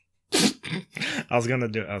I was gonna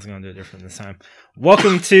do it different this time.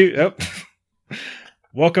 Welcome to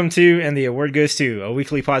and the award goes to, a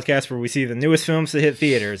weekly podcast where we see the newest films that hit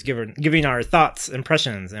theaters, giving our thoughts,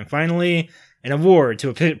 impressions, and finally an award to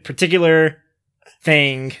a particular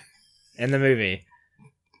thing in the movie.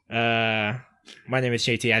 My name is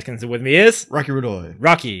JT Atkins, and with me is Rocky Rudoy.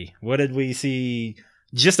 Rocky, what did we see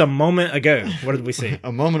just a moment ago? What did we see?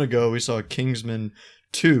 A moment ago, we saw Kingsman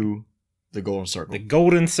 2, The Golden Circle. The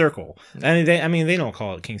Golden Circle. They don't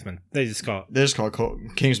call it Kingsman. They just call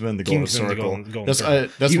it Kingsman, The Golden Circle. That's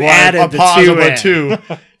that's you why added I paused the two,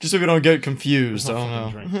 just so we don't get confused. I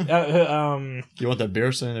don't know. You want that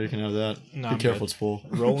beer saying, or you can have that? No, Be I'm careful, good. it's full.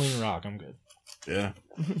 Rolling Rock, I'm good. Yeah.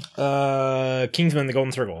 Kingsman, The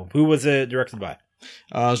Golden Circle. Who was it directed by?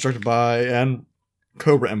 It was directed by and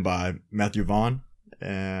co-written by Matthew Vaughn,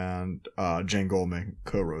 and Jane Goldman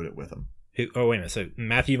co-wrote it with him. Oh, wait a minute. So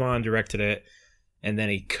Matthew Vaughn directed it, and then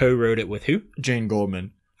he co-wrote it with who? Jane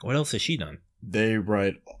Goldman. What else has she done? They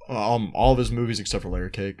write all of his movies except for Layer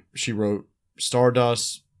Cake. She wrote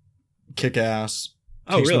Stardust, Kick-Ass,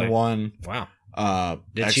 Kingsman really? 1. Wow.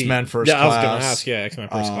 X-Men First Class. I was going to ask, X-Men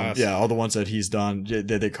First Class. Yeah, all the ones that he's done,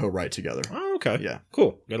 they co-write together. Oh, okay. Yeah.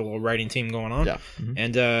 Cool. Got a little writing team going on. Yeah. Mm-hmm.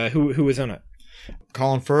 And who was in it?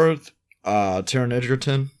 Colin Firth, Taron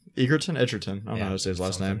Egerton. I don't know how to say his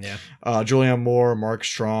last name. Yeah. Julianne Moore, Mark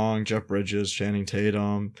Strong, Jeff Bridges, Channing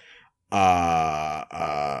Tatum, Holly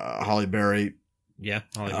Berry. Yeah.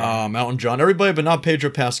 Holly Berry. Elton John. Everybody but not Pedro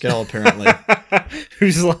Pascal, apparently.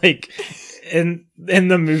 Who's like in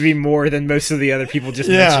the movie more than most of the other people just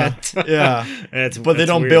mentioned. Yeah. But they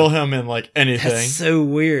don't bill him in like anything. That's so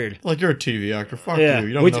weird. Like, you're a TV actor. Fuck you.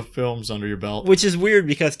 You don't have enough films under your belt. Which is weird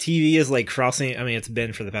because TV is like crossing. I mean, it's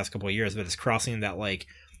been for the past couple of years, but it's crossing that like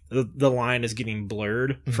the line is getting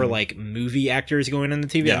blurred for like movie actors going into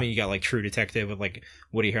TV. Yeah. I mean, you got like True Detective with like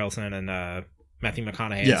Woody Harrelson and Matthew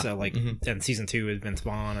McConaughey. Yeah. So like, and season 2 with Vince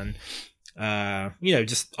Vaughn and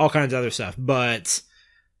just all kinds of other stuff. But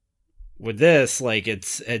with this, like,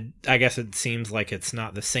 I guess it seems like it's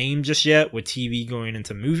not the same just yet with TV going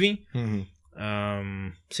into movie.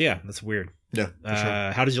 So yeah, that's weird. Yeah.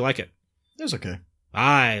 Sure. How did you like it? It was okay.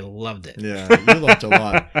 I loved it. Yeah, you liked it a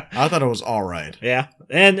lot. I thought it was all right. Yeah,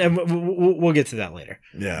 and we'll get to that later.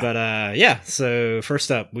 Yeah. But so first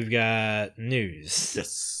up, we've got news.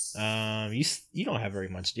 Yes. You don't have very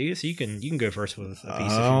much, do you? So you can go first with a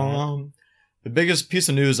piece if you want. The biggest piece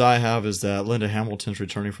of news I have is that Linda Hamilton's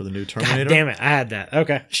returning for the new Terminator. God damn it, I had that.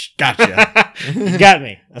 Okay. Gotcha. You got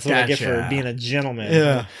me. That's what I get for being a gentleman.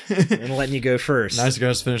 Yeah. And letting you go first. Nice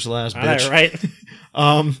guys finish last, bitch. All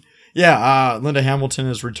right. Yeah, Linda Hamilton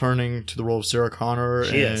is returning to the role of Sarah Connor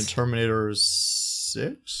in Terminator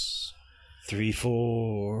 6? 3,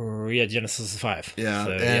 4... Yeah, Genesis 5. Yeah,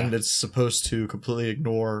 so, it's supposed to completely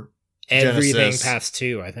ignore everything Genesis. Past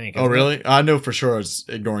 2, I think. Oh, really? I know for sure it's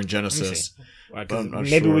ignoring Genesis.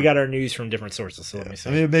 Maybe we got our news from different sources, so let me see.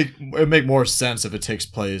 I mean, it'd make more sense if it takes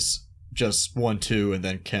place just 1, 2, and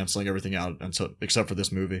then canceling everything out, and so except for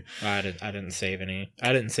this movie. I didn't save any.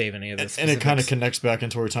 I didn't save any of this. And it kind of connects back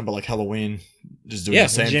into what we're talking about, like Halloween, just doing the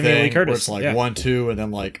same Jamie thing. Lee Curtis. Where it's like 1, 2, and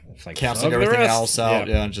then like canceling everything else out,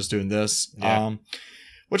 and just doing this. Yeah.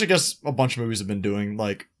 Which I guess a bunch of movies have been doing,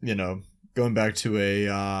 like going back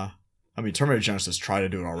to Terminator Genesis tried to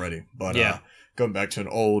do it already, but going back to an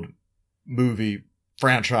old movie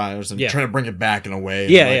franchise and trying to bring it back in a way.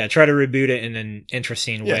 Try to reboot it in an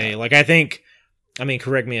interesting way. Like,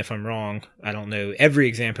 correct me if I'm wrong. I don't know every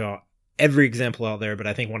example out there, but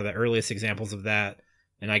I think one of the earliest examples of that,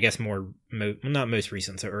 and I guess not most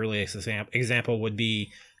recent, so earliest example would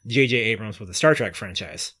be J.J. Abrams with the Star Trek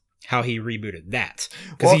franchise. How he rebooted that,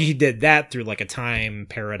 because he did that through like a time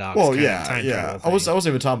paradox. Well, I wasn't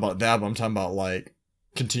even talking about that, but I'm talking about like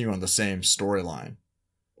continuing on the same storyline.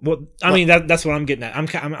 Well, I mean that's what I'm getting at.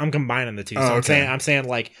 I'm combining the two. So I'm saying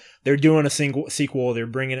like they're doing a sequel, they're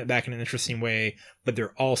bringing it back in an interesting way, but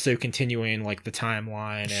they're also continuing like the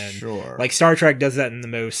timeline and like Star Trek does that in the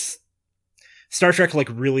most. Star Trek like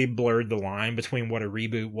really blurred the line between what a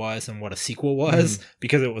reboot was and what a sequel was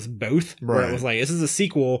because it was both. Right. Where it was like, this is a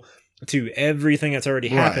sequel to everything that's already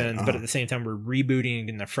happened, but at the same time we're rebooting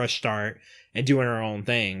and a fresh start and doing our own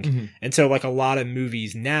thing. And so like a lot of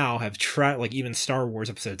movies now have tried, like even Star Wars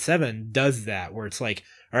Episode 7 does that, where it's like,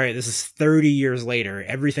 all right, this is 30 years later,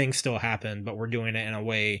 everything still happened, but we're doing it in a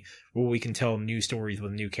way where we can tell new stories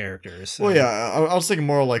with new characters. Well, I was thinking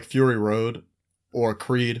more like Fury Road or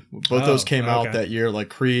Creed. Both those came out that year. Like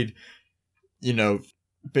Creed,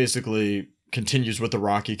 basically continues with the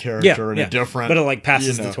Rocky character in a different... But it like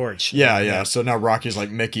passes the torch. Yeah. So now Rocky's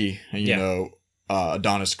like Mickey, and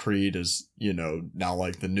Adonis Creed is, now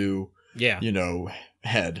like the new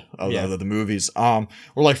head of the movies. Or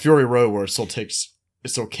like Fury Road, where it's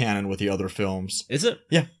still canon with the other films. Is it?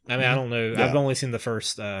 Yeah. I mean, I don't know. Yeah. I've only seen the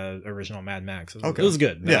first original Mad Max. It was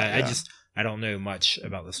good. But I don't know much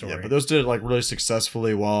about the story. Yeah, but those did like really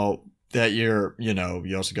successfessly. While that year,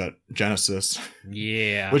 you also got Genesis.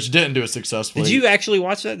 Yeah. Which didn't do it successfully. Did you actually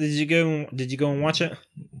watch that? Did you go and watch it?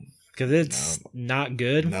 Because it's not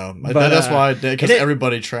good. No, but, that's why I did, because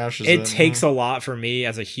everybody trashes it. It takes a lot for me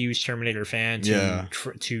as a huge Terminator fan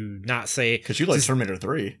to not say... Because you like Terminator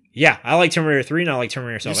 3. Yeah, I like Terminator 3 and I like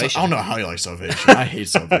Terminator Salvation. I don't know how you like Salvation. I hate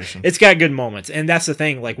Salvation. It's got good moments. And that's the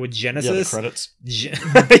thing, like with Genesis... Yeah, the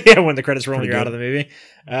credits. When the credits roll and you're out of the movie.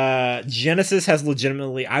 Genesis has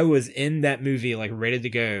legitimately... I was in that movie like ready to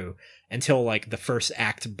go until like the first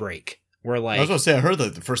act break. Where like I was gonna say, I heard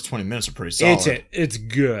that the first 20 minutes are pretty solid. It's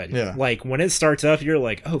good. Yeah. Like when it starts up, you're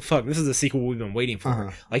like, oh fuck, this is a sequel we've been waiting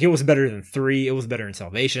for. Like it was better than 3. It was better than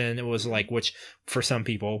Salvation. It was like, which for some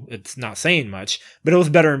people it's not saying much, but it was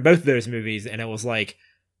better in both of those movies. And it was like,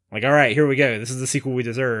 all right, here we go. This is the sequel we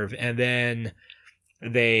deserve. And then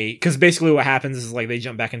because basically what happens is like they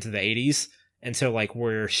jump back into the 80s. And so like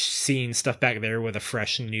we're seeing stuff back there with a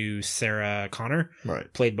fresh new Sarah Connor,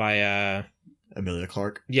 right? Played by Emilia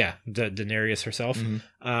Clarke. Yeah, Daenerys herself.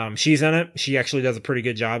 She's in it. She actually does a pretty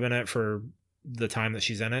good job in it for the time that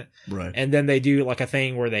she's in it. Right. And then they do like a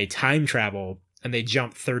thing where they time travel and they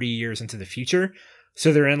jump 30 years into the future.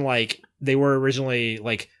 So they're in like, they were originally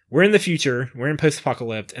like, we're in the future, we're in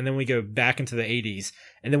post-apocalypse, and then we go back into the 80s,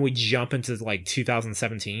 and then we jump into like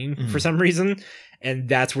 2017 for some reason. And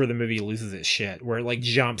that's where the movie loses its shit, where it like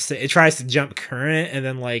it tries to jump current, and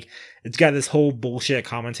then like it's got this whole bullshit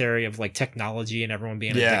commentary of like technology and everyone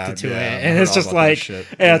being addicted to it. And it's just like,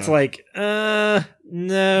 it's like, no,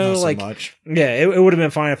 not like, so much. Yeah, it would have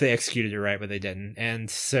been fine if they executed it right, but they didn't.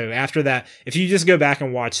 And so after that, if you just go back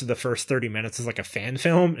and watch the first 30 minutes as like a fan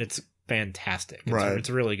film, it's fantastic. It's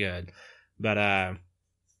really good. But,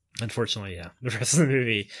 unfortunately, the rest of the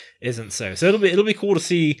movie isn't so. So it'll be cool to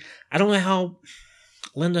see. I don't know how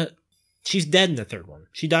Linda, she's dead in the third one.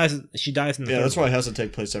 She dies in the third one. Yeah, that's why it has to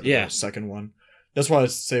take place after the second one. That's why I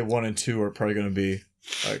say 1 and 2 are probably going to be,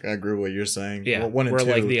 like, I agree with what you're saying. Yeah, well, 1 and 2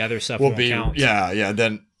 like the other stuff will be count. Yeah.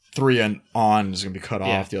 Then 3 and on is going to be cut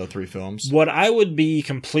off, the other 3 films. What I would be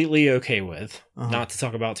completely okay with, not to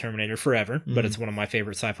talk about Terminator forever, but it's one of my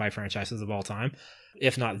favorite sci-fi franchises of all time.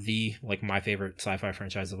 If not my favorite sci-fi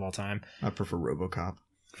franchise of all time. I prefer RoboCop.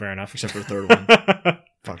 Fair enough. Except for the third one.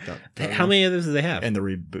 Fucked up. How many of those do they have? And the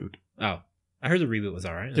reboot. Oh. I heard the reboot was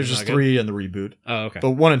alright. There's just 3 in the reboot. Oh, okay.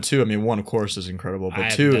 But 1 and 2, I mean, 1 of course is incredible,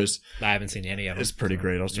 but 2 is... I haven't seen any of them. It's pretty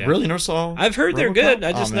great also. Yeah. Really? You never saw I've heard they're good.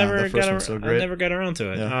 I just never got around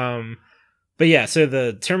to it. Yeah. But yeah, so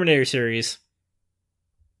the Terminator series...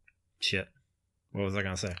 Shit. What was I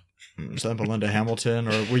going to say? Is that Linda Hamilton,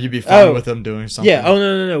 or would you be fine with them doing something? Yeah,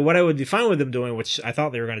 no. What I would be fine with them doing, which I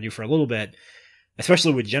thought they were going to do for a little bit,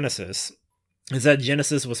 especially with Genesis, is that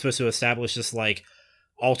Genesis was supposed to establish this like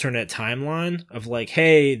alternate timeline of like,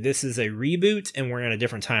 hey, this is a reboot and we're in a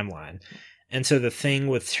different timeline. And so the thing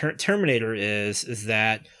with Terminator is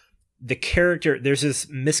that the character, there's this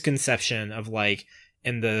misconception of like,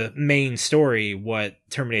 in the main story, what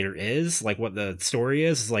Terminator is, like what the story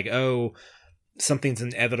is like, oh, something's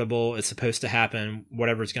inevitable, it's supposed to happen,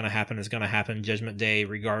 whatever's going to happen is going to happen, Judgment Day,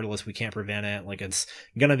 regardless, we can't prevent it, like it's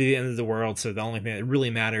going to be the end of the world, so the only thing that really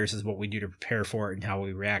matters is what we do to prepare for it and how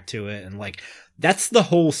we react to it. And like that's the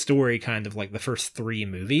whole story, kind of like the first 3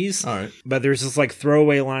 movies. All right. But there's this like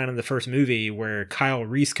throwaway line in the first movie where Kyle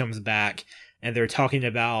Reese comes back and they're talking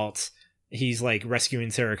about, he's like rescuing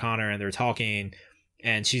Sarah Connor, and they're talking,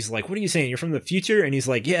 and she's like, what are you saying? You're from the future? And he's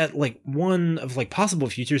like, yeah, like one of like possible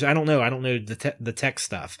futures. I don't know the tech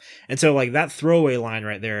stuff. And so like that throwaway line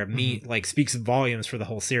right there, like speaks volumes for the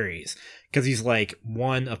whole series, because he's like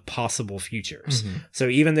one of possible futures. So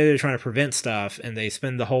even though they're trying to prevent stuff, and they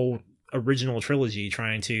spend the whole original trilogy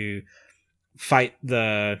trying to fight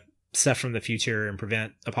the stuff from the future and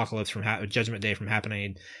prevent apocalypse from Judgment Day from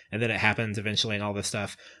happening, and then it happens eventually and all this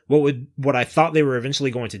stuff. What I thought they were eventually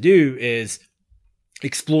going to do is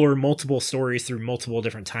explore multiple stories through multiple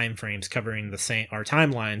different time frames covering the same, or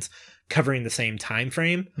timelines covering the same time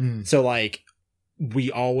frame. So like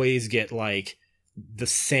we always get like the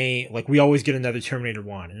same, like we always get another Terminator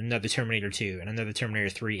 1 and another Terminator 2 and another Terminator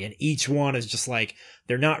 3, and each one is just like,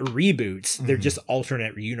 they're not reboots, they're just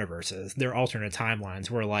alternate universes, they're alternate timelines,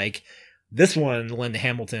 where like this one, Linda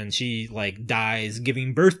Hamilton, she like dies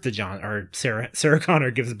giving birth to John, or Sarah Connor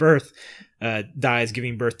gives birth, dies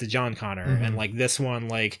giving birth to John Connor. And like this one,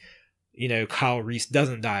 like, you know, Kyle Reese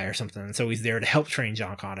doesn't die or something, so he's there to help train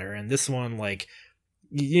John Connor. And this one, like,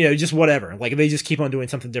 just whatever. Like they just keep on doing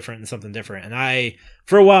something different. And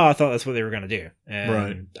for a while, I thought that's what they were going to do.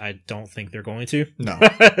 And I don't think they're going to. No.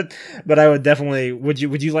 But I would definitely, would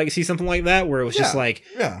you like to see something like that? Where it was just like,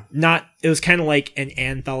 it was kind of like an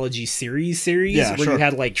anthology series where you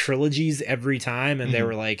had like trilogies every time. And they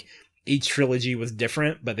were like, each trilogy was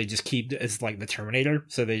different, but they just it's like the Terminator.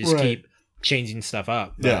 So they just keep changing stuff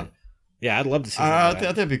up. But, yeah, I'd love to see I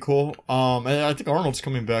think that'd be cool. And I think Arnold's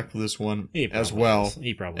coming back for this one as well.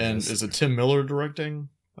 He probably is. And is it Tim Miller directing?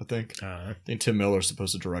 I think Tim Miller's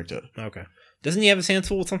supposed to direct it. Okay. Doesn't he have his hands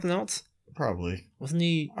full with something else? Probably. Wasn't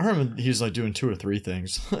he? I remember he's like doing 2 or 3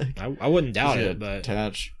 things. I wouldn't doubt it, but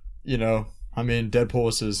attach. I mean, Deadpool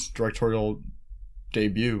was his directorial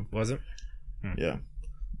debut. Was it? Yeah.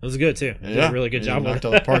 It was good too. Did a really good job. Knocked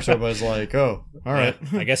out the park, so everybody's like, "Oh, all right."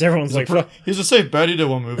 I guess everyone's like, "He's a safe bet. He did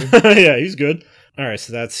one movie." Yeah, he's good. All right,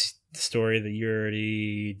 so that's the story that you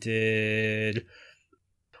already did.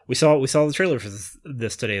 We saw the trailer for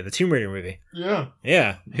this today, the Tomb Raider movie.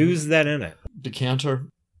 Yeah. Who's that in it? Decanter.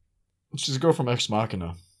 She's a girl from Ex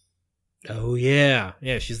Machina. Oh yeah,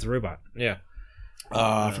 she's the robot. Yeah.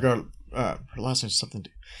 I forgot her last name.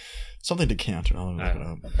 Something Decanter. I'll look it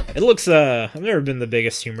up. It looks. I've never been the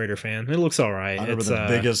biggest Tomb Raider fan. It looks all right. I've never been the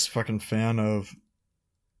biggest fucking fan of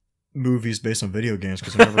movies based on video games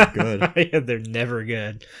because they're never good. Yeah, they're never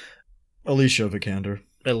good. Alicia Vikander.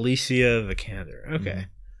 Okay.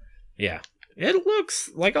 Yeah, it looks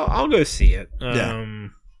like I'll go see it. Yeah.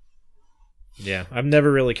 I've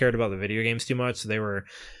never really cared about the video games too much. They were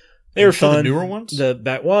fun. The newer ones. I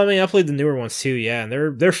played the newer ones too. Yeah, and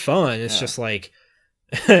they're fun. It's just like.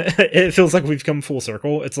 It feels like we've come full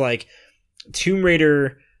circle. It's like Tomb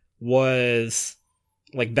Raider was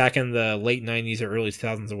like back in the late 90s or early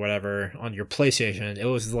 2000s or whatever on your PlayStation. It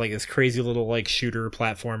was like this crazy little like shooter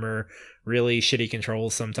platformer, really shitty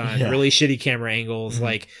controls sometimes, really shitty camera angles.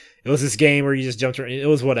 Like it was this game where you just jumped around. It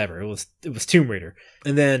was whatever. It was Tomb Raider.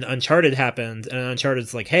 And then Uncharted happened, and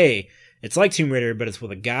Uncharted's like, hey, it's like Tomb Raider, but it's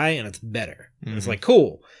with a guy and it's better. And it's like,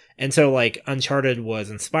 cool. And so, like, Uncharted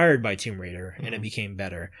was inspired by Tomb Raider, and it became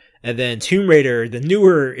better. And then Tomb Raider, the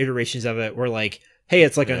newer iterations of it were like, hey,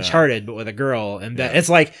 it's like Uncharted, but with a girl. And it's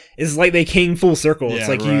like they came full circle. It's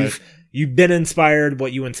like you've been inspired,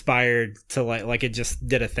 what you inspired to like it just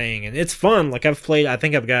did a thing. And it's fun. Like, I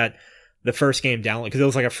think I've got the first game downloaded, because it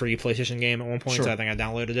was like a free PlayStation game at one point, so I think I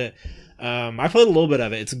downloaded it. I played a little bit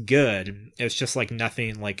of it. It's good. It's just like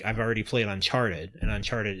nothing, like I've already played Uncharted, and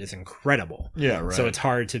Uncharted is incredible. Yeah, right. So it's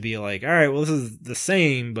hard to be like, all right, well, this is the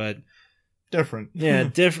same, but different. Yeah,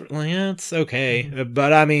 different. Like, yeah, it's okay.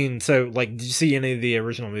 But I mean, so like, did you see any of the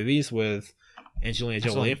original movies with Angelina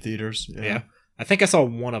Jolie? I saw them in theaters. Yeah. I think I saw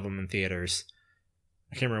one of them in theaters.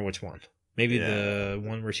 I can't remember which one. Maybe the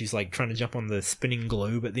one where she's like trying to jump on the spinning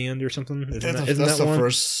globe at the end or something. Isn't that the one?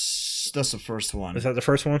 That's the first one. Is that the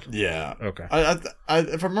first one? Yeah. Okay. I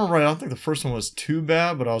if I remember right, I don't think the first one was too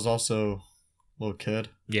bad, but I was also a little kid.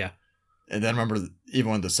 Yeah. And then I remember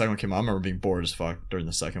even when the second one came out, I remember being bored as fuck during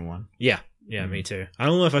the second one. Yeah. Yeah, me too. I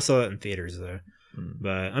don't know if I saw that in theaters though.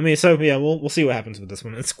 But I mean, so yeah, we'll see what happens with this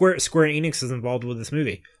one. And Square Enix is involved with this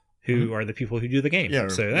movie, who are the people who do the game. Yeah,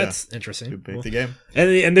 so that's interesting. Who make the game.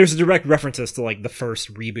 And there's direct references to like the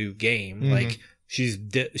first reboot game. Like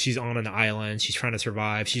she's on an island, she's trying to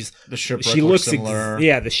survive. The shipwreck looks similar.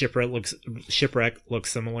 The shipwreck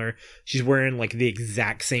looks similar. She's wearing like the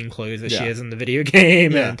exact same clothes that she is in the video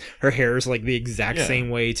game, and her hair is like the exact same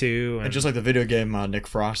way too. And just like the video game, Nick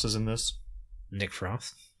Frost is in this. Nick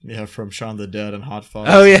Frost? Yeah, from Shaun of the Dead and Hot Fuzz.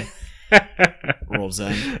 Oh yeah. World's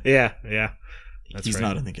End. Yeah. He's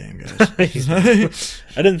not in the game, guys. I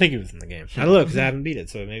didn't think he was in the game. I don't know, because I haven't beat it,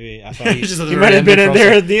 so maybe I thought he might have been in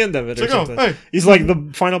there at the end of it or something. Hey. He's like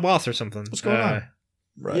the final boss or something. What's going on?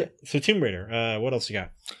 Right. Yeah. So Tomb Raider. What else you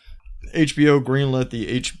got? HBO greenlit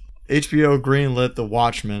the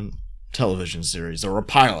Watchmen television series, or a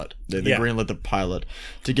pilot. They greenlit the pilot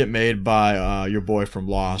to get made by your boy from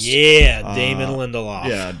Lost. Yeah, Damon Lindelof.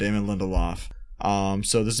 Yeah, Damon Lindelof.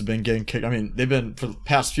 So this has been getting kicked. I mean, they've been for the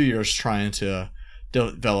past few years trying to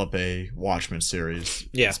develop a Watchmen series.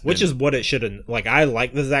 Yeah, which is what it should have. Like, I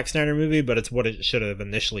like the Zack Snyder movie, but it's what it should have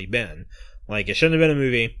initially been. Like, it shouldn't have been a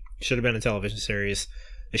movie. It should have been a television series.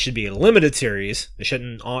 It should be a limited series. It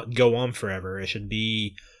shouldn't go on forever. It should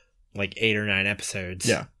be like 8 or 9 episodes.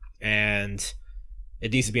 Yeah. And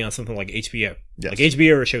it needs to be on something like HBO. Yes. Like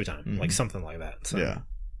HBO or Showtime. Like something like that. So yeah.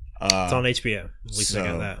 It's on HBO. At least I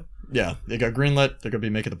got that. Yeah, they got greenlit. They're going to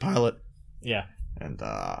be making the pilot. Yeah. And,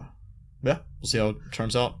 we'll see how it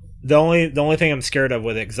turns out. The only thing I'm scared of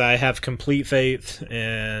with it, because I have complete faith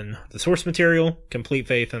in the source material, complete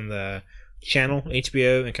faith in the channel,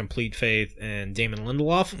 HBO, and Complete Faith and Damon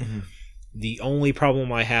Lindelof. The only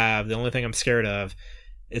problem I have, the only thing I'm scared of,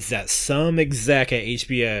 is that some exec at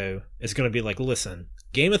HBO is going to be like, listen,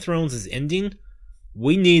 Game of Thrones is ending.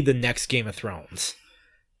 We need the next Game of Thrones.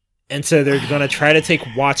 And so they're going to try to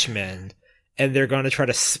take Watchmen and they're going to try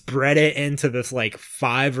to spread it into this like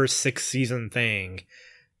 5 or 6 season thing.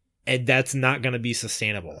 And that's not going to be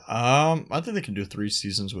sustainable. I think they can do 3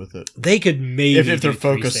 seasons with it. They could maybe if they're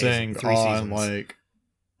focusing on like,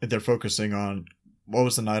 if they're focusing on, what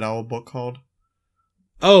was the Night Owl book called?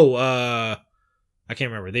 Oh, I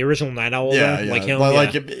can't remember the original Night Owl. Yeah, like him.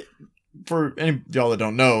 Like for any of y'all that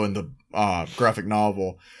don't know, in the graphic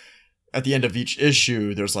novel, at the end of each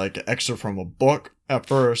issue, there's like an excerpt from a book at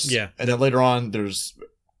first, and then later on, there's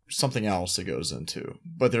something else it goes into.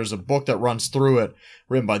 But there's a book that runs through it,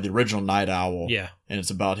 written by the original Night Owl, and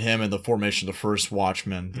it's about him and the formation of the first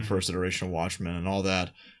Watchmen, the first iteration of Watchmen, and all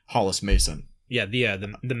that. Hollis Mason, the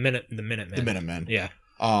Minutemen, the Minutemen,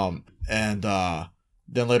 and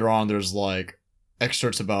then later on, there's like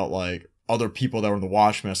excerpts about like other people that were in the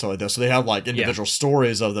Watchmen and stuff like that. So they have like individual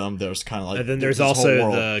stories of them. There's kind of like, and then there's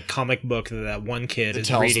also the comic book that one kid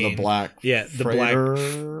is reading. The Black, the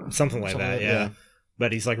Black, something like that. Yeah.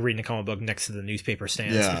 But he's like reading a comic book next to the newspaper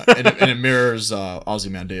stands. Yeah, and it mirrors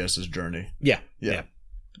Ozymandias' journey. Yeah.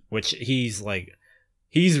 Which he's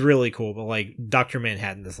really cool. But like Dr.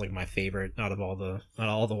 Manhattan is like my favorite out of all the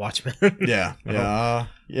Watchmen.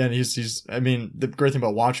 And he's. I mean, the great thing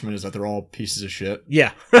about Watchmen is that they're all pieces of shit.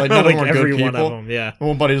 Yeah, like none of them are every good people. One of them. Yeah.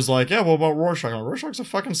 One buddy's like, what about Rorschach? Rorschach's a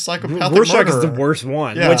fucking psychopathic. Rorschach murderer. is the worst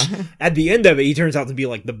one. Yeah. Which at the end of it, he turns out to be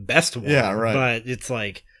like the best one. Yeah, right. But it's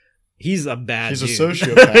like. He's a bad dude. He's a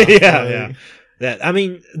sociopath. yeah. That, I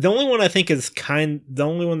mean, the only one that I think is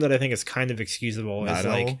kind of excusable is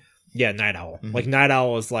like, Night Owl. Like Night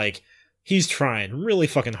Owl is like, he's trying really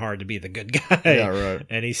fucking hard to be the good guy. Yeah, right.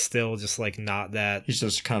 And he's still just like not that. He's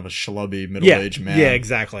just kind of a schlubby middle-aged man. Yeah,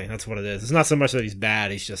 exactly. That's what it is. It's not so much that he's bad.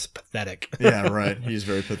 He's just pathetic. Yeah, right. He's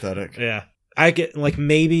very pathetic. Yeah. I get like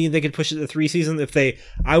maybe they could push it to 3 seasons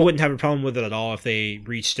I wouldn't have a problem with it at all if they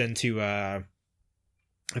reached into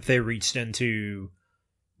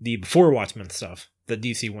the Before Watchmen stuff that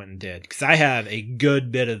DC went and did. Because I have a good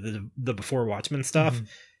bit of the Before Watchmen stuff,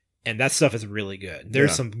 and that stuff is really good.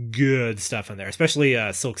 There's some good stuff in there, especially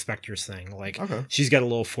Silk Spectre's thing. Like, she's got a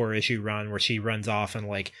little 4-issue run where she runs off and,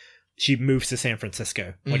 like, she moves to San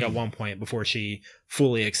Francisco, like, at one point before she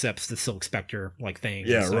fully accepts the Silk Spectre, like, thing.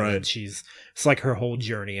 Yeah, so right. It's like her whole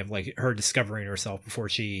journey of, like, her discovering herself before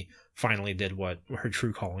she finally did what her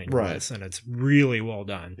true calling was, and it's really well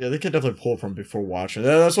done. Yeah, they could definitely pull from Before Watchmen.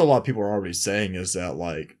 That's what a lot of people are already saying, is that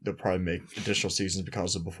like they'll probably make additional seasons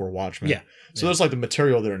because of Before Watchmen. Yeah. So there's like the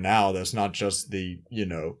material there now that's not just the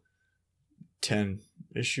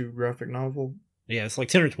 10-issue graphic novel. Yeah, it's like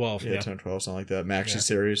 10 or 12. Yeah, 10 or 12, something like that. Maxi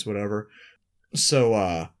series, whatever.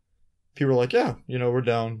 So people are like, we're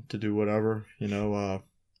down to do whatever. The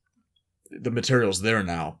material's there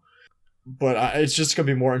now. But it's just gonna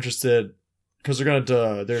be more interested because they're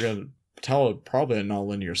gonna tell it probably in a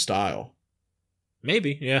non-linear style.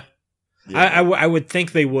 Maybe, yeah. I would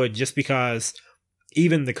think they would, just because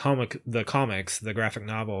even the comics, the graphic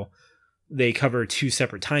novel, they cover 2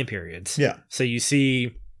 separate time periods. Yeah. So you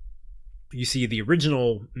see the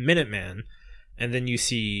original Minutemen, and then you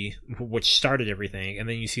see which started everything, and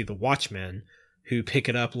then you see the Watchmen, who pick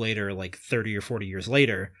it up later, like 30 or 40 years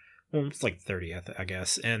later. Well, it's like 30, I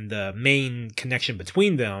guess. And the main connection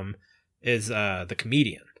between them is the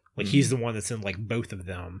comedian. Like, he's the one that's in, like, both of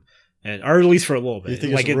them. Or at least for a little bit. You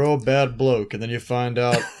think like he's a real bad bloke, and then you find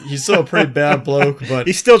out he's still a pretty bad bloke, but...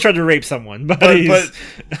 He still tried to rape someone, but he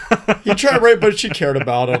tried to rape, but she cared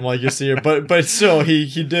about him, like you see her. But still,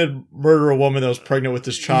 he did murder a woman that was pregnant with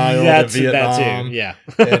his child in Vietnam. That too, yeah.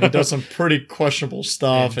 And he does some pretty questionable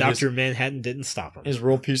stuff. And Dr. Manhattan didn't stop him. He's a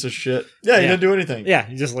real piece of shit. Yeah, he didn't do anything. Yeah,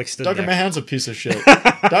 he just, like, stood Dr. there. Manhattan's a piece of shit.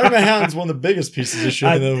 Dr. Manhattan's one of the biggest pieces of shit.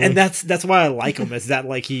 And that's why I like him, is that,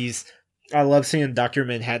 like, I love seeing Dr.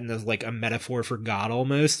 Manhattan as like a metaphor for God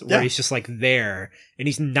almost, where he's just like there and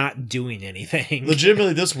he's not doing anything.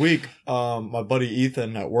 Legitimately, this week, my buddy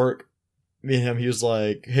Ethan at work, me and him, he was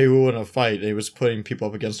like, hey, we want to fight. And he was putting people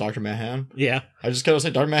up against Dr. Manhattan. Yeah. I just gotta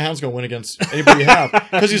say, Dr. Manhattan's gonna win against anybody you have.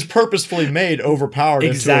 Because he's purposefully made overpowered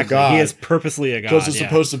into a god. He is purposely a god. Because it's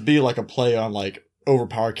supposed to be like a play on like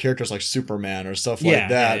overpowered characters like Superman or stuff like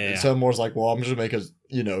that. And so More's like, well, I'm just gonna make a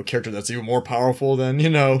character that's even more powerful than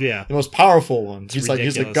the most powerful ones. He's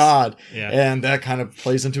ridiculous. Like, he's the god, and that kind of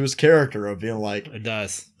plays into his character of being like, it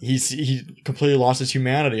does. He completely lost his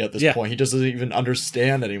humanity at this point. He just doesn't even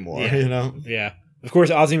understand anymore. Yeah. Of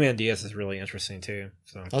course, Ozymandias is really interesting too.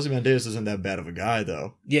 So Ozymandias isn't that bad of a guy,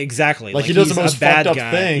 though. Yeah, exactly. Like he does the most fucked up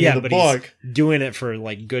thing in the book. He's doing it for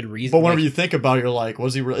like good reason. But whenever you think about it, you're like,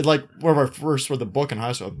 was he really like? One of our first read the book in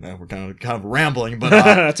high school. Man, we're kind of rambling, but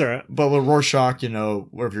that's all right. But with Rorschach,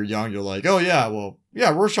 whenever you're young, you're like, oh yeah, well,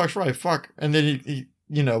 yeah, Rorschach's right. Fuck, and then he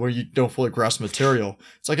where you don't fully grasp material,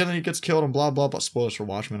 it's like, and then he gets killed and blah blah blah. Spoilers for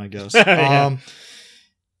Watchmen, I guess. Yeah.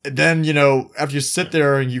 Then, after you sit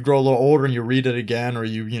there and you grow a little older and you read it again, or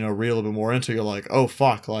you read a little bit more into it, you're like, oh,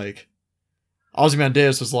 fuck, like,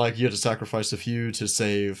 Ozymandias was like, you had to sacrifice a few to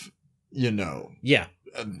save, yeah,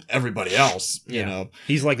 everybody else,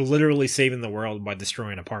 He's, like, literally saving the world by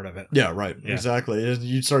destroying a part of it. Yeah, right, yeah. Exactly.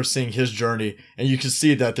 You start seeing his journey, and you can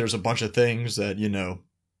see that there's a bunch of things that,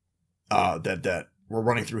 that were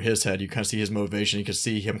running through his head. You kind of see his motivation. You can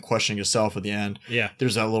see him questioning himself at the end. Yeah.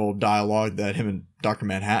 There's that little dialogue that him and Dr.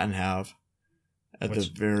 Manhattan have at the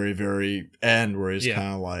very, very end where he's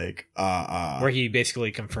kind of like... where he basically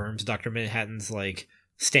confirms Dr. Manhattan's, like,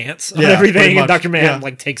 stance on everything, and Dr. Manhattan,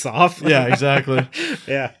 like, takes off. Yeah, exactly.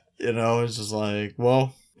 Yeah. It's just like,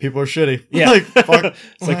 well, people are shitty. Yeah. Like, fuck.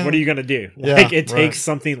 It's like, what are you going to do? Yeah, like, it takes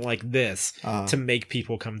something like this to make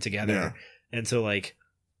people come together. Yeah. And so, like...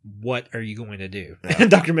 what are you going to do? Yeah. And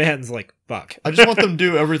Dr. Manhattan's like, fuck. I just want them to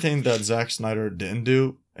do everything that Zack Snyder didn't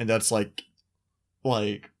do, and that's like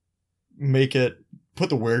make it, put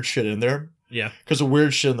the weird shit in there. Yeah. Because the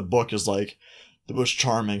weird shit in the book is like the most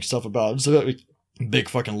charming stuff about it. So big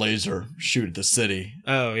fucking laser shoot at the city.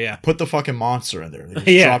 Oh yeah. Put the fucking monster in there.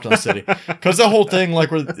 They dropped on the city. Because the whole thing, like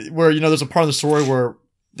where there's a part of the story where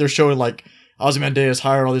they're showing like Ozymandias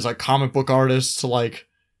hired all these like comic book artists to like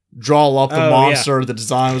draw up the monster. Yeah. The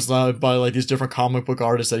design was done by like these different comic book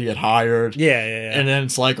artists that he had hired. Yeah. And then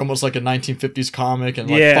it's like almost like a 1950s comic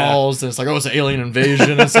and like falls and it's like, oh, it's an alien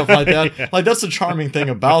invasion and stuff like that. Yeah. Like that's the charming thing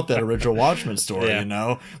about that original Watchmen story,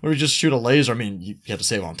 where we just shoot a laser. I mean, you have to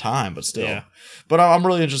save on time, but still. Yeah. But I'm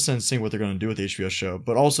really interested in seeing what they're going to do with the HBO show.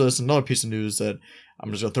 But also, it's another piece of news that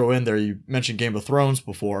I'm just going to throw in there. You mentioned Game of Thrones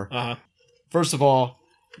before. Uh-huh. First of all,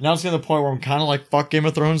 now it's getting to the point where I'm kind of like, fuck Game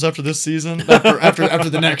of Thrones after this season. After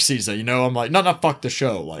the next season, I'm like, not fuck the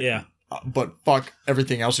show. Like, yeah. But fuck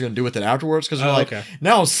everything else you're going to do with it afterwards. Because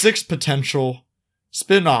now 6 potential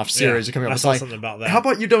spin-off series are coming up. I saw something about that. How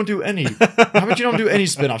about you don't do any? How about you don't do any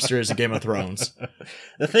spin-off series of Game of Thrones?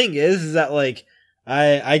 The thing is that like,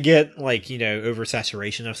 I get like,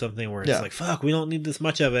 oversaturation of something where it's like, fuck, we don't need this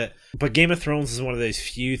much of it. But Game of Thrones is one of those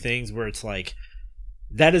few things where it's like,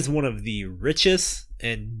 that is one of the richest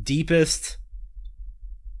and deepest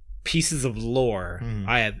pieces of lore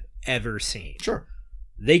I have ever seen. Sure.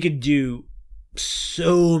 They could do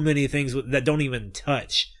so many things that don't even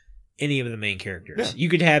touch any of the main characters. Yeah. You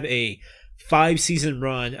could have a 5-season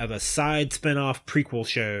run of a side spin-off prequel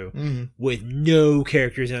show with no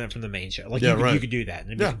characters in it from the main show. Like you could do that and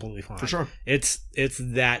it'd be completely fine. For sure. It's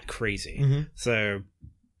that crazy. So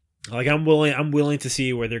like I'm willing to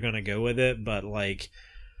see where they're gonna go with it, but like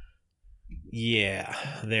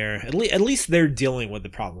they're at least they're dealing with the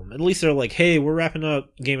problem. At least they're like, hey, we're wrapping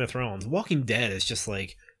up Game of Thrones. Walking Dead is just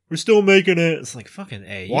like, we're still making it. It's like, fucking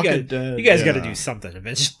A. You guys got to do something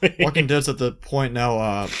eventually. Walking Dead's at the point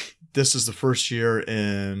now. This is the first year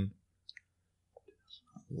in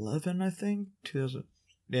 2011, I think. 2000.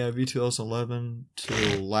 Yeah, it'd be 2011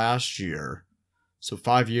 to last year. So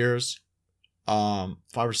 5 years, 5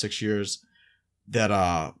 or 6 years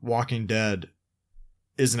that Walking Dead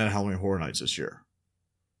isn't at Halloween Horror Nights this year.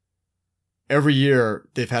 Every year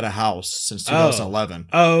they've had a house since 2011.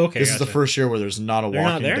 Oh, okay. This is the first year where there's not a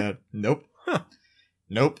Walking Dead. Nope. Huh.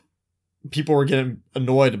 Nope. People were getting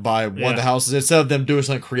annoyed by one of the houses. Instead of them doing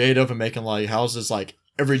something creative and making like houses, like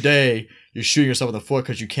every day you're shooting yourself in the foot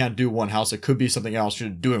because you can't do one house. It could be something else. You're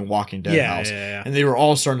doing Walking Dead house. Yeah. And they were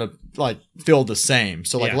all starting to like feel the same.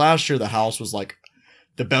 So like last year the house was like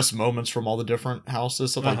the best moments from all the different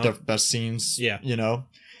houses, so like the best scenes,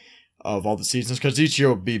 of all the seasons, because each year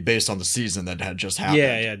would be based on the season that had just happened.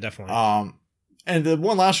 Yeah, definitely. And the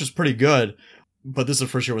one last year was pretty good, but this is the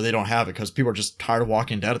first year where they don't have it because people are just tired of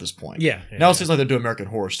Walking Dead at this point. Now it seems like they're doing American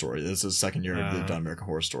Horror Story. This is the second year they've done American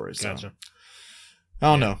Horror Story. So. Gotcha. I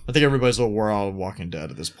don't know. I think everybody's a little wore out of Walking Dead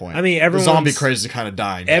at this point. I mean, the zombie craze is kind of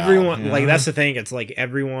dying. Everyone, like that's the thing. It's like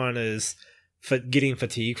everyone is getting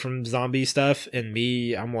fatigued from zombie stuff, and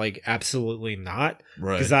me, I'm like absolutely not,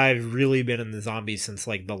 because I've really been in the zombies since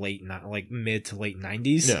like the mid to late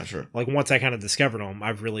 90s. Yeah, sure. Like once I kind of discovered them,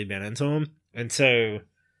 I've really been into them, and so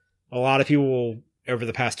a lot of people over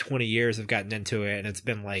the past 20 years have gotten into it, and it's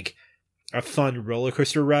been like a fun roller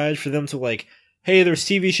coaster ride for them to like, hey, there's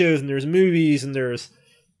TV shows and there's movies and there's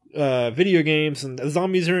video games and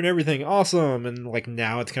zombies are in everything, awesome, and like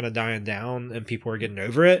now it's kind of dying down and people are getting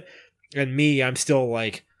over it, and me, I'm still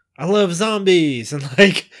like, I love zombies, and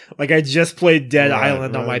like I just played Dead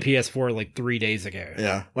Island on my PS4 like 3 days ago.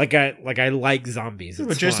 Yeah, like I like zombies.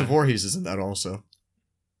 But Jason Voorhees is in that also.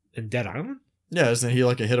 In Dead Island? Yeah, isn't he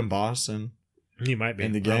like a hidden boss? And he might be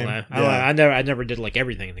in the game. I never did like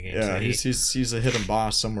everything in the game. Yeah, so he's a hidden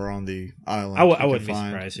boss somewhere on the island. I wouldn't be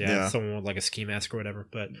surprised. Yeah, someone with like a ski mask or whatever.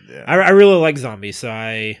 But yeah. I really like zombies, so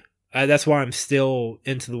I that's why I'm still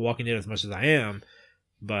into The Walking Dead as much as I am.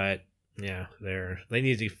 But yeah, they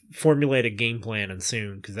need to formulate a game plan and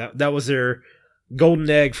soon, because that was their golden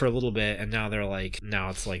egg for a little bit, and now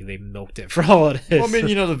it's like they milked it for all it is. Well, I mean,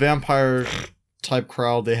 the vampire type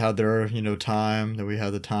crowd, they had their time, that we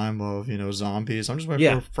had the time of zombies. I'm just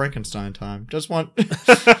waiting for Frankenstein time. Just want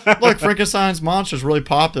look, Frankenstein's monster's really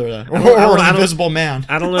popular, or Invisible Man.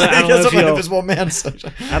 I don't know. I don't know if Invisible Man.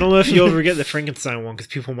 I don't know if you'll ever get the Frankenstein one, because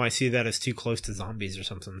people might see that as too close to zombies or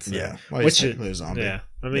something. So. Yeah, well, he's technically a zombie. Yeah,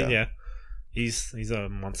 I mean, yeah. He's a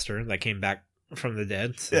monster that came back from the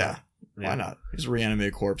dead. So, yeah, why not? He's a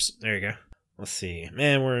reanimated corpse. There you go. Let's see.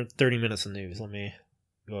 Man, we're 30 minutes of news. Let me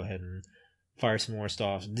go ahead and fire some more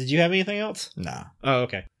stuff. Did you have anything else? Nah. Oh,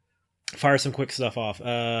 okay. Fire some quick stuff off.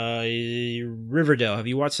 Riverdale. Have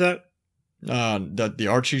you watched that? The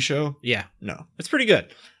Archie show? Yeah. No. It's pretty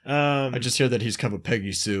good. I just hear that he's kind of a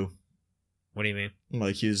Peggy Sue. What do you mean?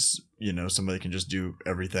 Like he's, somebody can just do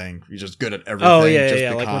everything. He's just good at everything. Oh,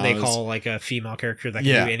 yeah. Like when they call like a female character that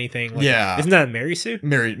can do anything. Like, isn't that Mary Sue?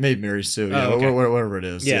 Mary Sue. Yeah, okay. Whatever it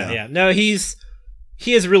is. Yeah. No, he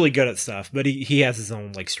is really good at stuff, but he has his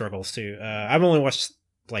own like struggles too. I've only watched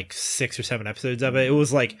like 6 or 7 episodes of it. It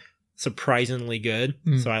was like surprisingly good,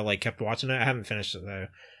 so I like kept watching it. I haven't finished it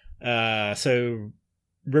though. So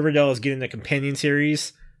Riverdale is getting the companion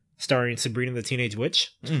series starring Sabrina the Teenage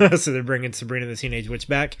Witch. So they're bringing Sabrina the Teenage Witch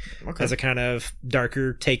back as a kind of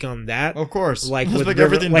darker take on that. Of course, like with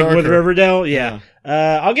Riverdale. Yeah.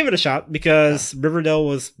 I'll give it a shot, because Riverdale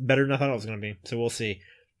was better than I thought it was going to be. So we'll see.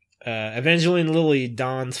 Evangeline Lilly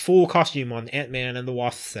dons full costume on Ant-Man and the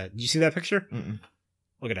Wasp set. Did you see that picture? Mm-mm.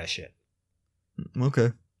 Look at that shit.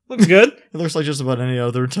 Okay. Looks good. It looks like just about any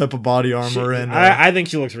other type of body armor. I think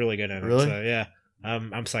she looks really good in it. Really? So, yeah.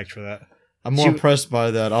 I'm psyched for that. I'm more impressed by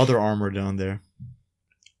that other armor down there.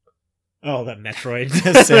 Oh, that Metroid.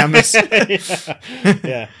 Samus.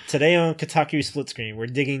 Yeah. Today on Kotaku Split Screen, we're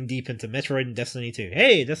digging deep into Metroid and Destiny 2.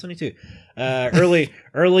 Hey, Destiny 2.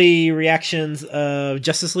 Early reactions of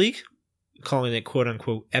Justice League, calling it quote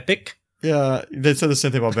unquote epic. Yeah, they said the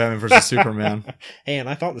same thing about Batman versus Superman. Hey, and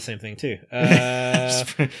I thought the same thing too.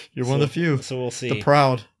 You're one of the few. So we'll see. The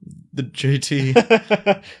proud. The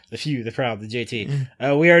JT. The few, the proud, the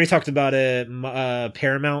JT. We already talked about it.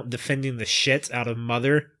 Paramount defending the shit out of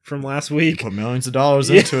Mother from last week. Put millions of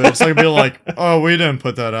dollars into it. It's like being like, oh, we didn't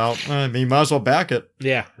put that out. I mean, you might as well back it.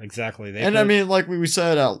 Yeah, exactly. I mean, like we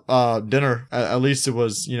said at dinner, at least it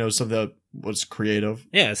was, something that was creative.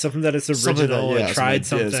 Yeah, something that is original. It tried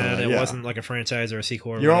something. It wasn't like a franchise or a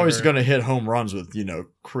sequel. You're always going to hit home runs with,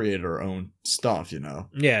 creator-owned stuff,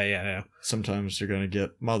 Yeah. Sometimes you're going to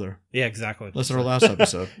get Mother. Yeah, exactly. Listen to our last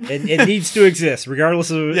episode. It needs to exist,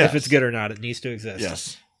 regardless of if it's good or not. It needs to exist.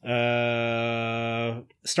 Yes.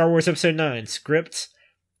 Star Wars Episode 9 script.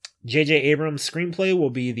 J.J. Abrams' screenplay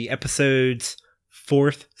will be the episode's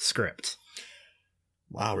 4th script.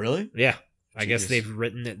 Wow, really? Yeah. I guess they've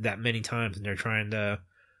written it that many times, and they're trying to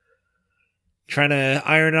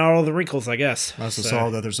iron out all the wrinkles, I guess. I also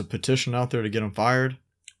saw that there's a petition out there to get him fired.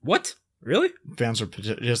 What? Really? Fans are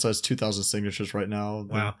it just has 2,000 signatures right now.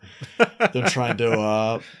 Wow. They're trying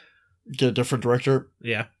to get a different director.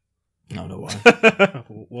 Yeah. I don't know why.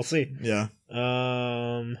 We'll see. Yeah.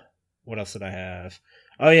 What else did I have?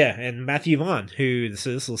 Oh yeah, and Matthew Vaughn, who this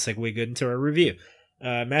will segue good into our review.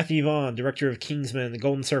 Matthew Vaughn, director of Kingsmen, The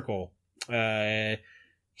Golden Circle.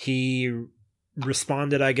 He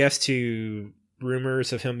responded, I guess, to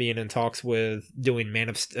rumors of him being in talks with doing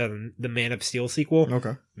the Man of Steel sequel.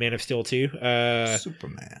 Okay. Man of Steel 2.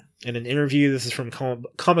 Superman. In an interview, this is from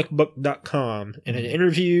comicbook.com. In an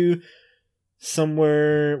interview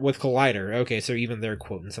somewhere with Collider. Okay, so even they're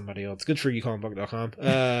quoting somebody else. Good for you,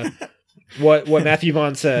 comicbook.com. What Matthew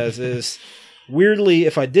Vaughn says is, weirdly,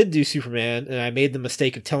 if I did do Superman and I made the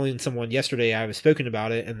mistake of telling someone yesterday I was spoken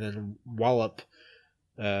about it, and then Wallop,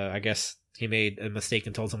 I guess he made a mistake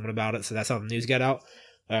and told someone about it, so that's how the news got out.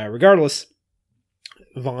 Regardless,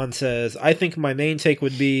 Vaughn says, I think my main take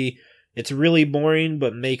would be, it's really boring,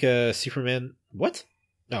 but make a Superman... What?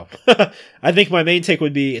 No. I think my main take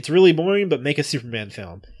would be, it's really boring, but make a Superman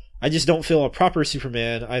film. I just don't feel a proper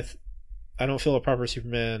Superman. I don't feel a proper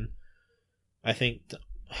Superman. I think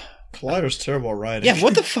Collider's terrible at writing. Yeah,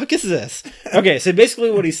 what the fuck is this? Okay, so basically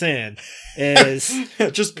what he's saying is...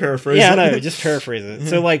 just paraphrase it. Yeah, no, just paraphrase it.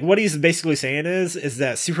 So, like, what he's basically saying is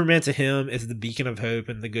that Superman to him is the beacon of hope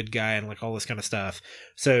and the good guy and, like, all this kind of stuff.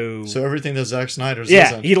 So everything that Zack Snyder says...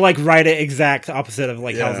 Yeah, he'd, like, write it exact opposite of,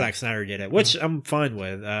 like, how Zack Snyder did it, which I'm fine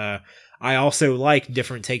with. I also like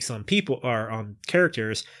different takes on people, or on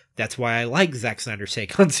characters. That's why I like Zack Snyder's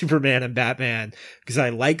take on Superman and Batman, because I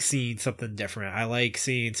like seeing something different. I like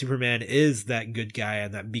seeing Superman is that good guy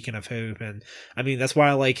and that beacon of hope. And I mean, that's why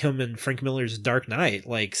I like him in Frank Miller's Dark Knight,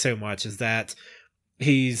 like, so much, is that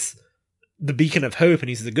he's the beacon of hope and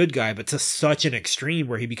he's the good guy, but to such an extreme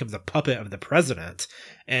where he becomes a puppet of the president.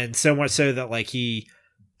 And so much so that, like, he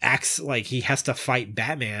acts like he has to fight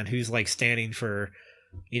Batman, who's, like, standing for,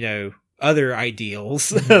 you know, other ideals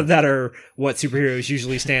that are what superheroes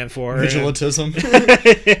usually stand for. Vigilantism.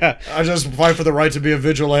 Yeah. I just fight for the right to be a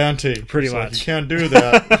vigilante. Pretty much. You can't do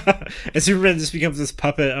that. And Superman just becomes this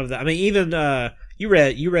puppet of the... I mean, even you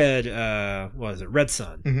read what was it, Red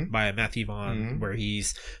Sun by Matthew Vaughn, where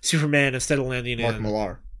he's Superman instead of landing Mark in...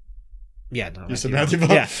 Millar. Yeah, no. You said Matthew Vaughn?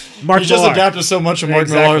 Yeah. Mark You just adapted so much of Mark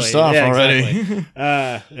Millar's stuff already.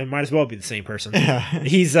 Exactly. It might as well be the same person. Yeah.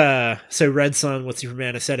 He's so Red Sun with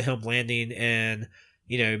Superman, instead of him landing in,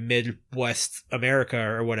 you know, Midwest America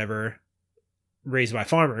or whatever, raised by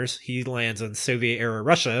farmers, he lands in Soviet era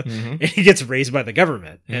Russia and he gets raised by the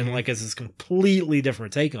government. And like, it's this completely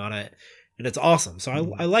different take on it. And it's awesome. So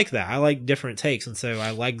I like that. I like different takes. And so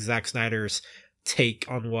I like Zack Snyder's take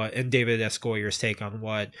on what, and David S. Goyer's take on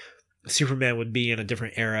what Superman would be in a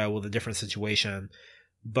different era with a different situation.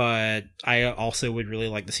 But I also would really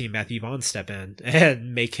like to see Matthew Vaughn step in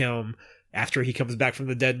and make him, after he comes back from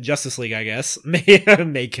the dead in Justice League, I guess,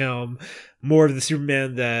 make him more of the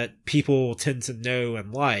Superman that people tend to know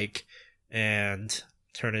and like, and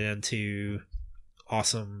turn it into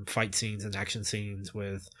awesome fight scenes and action scenes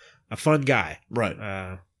with a fun guy. Right.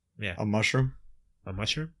 Yeah. A mushroom? A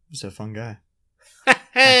mushroom? He's a fun guy.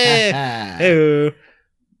 Hey.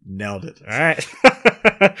 Nailed it. All right.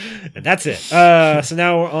 And that's it. So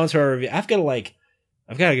now we're on to our review. I've got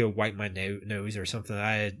to go wipe my nose or something.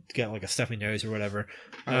 I got like a stuffy nose or whatever.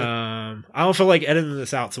 I don't feel like editing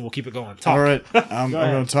this out, so we'll keep it going. Talk. All right. I'm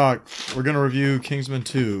going to talk. We're going to review Kingsman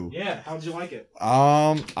 2. Yeah. How did you like it?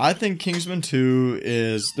 I think Kingsman 2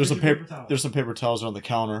 is... There's some paper towels on the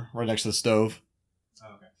counter right next to the stove.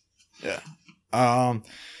 Oh, okay. Yeah.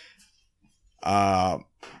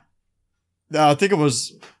 I think it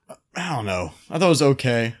was... I don't know. I thought it was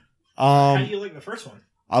okay. How do you like the first one?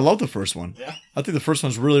 I love the first one. Yeah. I think the first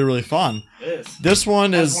one's really, really fun. It is. This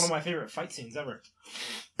one That's is one of my favorite fight scenes ever.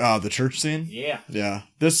 The church scene? Yeah. Yeah.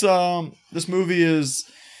 This movie is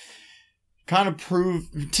kind of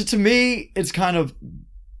to me, it's kind of...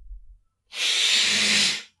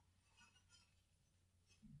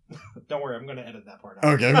 Don't worry, I'm going to edit that part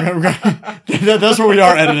out. Okay. That's where we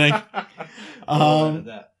are editing. I'll edit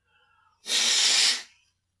that.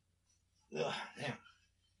 Ugh, damn.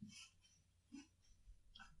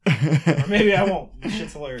 Or maybe I won't. This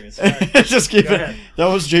shit's hilarious. Right. Just keep it. That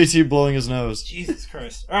was JT blowing his nose. Jesus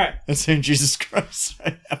Christ. All right. And saying Jesus Christ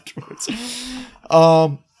right afterwards.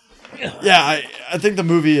 Yeah, I think the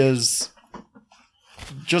movie is...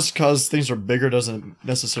 Just because things are bigger doesn't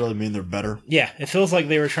necessarily mean they're better. Yeah, it feels like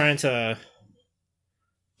they were trying to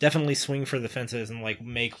definitely swing for the fences and like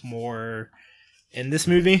make more in this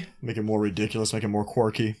movie. Make it more ridiculous, make it more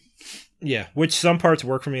quirky. Yeah, which some parts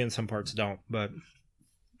work for me and some parts don't, but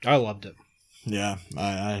I loved it. Yeah,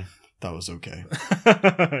 I thought it was okay.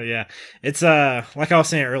 Yeah, it's like I was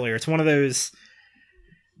saying earlier, it's one of those...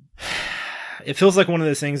 It feels like one of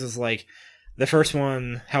those things is like... The first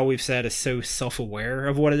one, how we've said, is so self-aware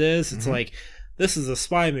of what it is. It's like, this is a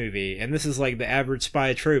spy movie, and this is like the average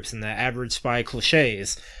spy tropes and the average spy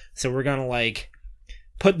cliches. So we're gonna like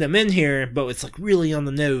put them in here, but it's like really on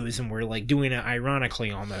the nose, and we're like doing it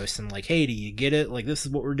ironically almost, and like, hey, do you get it? Like, this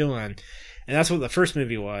is what we're doing. And that's what the first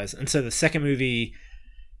movie was. And so the second movie,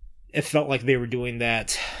 it felt like they were doing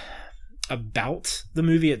that about the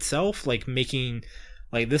movie itself, like making...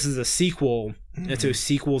 Like, this is a sequel, and so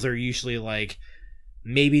sequels are usually, like,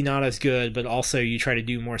 maybe not as good, but also you try to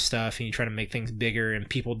do more stuff, and you try to make things bigger, and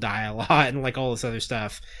people die a lot, and, like, all this other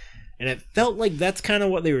stuff. And it felt like that's kind of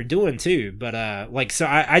what they were doing, too. But, like, so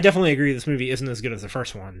I definitely agree this movie isn't as good as the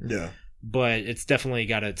first one. Yeah. But it's definitely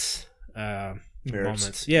got its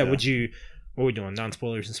moments. Yeah, what are we doing?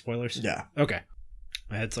 Non-spoilers and spoilers? Yeah. Okay.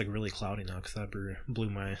 My head's, like, really cloudy now, because that blew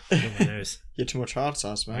my nose. You had too much hot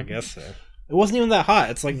sauce, man. I guess so. It wasn't even that hot.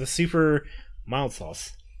 It's like the super mild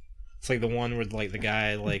sauce. It's like the one where like the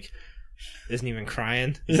guy like isn't even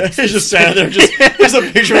crying. Yeah, he's just standing there, just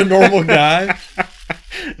a picture of a normal guy.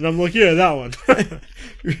 And I'm like, yeah, that one.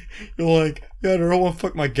 You're like, yeah, I don't want to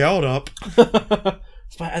fuck my gout up.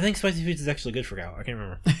 I think spicy foods is actually good for gout. I can't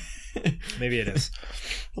remember. Maybe it is.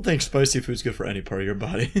 I think spicy food's good for any part of your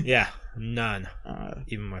body. Yeah, none.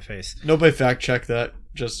 Even my face. Nobody fact check that.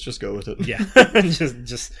 Just go with it. Yeah,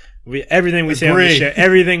 everything we say on the show.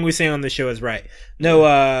 Everything we say on the show is right.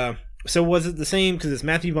 No. So was it the same? Because it's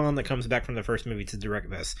Matthew Vaughn that comes back from the first movie to direct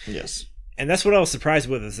this. Yes. And that's what I was surprised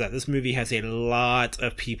with, is that this movie has a lot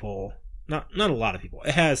of people. Not a lot of people.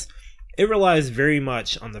 It relies very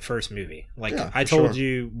much on the first movie. Like, yeah, I told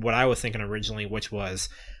you what I was thinking originally, which was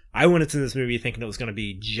I went into this movie thinking it was going to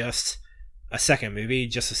be just a second movie,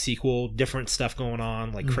 just a sequel, different stuff going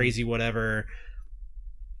on, like crazy whatever.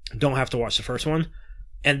 Don't have to watch the first one.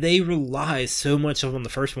 And they rely so much on the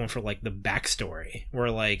first one for, like, the backstory,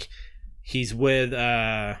 where, like, he's with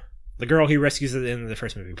the girl he rescues at the end of the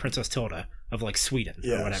first movie, Princess Tilda of, like, Sweden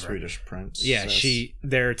or whatever. Swedish prince. Yeah,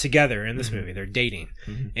 they're together in this movie. They're dating.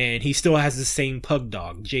 And he still has the same pug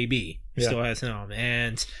dog, JB. He still has him.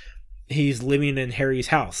 And he's living in Harry's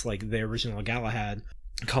house, like the original Galahad,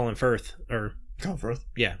 Colin Firth.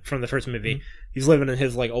 Yeah, from the first movie. He's living in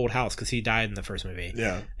his, like, old house because he died in the first movie.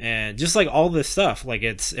 Yeah. And just, like, all this stuff, like,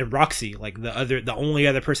 and Roxy, like, the only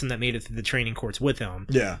other person that made it through the training course with him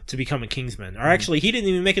to become a Kingsman. Or actually, he didn't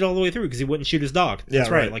even make it all the way through because he wouldn't shoot his dog. That's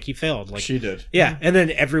right. Like, he failed. Like, she did. Yeah. And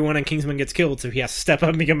then everyone in Kingsman gets killed, so he has to step up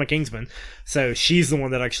and become a Kingsman. So she's the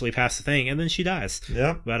one that actually passed the thing, and then she dies.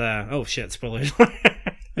 Yeah. But, oh, shit, spoilers.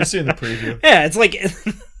 You see in the preview. Yeah, it's like...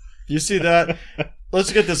 You see that?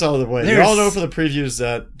 Let's get this out of the way. You all know from the previews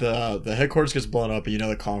that the headquarters gets blown up, and you know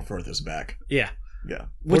that Colin Firth is back. Yeah. Yeah.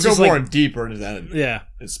 We'll go more deeper into that.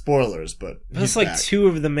 It's spoilers, but that's like back. Two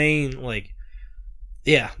of the main, like...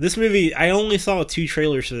 Yeah, this movie, I only saw 2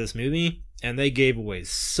 trailers for this movie, and they gave away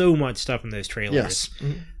so much stuff in those trailers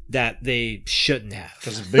that they shouldn't have.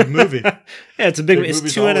 Because it's a big movie. Yeah, it's a big movie. It's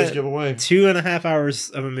 2.5 hours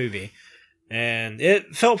of a movie. And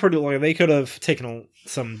it felt pretty long. They could have taken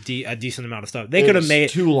a decent amount of stuff. They could have made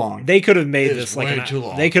too long. They could have made this like too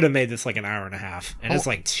long. They could have made this like an hour and a half, and it's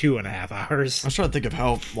like 2.5 hours. I was trying to think of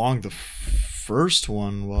how long the first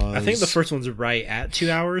one was. I think the first one's right at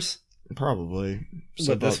 2 hours. Probably.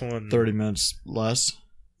 So but this one 30 minutes less.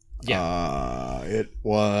 Yeah. It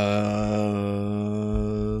was.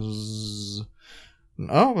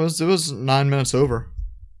 Oh, it was 9 minutes over.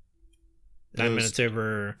 9 minutes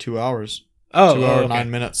over 2 hours. Oh, 2 hours,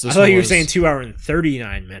 9 minutes. I thought you were saying 2 hours and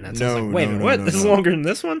 39 minutes. No, I was like, wait a minute, what? No, this is longer than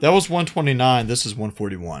this one? That was 129. This is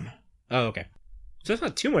 141. Oh, okay. So it's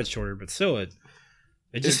not too much shorter, but still, it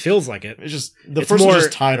just feels like it. It's just the first one's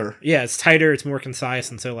just tighter. Yeah, it's tighter. It's more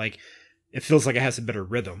concise, and so like it feels like it has a better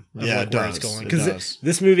rhythm. Of yeah, like it does. Where it's going. Because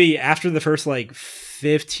this movie, after the first like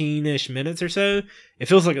 15-ish minutes or so, it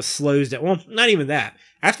feels like it slows down. Well, not even that.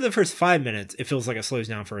 After the first 5 minutes, it feels like it slows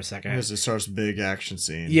down for a second. Because it starts a big action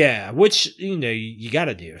scene. Yeah, which, you got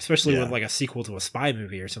to do, especially with like a sequel to a spy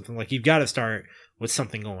movie or something. Like, you've got to start with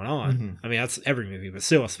something going on. I mean, that's every movie, but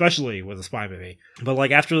still, especially with a spy movie. But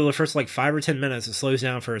like after the first like 5 or 10 minutes, it slows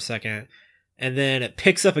down for a second, and then it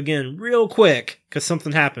picks up again real quick because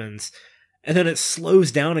something happens, and then it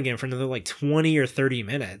slows down again for another like 20 or 30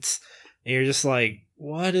 minutes. And you're just like,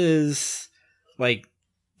 what is... Like,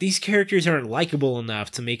 these characters aren't likable enough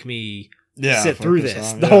to make me sit through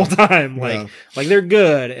this the whole time. Like they're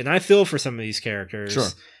good, and I feel for some of these characters. Sure.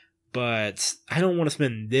 But I don't want to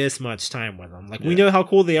spend this much time with them. Like, we know how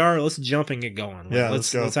cool they are. Let's jump and get going. Like,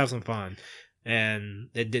 let's have some fun. And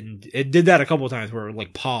it did that a couple of times where it would,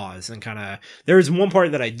 like, pause and kind of... There was one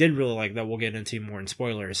part that I did really like that we'll get into more in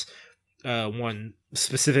spoilers. One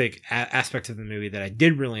specific aspect of the movie that I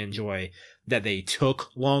did really enjoy that they took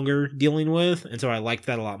longer dealing with, and so I liked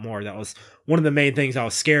that a lot more. That was one of the main things I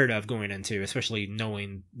was scared of going into, especially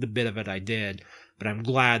knowing the bit of it I did, but I'm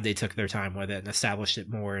glad they took their time with it and established it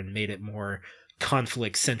more and made it more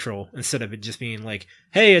conflict central instead of it just being like,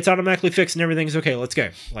 hey, it's automatically fixed and everything's okay, let's go.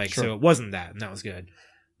 Like, so it wasn't that, and that was good.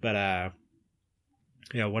 But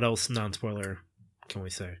what else non-spoiler can we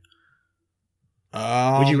say?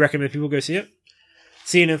 Would you recommend people go see it?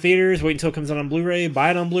 See it in theaters, wait until it comes out on Blu-ray, buy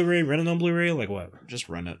it on Blu-ray, rent it on Blu-ray, like what? Just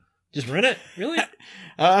rent it. Just rent it? Really?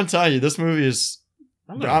 I'm telling you, this movie is...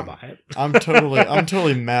 I'm gonna buy it. I'm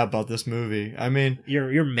totally mad about this movie. I mean...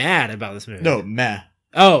 You're mad about this movie? No, meh.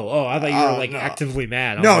 Oh, I thought you were actively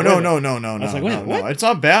mad. No. I was like, wait, what? It's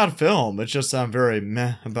not a bad film. It's just I'm very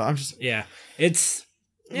meh about. I'm just it's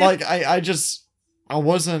like I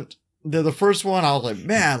wasn't the first one. I was like,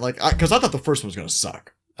 man, like because I thought the first one was gonna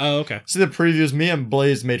suck. Oh, okay. See the previews. Me and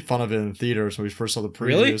Blaze made fun of it in theaters when we first saw the previews.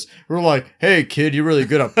 Really? We were like, "Hey, kid, you're really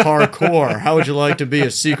good at parkour. How would you like to be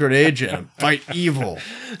a secret agent and fight evil?"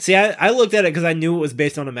 See, I looked at it because I knew it was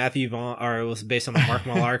based on a Matthew Vaughn, or it was based on a Mark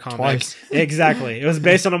Millar comic. Twice. Exactly. It was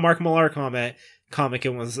based on a Mark Millar comic.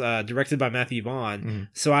 It was directed by Matthew Vaughn. Mm-hmm.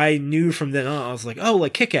 So I knew from then on, I was like, oh,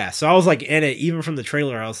 like Kick-Ass. So I was like in it, even from the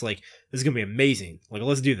trailer, I was like, this is going to be amazing. Like,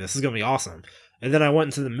 let's do this. This is going to be awesome. And then I went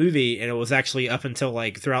into the movie, and it was actually up until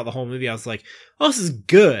like throughout the whole movie, I was like, oh, this is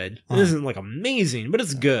good. This isn't like amazing, but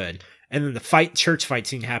it's good. And then the church fight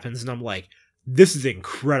scene happens, and I'm like, this is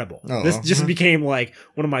incredible. This just became like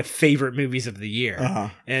one of my favorite movies of the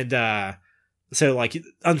year. And so like,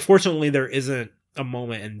 unfortunately, there isn't a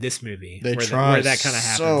moment in this movie where that kind of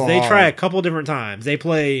happens. So they try a couple different times. They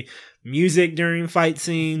play music during fight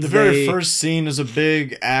scenes. The very first scene is a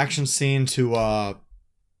big action scene to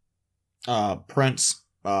Prince.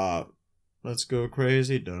 Let's go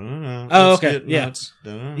crazy. Dun-dun-dun. Oh, Let's okay. get Yeah. nuts.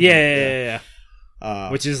 Dun-dun-dun. Yeah.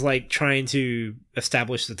 Which is like trying to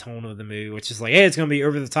establish the tone of the movie, which is like, hey, it's gonna be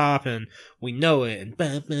over the top, and we know it, and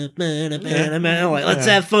like, let's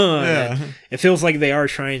have fun. Yeah. It feels like they are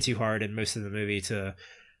trying too hard in most of the movie to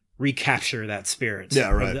recapture that spirit.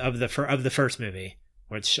 Yeah, right. of the first movie,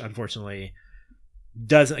 which unfortunately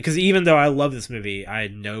doesn't. Because even though I love this movie, I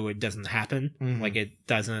know it doesn't happen. Mm-hmm. Like it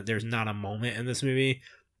doesn't. There's not a moment in this movie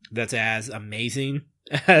that's as amazing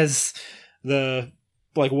as the.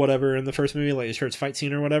 Like whatever in the first movie, like the church fight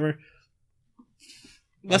scene or whatever.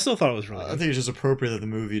 I still thought it was really good. I think it's just appropriate that the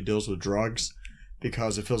movie deals with drugs,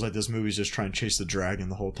 because it feels like this movie's just trying to chase the dragon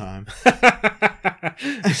the whole time.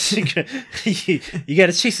 You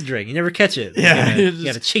gotta chase the dragon. You never catch it. Yeah. You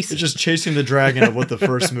gotta chase it. It's just chasing the dragon of what the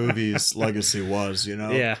first movie's legacy was, you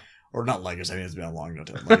know? Yeah. Or not legacy, I mean, it's been a long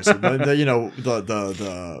time legacy. But,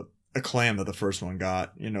 the acclaim that the first one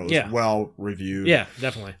got, was well reviewed. Yeah,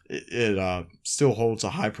 definitely. It still holds a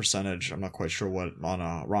high percentage. I'm not quite sure what on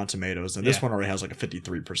Rotten Tomatoes, and this one already has like a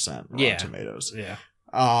 53% Rotten Tomatoes. Yeah.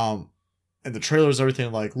 And the trailers,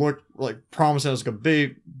 everything look like promising it's gonna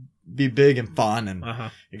be big and fun and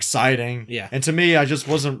exciting. Yeah. And to me, I just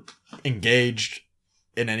wasn't engaged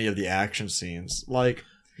in any of the action scenes.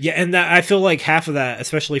 Yeah, and I feel like half of that,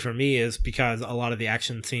 especially for me, is because a lot of the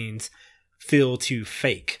action scenes feel too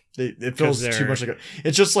fake. It feels too much like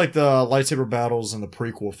it's just like the lightsaber battles in the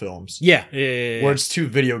prequel films. Yeah. Where it's too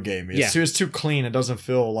video gamey. It's too clean. It doesn't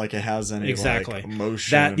feel like it has any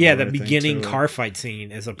emotion. The beginning car fight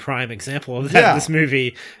scene is a prime example of that in this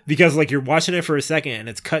movie, because like you're watching it for a second and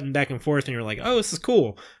it's cutting back and forth and you're like, oh, this is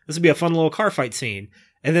cool. This would be a fun little car fight scene.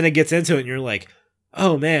 And then it gets into it and you're like,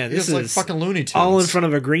 oh man, this is like fucking Looney Tunes. All in front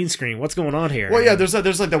of a green screen. What's going on here? Well, yeah, there's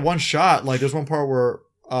like that one shot. Like there's one part where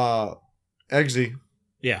Eggsy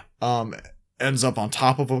ends up on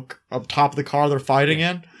top of the car they're fighting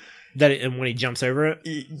in. And when he jumps over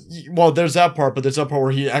it? Well, there's that part, but there's that part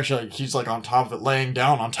where he's like on top of it, laying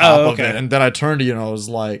down on top of it. And then I turned to you and I was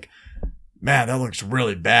like, man, that looks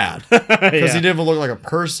really bad. Because he didn't even look like a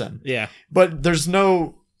person. Yeah. But there's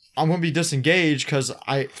no... I'm going to be disengaged because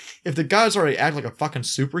if the guy's already act like a fucking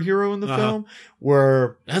superhero in the film,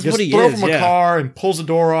 where that's he what he thrown is, from a car and pulls the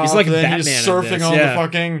door off, he's like and then Batman he's surfing on the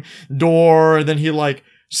fucking door, and then he like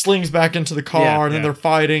slings back into the car, and then they're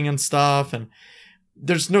fighting and stuff, and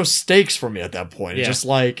there's no stakes for me at that point. It's just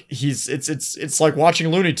like it's like watching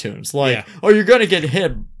Looney Tunes. Like, oh, you're gonna get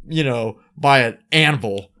hit, by an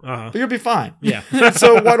anvil, but you'll be fine. Yeah.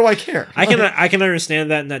 So why do I care? I can understand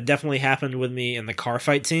that, and that definitely happened with me in the car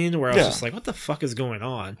fight scene where I was just like, what the fuck is going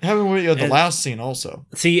on? It happened with you at the last scene also.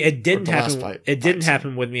 See, it didn't happen. It didn't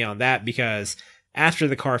happen with me on that, because after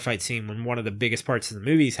the car fight scene, when one of the biggest parts of the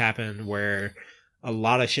movies happened, where a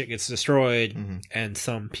lot of shit gets destroyed and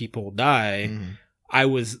some people die. I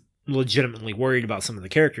was legitimately worried about some of the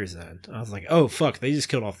characters then. I was like, oh, fuck, they just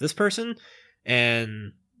killed off this person?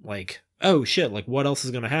 And, like, oh, shit, like, what else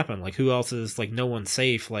is going to happen? Like, who else is, like, no one's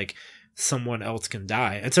safe? Like, someone else can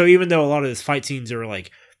die. And so even though a lot of his fight scenes are,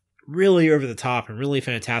 like, really over the top and really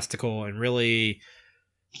fantastical and really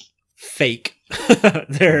fake, I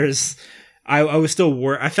was still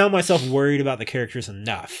worried. I found myself worried about the characters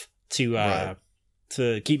enough to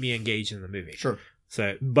keep me engaged in the movie. Sure.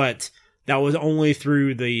 So, but... that was only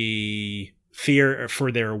through the fear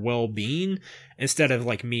for their well-being instead of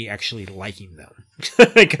like me actually liking them,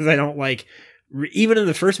 because I don't like, even in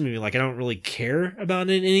the first movie, like I don't really care about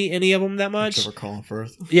any of them that much. Except for Colin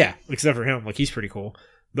Firth. Yeah, except for him, like he's pretty cool.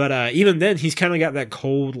 But even then, he's kind of got that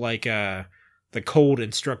cold, like the cold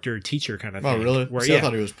instructor teacher kind of thing. Oh, really? Where, I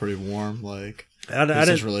thought he was pretty warm, like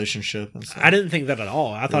his relationship and stuff. I didn't think that at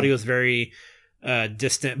all. I thought he was very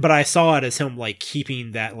distant, but I saw it as him like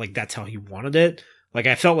keeping that, like that's how he wanted it. Like,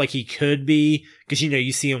 I felt like he could be, because,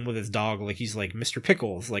 you see him with his dog, like, he's like Mr.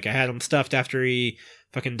 Pickles. Like, I had him stuffed after he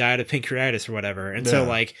fucking died of pancreatitis or whatever. And so,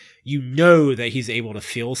 like, that he's able to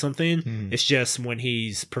feel something. It's just when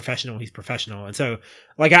he's professional, he's professional. And so,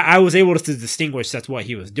 like, I was able to distinguish that's what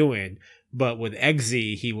he was doing. But with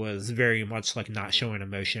Eggsy, he was very much, like, not showing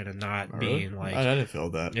emotion and not being, like... I didn't feel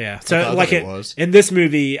that. Yeah. So, like, in this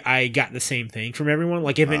movie, I got the same thing from everyone.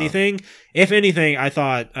 Like, if anything, I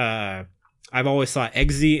thought... I've always thought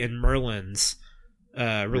Eggsy and Merlin's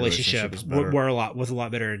relationship was a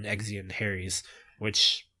lot better than Eggsy and Harry's,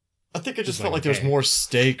 which I think it just felt like there's more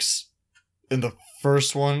stakes in the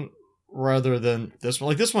first one rather than this one.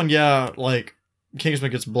 Like this one, like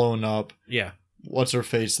Kingsman gets blown up. Yeah. What's her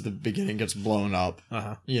face at the beginning gets blown up.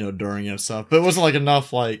 During it and stuff. But it wasn't like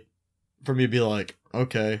enough like for me to be like,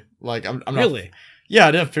 okay, like I'm really. Not, yeah,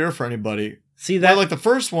 I didn't fear for anybody. See that like the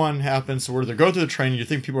first one happens where they go through the training, you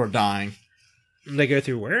think people are dying. They go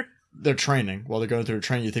through where? They're training. While they're going through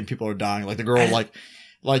training, you think people are dying. Like the girl,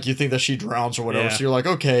 like you think that she drowns or whatever. Yeah. So you're like,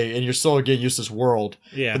 okay, and you're still getting used to this world.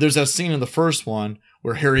 Yeah. But there's that scene in the first one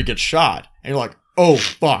where Harry gets shot, and you're like, oh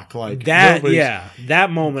fuck, like that. Yeah, that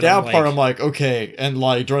moment. That part, I'm like, okay, and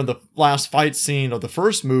like during the last fight scene of the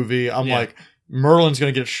first movie, I'm like, Merlin's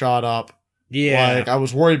gonna get shot up. Yeah. Like I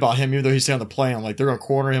was worried about him, even though he's on the plane. I'm like, they're gonna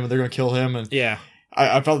corner him and they're gonna kill him, and yeah.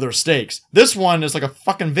 I felt there were stakes. This one is like a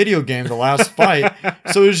fucking video game, the last fight.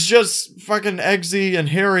 So it's just fucking Eggsy and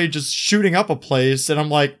Harry just shooting up a place. And I'm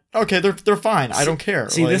like, okay, they're fine. I don't care.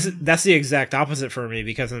 See, that's the exact opposite for me,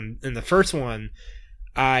 because in the first one,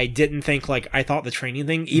 I didn't think, like, I thought the training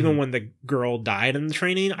thing, even when the girl died in the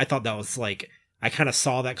training, I thought that was like, I kind of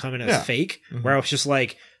saw that coming as fake, where I was just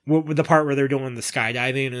like, with the part where they're doing the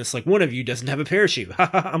skydiving and it's like, one of you doesn't have a parachute.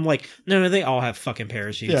 I'm like, no, they all have fucking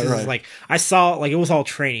parachutes. Yeah, right. Like, I saw, like, it was all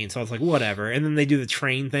training, so I was like, whatever. And then they do the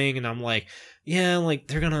train thing, and I'm like, yeah, like,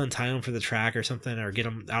 they're gonna untie them for the track or something, or get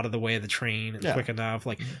them out of the way of the train quick enough.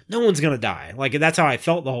 Like, no one's gonna die. Like, that's how I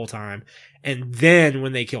felt the whole time. And then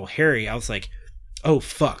when they kill Harry, I was like, oh,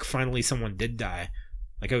 fuck, finally someone did die.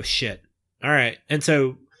 Like, oh, shit. All right. And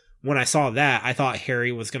so when I saw that, I thought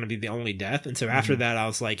Harry was going to be the only death. And so after that, I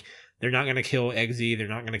was like, they're not going to kill Eggsy. They're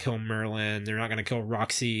not going to kill Merlin. They're not going to kill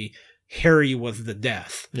Roxy. Harry was the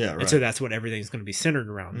death. Yeah, right. And so that's what everything's going to be centered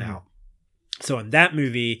around now. So in that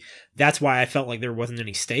movie, that's why I felt like there wasn't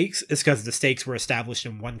any stakes. It's because the stakes were established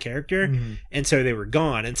in one character. And so they were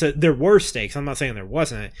gone. And so there were stakes. I'm not saying there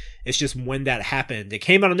wasn't. It's just when that happened, it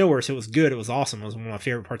came out of nowhere. So it was good. It was awesome. It was one of my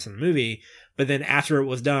favorite parts of the movie. But then after it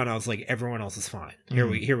was done, I was like, everyone else is fine. Here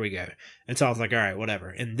we go. And so I was like, all right,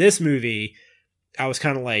 whatever. In this movie, I was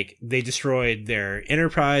kind of like, they destroyed their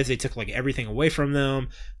enterprise. They took like everything away from them.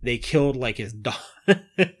 They killed like his dog,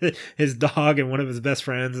 his dog and one of his best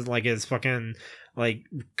friends, and like his fucking like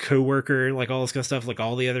coworker, like all this kind of stuff, like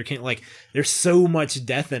all the other like there's so much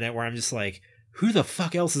death in it where I'm just like, who the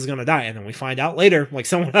fuck else is gonna die? And then we find out later, like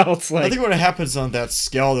someone else. Like, I think when it happens on that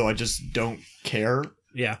scale, though, I just don't care.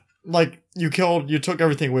 Yeah. Like you took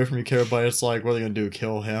everything away from your character, but it's like, what are they gonna do?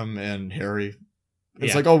 Kill him and Harry?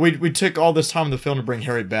 It's like, oh, we took all this time in the film to bring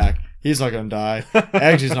Harry back. He's not going to die.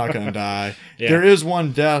 Eggsy's not going to die. Yeah. There is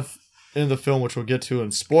one death in the film, which we'll get to in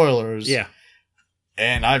spoilers. Yeah.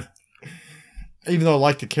 And even though I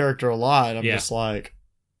like the character a lot, I'm just like,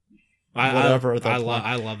 whatever. I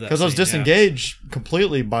love that. Because I was disengaged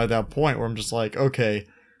completely by that point where I'm just like, okay,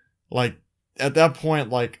 like at that point,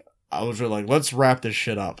 like, I was really like, let's wrap this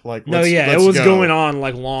shit up. Like, let's it was going on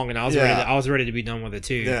like long, and I was ready to be done with it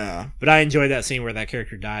too. Yeah, but I enjoyed that scene where that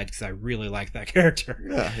character died because I really liked that character.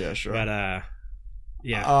 Yeah, sure. But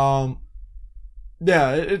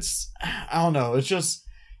it's I don't know. It's just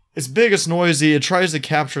it's big, it's noisy. It tries to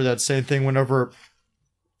capture that same thing. Whenever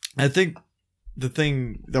I think the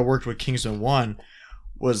thing that worked with Kingsman 1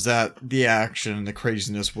 was that the action and the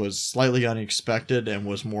craziness was slightly unexpected and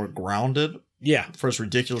was more grounded. Yeah. For as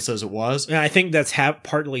ridiculous as it was. And I think that's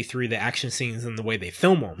partly through the action scenes and the way they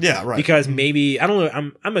film them. Yeah, right. Because maybe, I don't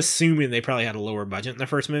know, I'm assuming they probably had a lower budget in the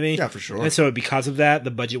first movie. Yeah, for sure. And so because of that,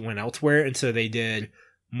 the budget went elsewhere. And so they did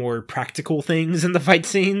more practical things in the fight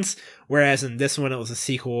scenes. Whereas in this one, it was a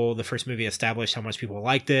sequel. The first movie established how much people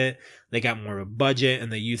liked it. They got more of a budget,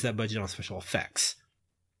 and they used that budget on special effects.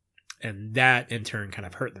 And that, in turn, kind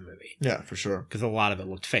of hurt the movie. Yeah, for sure. Because a lot of it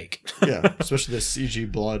looked fake. Yeah, especially the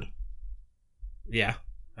CG blood. Yeah.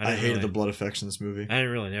 I hated the blood effects in this movie. I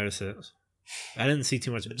didn't really notice it. I didn't see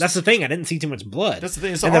too much. That's the thing. I didn't see too much blood. That's the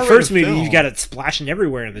thing. In the first movie, you got it splashing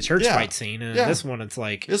everywhere in the church fight scene. And in this one, it's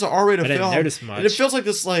like... It's an R-rated film. I didn't notice much. And it feels like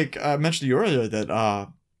this, like, I mentioned to you earlier, that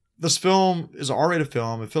this film is an R-rated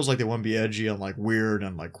film. It feels like they want to be edgy and like weird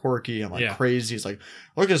and like quirky and like crazy. It's like,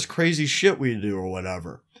 look at this crazy shit we do or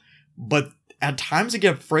whatever. But at times they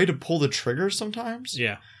get afraid to pull the trigger sometimes.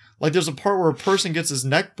 Yeah. Like there's a part where a person gets his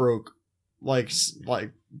neck broken, like his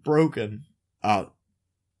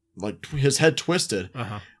head twisted,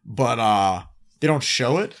 but they don't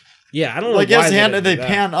show it. Yeah, I don't know. Like his hand, and they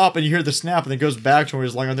pan up, and you hear the snap, and it goes back to where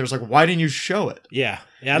he's lying on there. It's like, why didn't you show it? Yeah,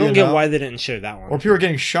 I don't get why they didn't show that one. Or people are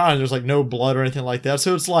getting shot, and there's like no blood or anything like that.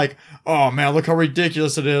 So it's like, oh man, look how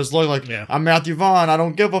ridiculous it is. Look, like I'm Matthew Vaughn, I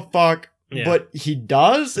don't give a fuck, but he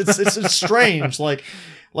does. It's strange. Like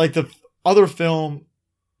the other film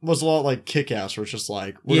was a lot like Kick-Ass, where it's just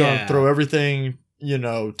like we're gonna throw everything,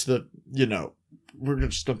 to the, we're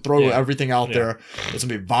just gonna throw everything out there. It's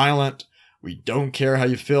gonna be violent. We don't care how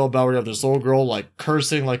you feel about it. We have this little girl like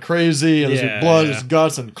cursing like crazy, and there's blood, there's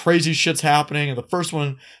guts, and crazy shit's happening. And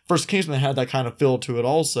the first Kingsman had that kind of feel to it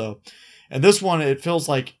also. And this one, it feels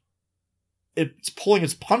like it's pulling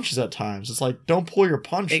its punches at times. It's like, don't pull your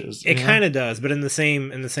punches. It kind of does, but in the same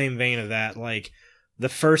vein of that, like the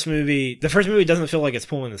first movie doesn't feel like it's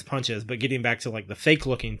pulling its punches. But getting back to like the fake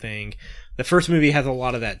looking thing, the first movie has a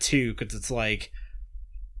lot of that too, because it's like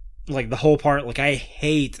the whole part, like I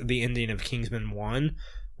hate the ending of Kingsman 1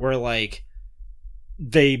 where like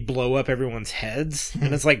they blow up everyone's heads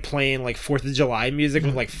and it's like playing like 4th of July music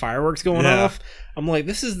with like fireworks going off. I'm like,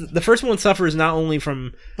 this is the first one suffers not only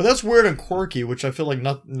from, but that's weird and quirky, which I feel like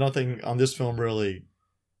nothing on this film really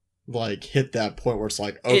like hit that point where it's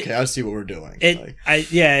like, okay, I see what we're doing.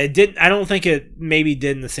 It didn't. I don't think it maybe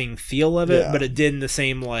did in the same feel of it, but it did in the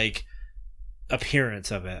same like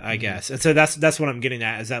appearance of it, I guess. And so that's what I'm getting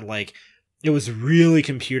at, is that like it was really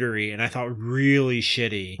computery and I thought really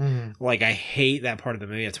shitty. Like I hate that part of the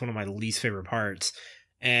movie. It's one of my least favorite parts.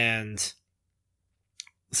 And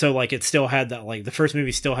so like it still had that, like the first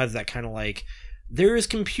movie still has that kind of like there is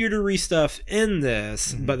computery stuff in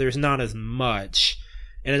this, but there's not as much.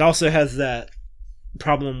 And it also has that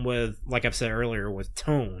problem with, like I've said earlier, with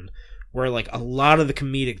tone, where like a lot of the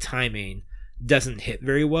comedic timing doesn't hit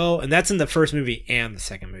very well, and that's in the first movie and the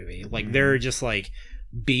second movie. Like there are just like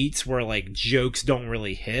beats where like jokes don't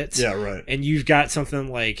really hit. Yeah, right. And you've got something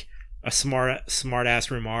like a smart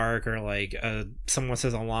ass remark or like someone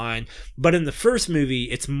says a line, but in the first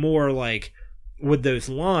movie it's more like with those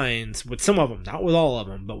lines, with some of them, not with all of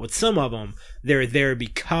them, but with some of them, they're there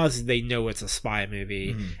because they know it's a spy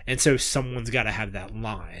movie, and so someone's got to have that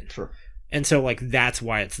line. Sure. And so, like, that's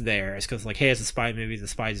why it's there. It's because, like, hey, it's a spy movie. The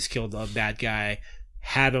spy just killed a bad guy.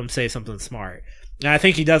 Have him say something smart. And I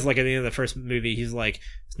think he does, like, at the end of the first movie, he's like,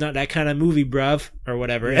 it's not that kind of movie, bruv, or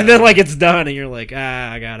whatever. Yeah. And then, like, it's done, and you're like,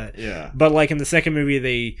 I got it. Yeah. But, like, in the second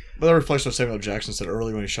movie, But that reflects what Samuel Jackson said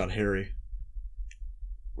earlier when he shot Harry.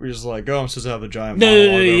 Where he's like, I'm supposed to have a giant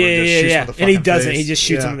monologue. Yeah. And he doesn't. He just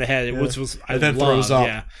shoots him in the head, which was, throws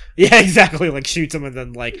up. Yeah, exactly. Like, shoots him and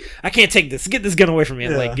then, like, I can't take this. Get this gun away from me.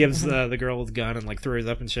 And, like, gives the girl his gun and, like, throws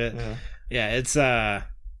up and shit. Yeah, it's,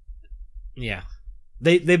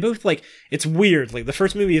 They both, like, it's weird. Like, the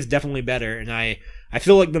first movie is definitely better, and I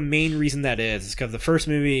feel like the main reason that is because the first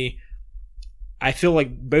movie, I feel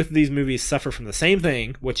like both of these movies suffer from the same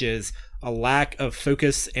thing, which is a lack of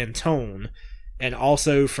focus and tone, and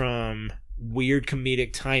also from weird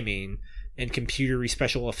comedic timing and computery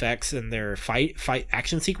special effects in their fight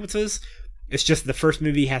action sequences. It's just the first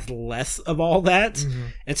movie has less of all that,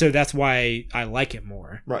 and so that's why I like it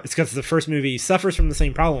more. Right. It's because the first movie suffers from the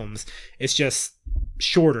same problems. It's just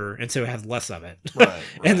shorter, and so it has less of it. Right.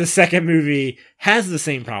 And the second movie has the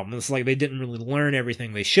same problem. It's like they didn't really learn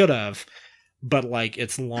everything they should have, but like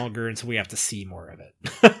it's longer, and so we have to see more of it.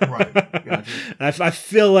 Right. Gotcha. I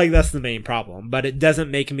feel like that's the main problem, but it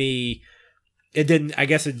doesn't make me. It didn't. I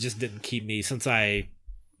guess it just didn't keep me, since I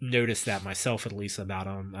noticed that myself, at least about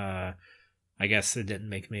them. I guess it didn't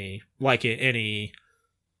make me like it any.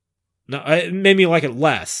 No, it made me like it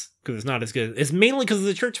less because it's not as good. It's mainly because of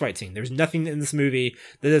the church fight scene. There's nothing in this movie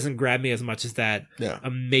that doesn't grab me as much as that.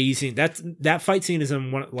 Amazing. That fight scene is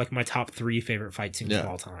in one, like, my top 3 favorite fight scenes of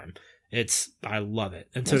all time. I love it,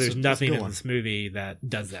 and so there's nothing in this movie that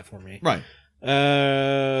does that for me. Right.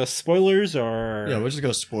 Spoilers or we'll just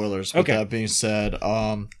go spoilers. With that being said,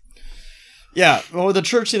 well, the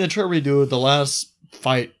church scene, the trailer we do, the last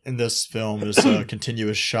fight in this film is a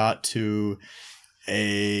continuous shot to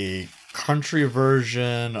a country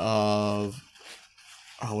version of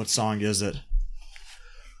what song is it?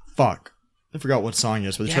 Fuck, I forgot what song it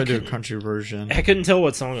is, but they tried to do a country version. I couldn't tell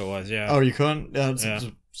what song it was. Yeah. Oh, you couldn't? Yeah, it's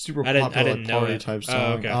a super popular party type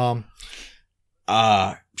song. Oh,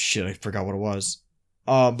 okay. Shit, I forgot what it was.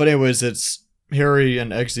 But anyways, it's Harry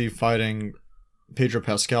and Eggsy fighting Pedro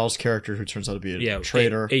Pascal's character, who turns out to be a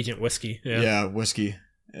traitor. Agent Whiskey. Yeah, Whiskey.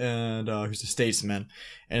 And who's a statesman.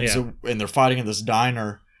 And so they're fighting in this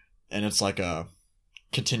diner, and it's like a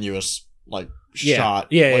continuous shot.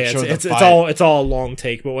 It's all a long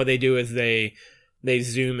take, but what they do is they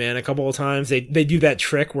zoom in a couple of times. They do that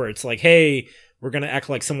trick where it's like, hey, we're gonna act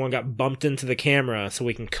like someone got bumped into the camera so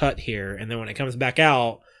we can cut here, and then when it comes back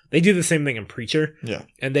out, they do the same thing in Preacher. Yeah.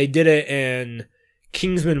 And they did it in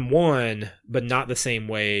Kingsman 1, but not the same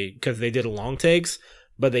way, because they did long takes,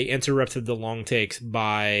 but they interrupted the long takes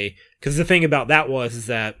because the thing about that is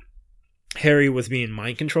that Harry was being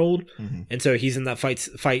mind controlled, and so he's in that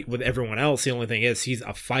fight with everyone else. The only thing is he's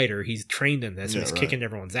a fighter. He's trained in this. He's kicking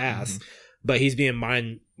everyone's ass, but he's being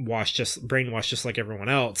brainwashed just like everyone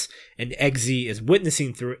else. And Eggsy is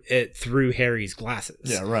witnessing through Harry's glasses.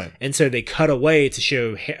 Yeah, right. And so they cut away to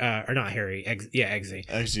show, or not Harry, Eggsy.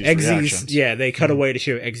 Eggsy's reactions. Yeah, they cut away to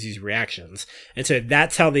show Eggsy's reactions. And so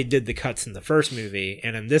that's how they did the cuts in the first movie.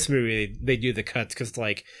 And in this movie, they do the cuts because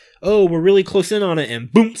oh, we're really close in on it,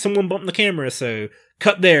 and boom, someone bumped the camera, so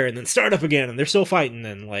cut there, and then start up again, and they're still fighting,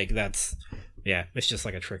 and that's, it's just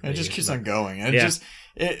like a trick. It just keeps on going, and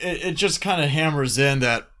it just kind of hammers in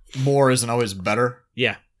that more isn't always better.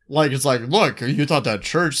 Yeah. It's like, look, you thought that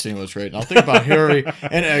church scene was great. Now think about Harry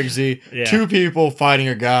and Eggsy, two people fighting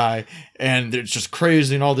a guy, and it's just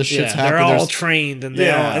crazy, and all this shit's happening. They're all trained, and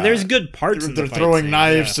and there's good parts. They're throwing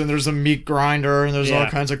knives, and there's a meat grinder, and there's all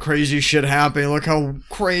kinds of crazy shit happening. Look how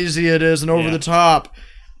crazy it is, and over the top.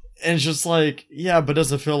 And it's just like, but it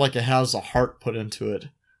doesn't feel like it has a heart put into it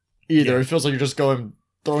either. It feels like you're just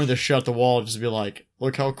throwing the shit at the wall and just be like,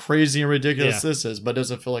 look how crazy and ridiculous this is, but it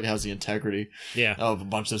doesn't feel like it has the integrity of a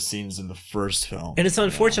bunch of scenes in the first film. And it's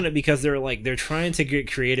unfortunate because they're trying to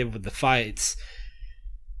get creative with the fights,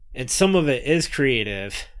 and some of it is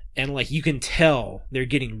creative, and you can tell they're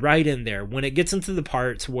getting right in there. When it gets into the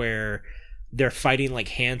parts where they're fighting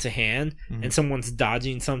hand to hand, and someone's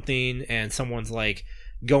dodging something, and someone's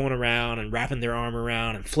going around and wrapping their arm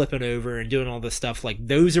around and flipping over and doing all this stuff,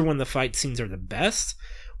 those are when the fight scenes are the best.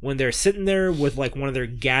 When they're sitting there with one of their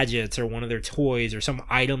gadgets or one of their toys or some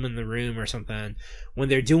item in the room or something, when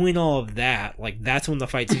they're doing all of that, that's when the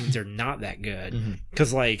fight scenes are not that good.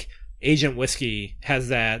 Because Agent Whiskey has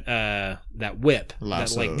that whip,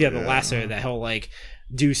 lasso, the lasso that he'll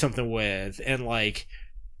do something with, and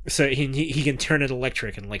so he can turn it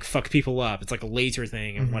electric and fuck people up. It's like a laser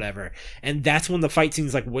thing and whatever. And that's when the fight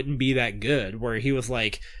scenes wouldn't be that good, where he was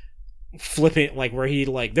flipping, where he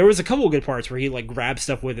there was a couple of good parts where he grabbed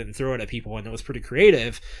stuff with it and throw it at people, and it was pretty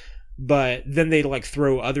creative. But then they'd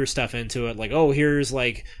throw other stuff into it, oh, here's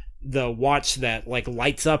the watch that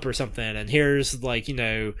lights up or something, and here's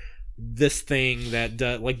this thing that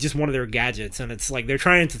does just one of their gadgets, and it's they're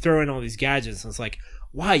trying to throw in all these gadgets, and it's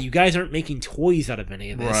why you guys aren't making toys out of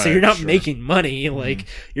any of this? So you're not making money.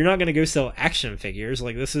 You're not going to go sell action figures.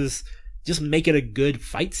 This is just make it a good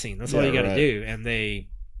fight scene. That's all you got to do. And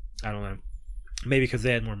I don't know, maybe because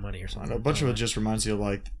they had more money or something. A bunch of it just reminds you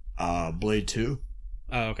of Blade 2.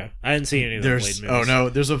 Oh, okay. I didn't see any of the Blade movies. Oh no,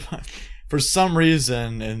 there's for some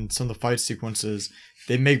reason in some of the fight sequences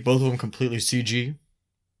they make both of them completely CG.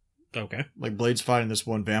 Okay. Blade's fighting this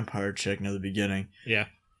one vampire chick near the beginning. Yeah.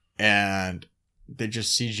 And they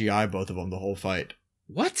just CGI both of them the whole fight.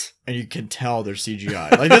 What? And you can tell they're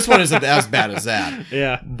CGI. This one isn't as bad as that.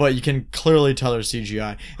 Yeah. But you can clearly tell they're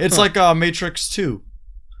CGI. It's like Matrix 2.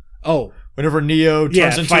 Oh. Whenever Neo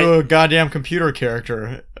turns into a goddamn computer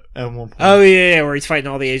character at one point. Oh, yeah, where he's fighting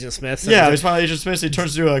all the Agent Smiths. Yeah, he's fighting Agent Smiths. He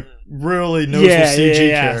turns into a really noticeable CG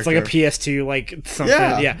character. It's like a PS2, something.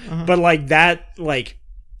 Yeah. Uh-huh. But,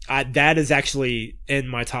 that is actually in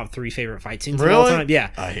my top 3 favorite fight scenes of all time. Yeah.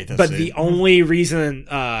 I hate that But scene. the only reason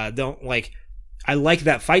I like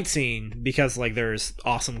that fight scene because there's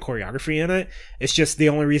awesome choreography in it. It's just the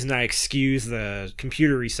only reason I excuse the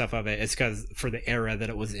computery stuff of it is because for the era that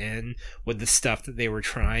it was in, with the stuff that they were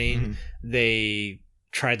trying, they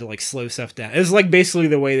tried to slow stuff down. It's basically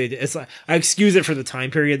the way they did. It's I excuse it for the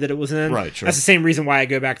time period that it was in. Right, sure. That's the same reason why I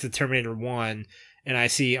go back to Terminator 1 and I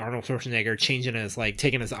see Arnold Schwarzenegger changing his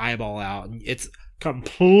taking his eyeball out, and it's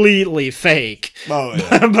completely fake. Oh,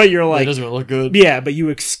 yeah. But you're it doesn't look good. Yeah, but you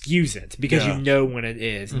excuse it because you know when it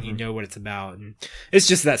is and you know what it's about, and it's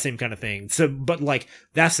just that same kind of thing. So, but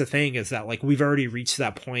that's the thing is that we've already reached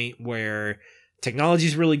that point where technology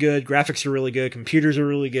is really good, graphics are really good, computers are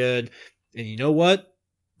really good, and you know what?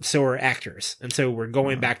 So are actors, and so we're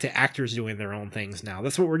going back to actors doing their own things now.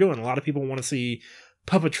 That's what we're doing. A lot of people want to see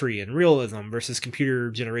puppetry and realism versus computer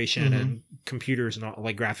generation and computers and all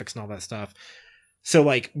graphics and all that stuff. So,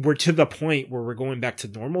 like, we're to the point where we're going back to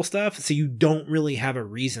normal stuff, so you don't really have a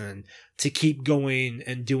reason to keep going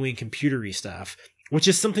and doing computery stuff, which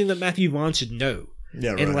is something that Matthew Vaughn should know.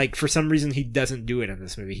 Yeah, right. And, like, for some reason, he doesn't do it in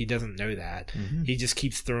this movie. He doesn't know that. Mm-hmm. He just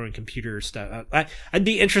keeps throwing computer stuff. I'd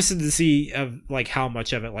be interested to see, like, how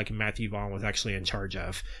much of it, like, Matthew Vaughn was actually in charge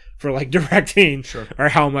of for, like, directing. Sure. Or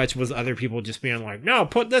how much was other people just being like, no,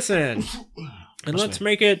 put this in. And let's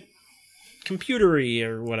make it computery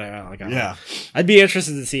or whatever. Like, yeah. I'd be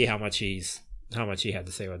interested to see how much he had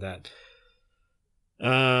to say with that.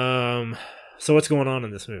 So what's going on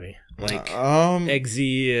in this movie? Like,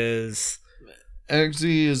 Eggsy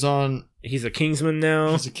is on. He's a Kingsman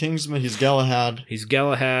now. He's a Kingsman. He's Galahad.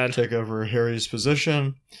 Take over Harry's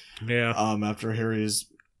position. Yeah. After Harry's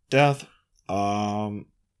death,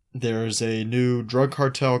 there's a new drug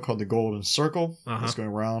cartel called the Golden Circle that's going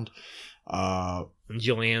around.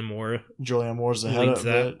 Julianne Moore's the head of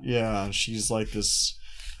it. Yeah, she's like this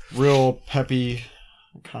real peppy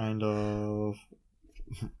kind of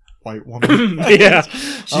white woman. Yeah,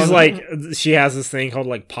 she's like, she has this thing called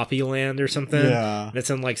like Poppy Land or something. Yeah, it's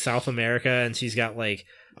in like South America, and she's got like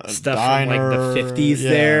stuff diner, from like the 50s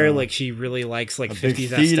there. Like she really likes like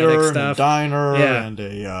 50s aesthetic stuff. A diner and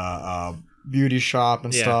a beauty shop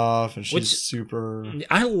and stuff, and she's super.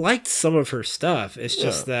 I liked some of her stuff. It's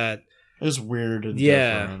just that it's weird and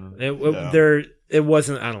different. It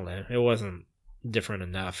wasn't. I don't know. It wasn't different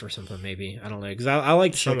enough or something. Maybe I don't know, because I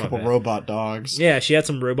liked some a couple of it. Robot dogs. Yeah, she had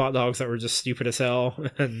some robot dogs that were just stupid as hell,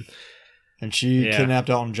 and she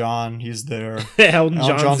kidnapped Elton John. He's there. Elton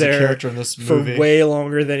John's there a character in this movie for way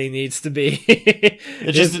longer than he needs to be.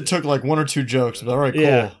 it took like one or two jokes, but all right,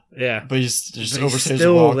 cool. Yeah, but he's just overstays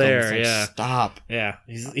still welcome. there. Like, stop. Yeah,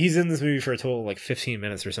 he's in this movie for a total of like 15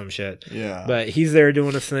 minutes or some shit. Yeah, but he's there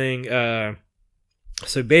doing his thing.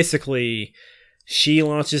 So basically, she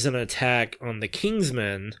launches an attack on the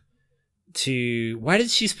Kingsmen. Why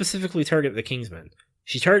did she specifically target the Kingsmen?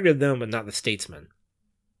 She targeted them, but not the Statesmen.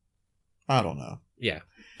 I don't know. Yeah,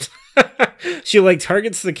 she like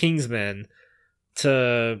targets the Kingsmen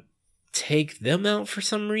to take them out for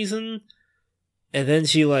some reason. And then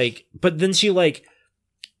she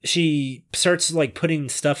starts like putting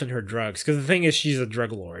stuff in her drugs, because the thing is, she's a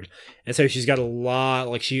drug lord, and so she's got a lot,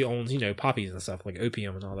 like she owns, poppies and stuff, like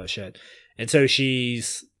opium and all that shit, and so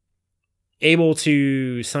she's able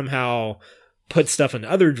to somehow put stuff in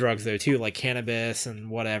other drugs though too, like cannabis and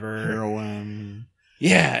whatever, heroin.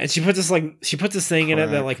 Yeah, and she put this thing in it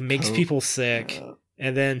that like makes people sick,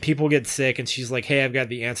 and then people get sick, and she's like, "Hey, I've got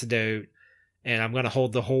the antidote, and I'm gonna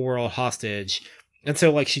hold the whole world hostage." And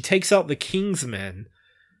so, like, she takes out the Kingsmen.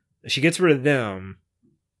 She gets rid of them.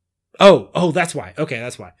 Oh, that's why. Okay,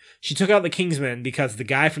 that's why. She took out the Kingsmen because the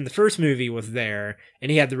guy from the first movie was there,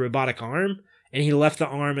 and he had the robotic arm, and he left the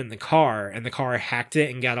arm in the car, and the car hacked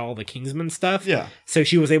it and got all the Kingsmen stuff. Yeah. So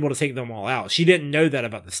she was able to take them all out. She didn't know that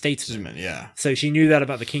about the Statesmen. Yeah. So she knew that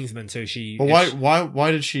about the Kingsmen, so she... But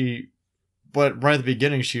why did she... But right at the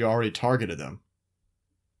beginning, she already targeted them.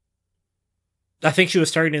 I think she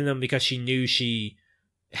was targeting them because she knew she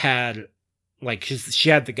had, like, she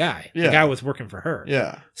had the guy. Yeah. The guy was working for her.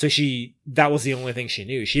 Yeah. So that was the only thing she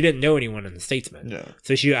knew. She didn't know anyone in the Statesmen. Yeah.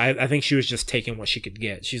 So I think she was just taking what she could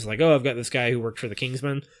get. She's like, oh, I've got this guy who worked for the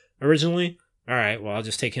Kingsmen originally. All right, well, I'll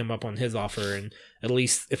just take him up on his offer, and at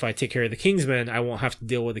least if I take care of the Kingsmen, I won't have to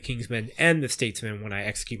deal with the Kingsmen and the Statesmen when I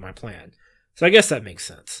execute my plan. So I guess that makes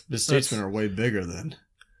sense. The Statesmen are way bigger then.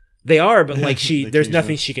 They are, but like there's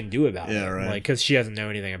nothing she can do about it, right? Like, because she doesn't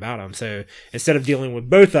know anything about them. So instead of dealing with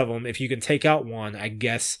both of them, if you can take out one, I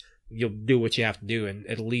guess you'll do what you have to do, and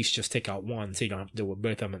at least just take out one, so you don't have to deal with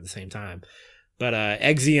both of them at the same time. But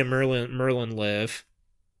Eggsy and Merlin live.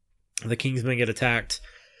 The Kingsmen get attacked,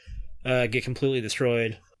 get completely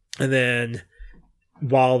destroyed, and then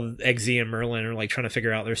while Eggsy and Merlin are like trying to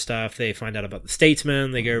figure out their stuff, they find out about the Statesmen.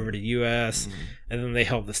 They go over to US, and then they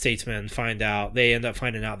help the Statesmen find out. They end up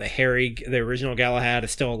finding out that Harry, the original Galahad, is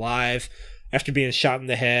still alive after being shot in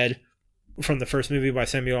the head from the first movie by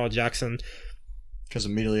Samuel L. Jackson. Because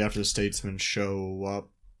immediately after the Statesmen show up,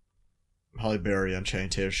 Halle Berry and Channing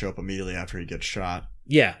Tatum show up immediately after he gets shot.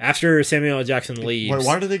 Yeah, after Samuel L. Jackson leaves. Wait,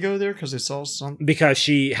 why did they go there? Because they saw something? Because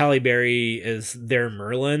Halle Berry is their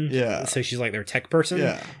Merlin. Yeah. So she's like their tech person.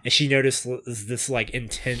 Yeah. And she noticed this like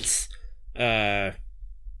intense,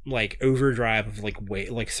 like overdrive of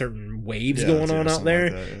like certain waves going on out there.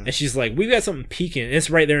 Like that, yeah. And she's like, we've got something peeking. And it's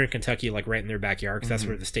right there in Kentucky, like right in their backyard, because that's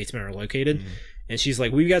where the Statesmen are located. And she's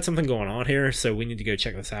like, we've got something going on here, so we need to go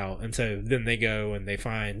check this out. And so then they go and they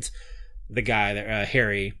find the guy,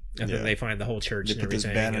 Harry, and then they find the whole church. They put this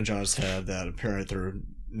bandage on his head that apparently through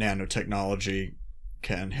nanotechnology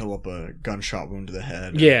can heal up a gunshot wound to the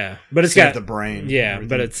head. Yeah, but it's got got the brain. Yeah,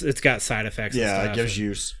 but it's got side effects. Yeah, and stuff, it gives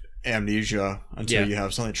you amnesia until you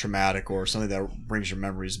have something traumatic or something that brings your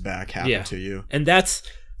memories back happen to you. And that's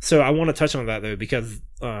so I want to touch on that though, because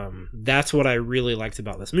that's what I really liked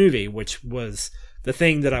about this movie, which was the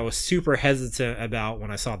thing that I was super hesitant about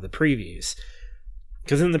when I saw the previews.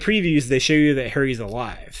 Because in the previews, they show you that Harry's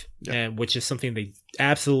alive, and which is something they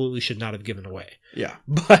absolutely should not have given away. Yeah.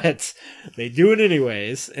 But they do it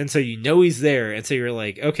anyways, and so you know he's there, and so you're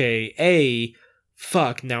like, okay, A,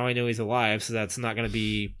 fuck, now I know he's alive, so that's not going to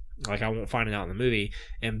be, like, I won't find it out in the movie.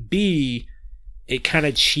 And B, it kind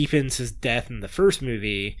of cheapens his death in the first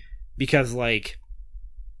movie, because, like,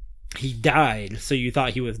 he died, so you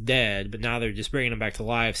thought he was dead, but now they're just bringing him back to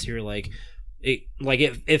life, so you're like...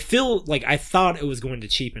 It felt like I thought it was going to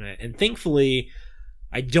cheapen it, and thankfully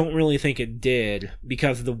I don't really think it did,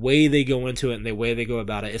 because the way they go into it and the way they go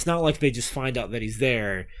about it, it's not like they just find out that he's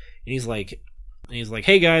there and he's like,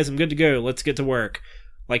 hey guys, I'm good to go, let's get to work.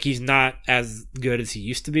 Like, he's not as good as he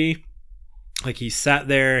used to be. Like, he sat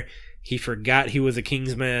there, he forgot he was a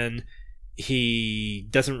Kingsman, he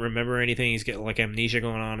doesn't remember anything, he's got like amnesia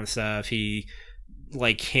going on and stuff, he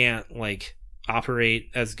like can't like operate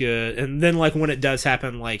as good. And then like when it does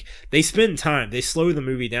happen, like they spend time, they slow the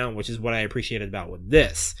movie down, which is what I appreciated about with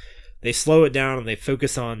this. They slow it down and they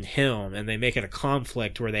focus on him, and they make it a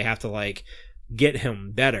conflict where they have to like get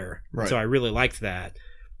him better. Right. So I really liked that.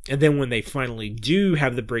 And then when they finally do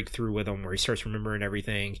have the breakthrough with him where he starts remembering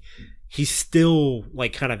everything, he's still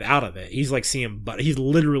like kind of out of it. He's like he's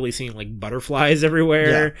literally seeing like butterflies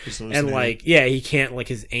everywhere. Yeah, and like, he can't, like,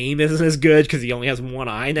 his aim isn't as good because he only has one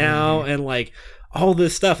eye now, and like all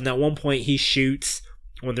this stuff. And at one point he shoots,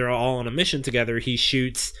 when they're all on a mission together, he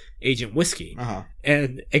shoots Agent Whiskey.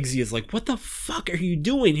 And Eggsy is like, what the fuck are you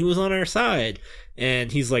doing? He was on our side.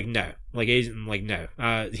 And he's like, no. Like, Agent, like, no.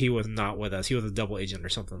 He was not with us. He was a double agent or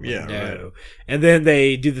something. Like, no. Right. And then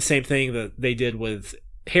they do the same thing that they did with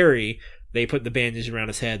Harry. They put the bandage around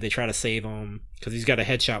his head. They try to save him because he's got a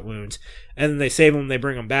headshot wound. And then they save him. They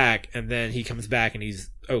bring him back. And then he comes back and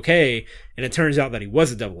he's okay. And it turns out that he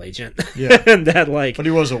was a double agent. Yeah. And that, like... But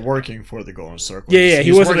he wasn't working for the Golden Circle. Yeah.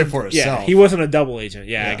 He wasn't working for himself. Yeah, he wasn't a double agent.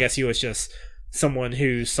 Yeah, I guess he was just someone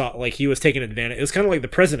who saw... Like, he was taking advantage... It was kind of like the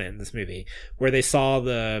president in this movie, where they saw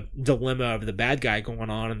the dilemma of the bad guy going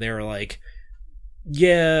on, and they were like...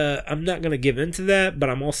 Yeah, I'm not going to give in to that, but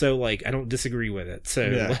I'm also like, I don't disagree with it.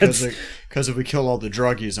 So because if we kill all the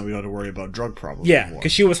druggies, then we don't have to worry about drug problems. Yeah,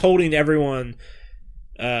 because she was holding everyone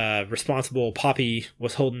responsible. Poppy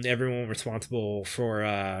was holding everyone responsible for,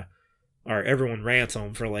 or everyone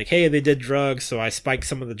ransom for, like, hey, they did drugs, so I spiked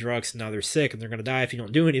some of the drugs, and now they're sick, and they're going to die if you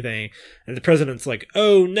don't do anything. And the president's like,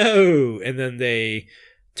 oh no, and then they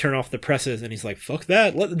turn off the presses, and he's like, fuck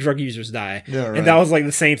that, let the drug users die. Yeah, right. And that was like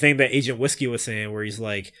the same thing that Agent Whiskey was saying, where he's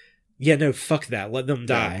like, yeah, no, fuck that, let them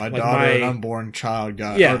die. My daughter and unborn child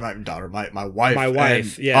got... Yeah. Or my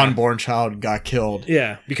wife and unborn child got killed.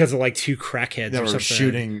 Yeah, because of like two crackheads or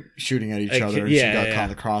something. shooting at each other, and she got caught in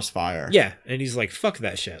the crossfire. Yeah, and he's like, fuck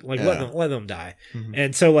that shit. Like, let them die. Mm-hmm.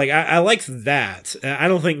 And so, like, I liked that. I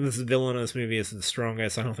don't think this villain in this movie is the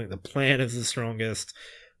strongest. I don't think the plan is the strongest.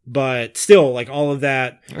 But still, like, all of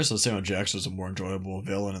that... I guess Samuel Jackson was a more enjoyable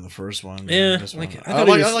villain in the first one. Yeah, like, I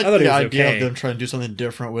like the idea of them trying to do something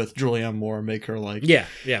different with Julianne Moore, make her, like... Yeah.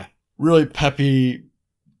 Really peppy,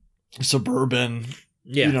 suburban...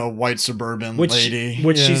 Yeah. White suburban lady.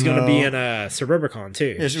 Which she's going to be in Suburbicon,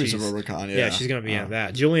 too. Yeah, she's Suburbicon, yeah. Yeah, she's going to be in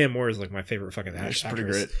that. Julianne Moore is, like, my favorite fucking actress. She's pretty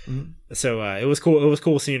great. Mm-hmm. So, it was cool. It was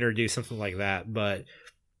cool seeing her do something like that, but...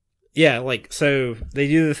 Yeah, like, so they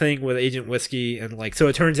do the thing with Agent Whiskey, and, like, so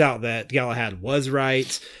it turns out that Galahad was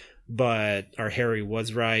right, or Harry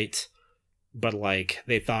was right, but, like,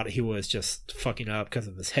 they thought he was just fucking up because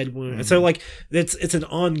of his head wound. Mm-hmm. And so, like, it's an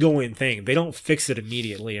ongoing thing. They don't fix it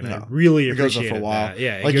immedially, and I really appreciate it. It goes on for a while. That.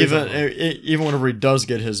 Yeah, like, even whenever he does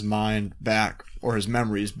get his mind back, or his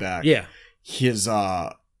memories back, his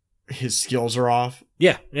skills are off.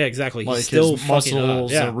 Yeah, exactly. Like, he's still his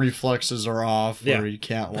muscles and reflexes are off, where he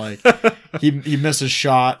can't, like, he misses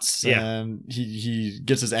shots, and he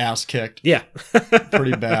gets his ass kicked. Yeah,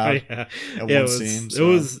 pretty bad. At one scene.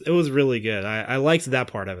 So. It was really good. I liked that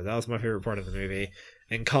part of it. That was my favorite part of the movie,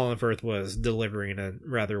 and Colin Firth was delivering it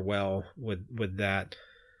rather well with that.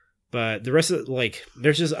 But the rest of like,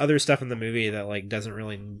 there's just other stuff in the movie that, like, doesn't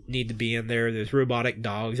really need to be in there. There's robotic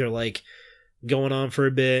dogs that are, like, going on for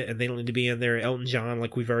a bit, and they don't need to be in there. Elton John,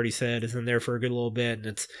 like we've already said, is in there for a good little bit, and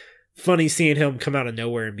it's funny seeing him come out of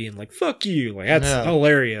nowhere and being like, fuck you, like, that's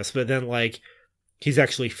hilarious. But then, like, he's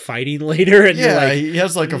actually fighting later, and you're like, he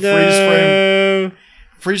has like a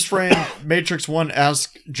freeze frame Matrix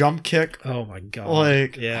 1-esque jump kick. Oh my god.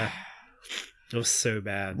 Like, yeah. It was so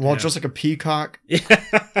bad. Well, just like a peacock. Yeah.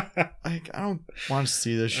 Like, I don't want to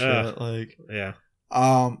see this shit. Like, yeah.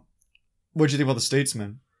 What'd you think about the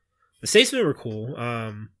Statesmen? The Statesmen were cool.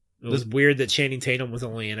 It was weird that Channing Tatum was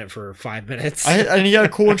only in it for 5 minutes. And he had a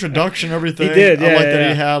cool introduction and everything. He did, yeah. I like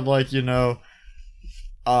that he had, like, you know,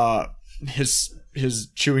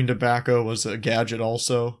 his chewing tobacco was a gadget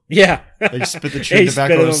also. Yeah. Like, spit the chewing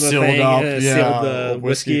tobacco and sealed up. Yeah. Sealed the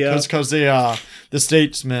whiskey up. Because they, the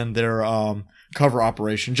Statesmen, their cover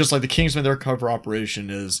operation, just like the Kingsmen, their cover operation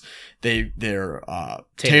is they're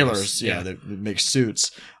tailors. Yeah, they make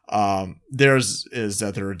suits. Theirs is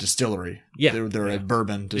that they're a distillery. Yeah, they're a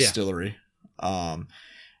bourbon distillery.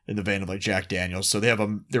 In the vein of like Jack Daniels. So they have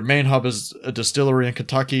their main hub is a distillery in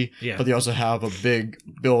Kentucky, but they also have a big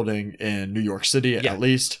building in New York City at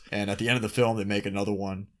least. And at the end of the film, they make another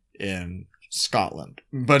one in Scotland.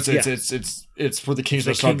 But it's for the Kingsmen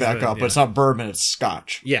to start back up, but it's not bourbon, it's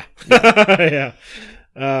Scotch. Yeah. Yeah.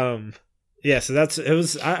 So it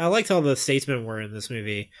was I liked how the Statesmen were in this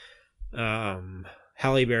movie.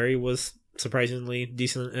 Halle Berry was surprisingly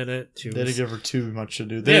decent in it. They didn't give her too much to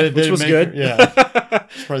do. Which was good.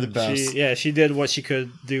 It's probably the best. She did what she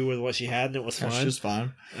could do with what she had, and it was fun. She's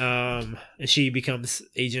fine. And she becomes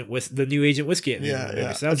the new Agent Whiskey.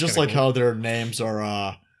 Yeah. So just like cool. How their names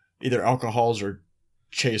are either alcohols or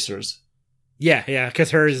chasers. Yeah, because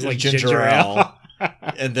hers is like ginger ale.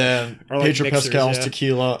 And then like Pedro mixers, Pascal's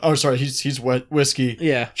tequila. Oh, sorry, he's whiskey.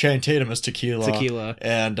 Yeah. Channing Tatum is tequila.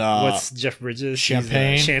 And what's Jeff Bridges?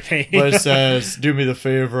 Champagne. Champagne. But it says, "Do me the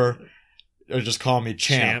favor, or just call me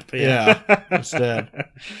Champ." Yeah.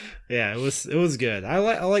 Instead. Yeah, it was good. I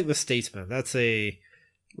like the Statesman. That's a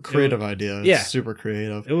creative idea. It's super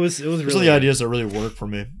creative. It was really Those are the ideas that really work for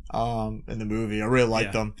me. In the movie, I really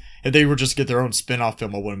like them. If they were just get their own spin-off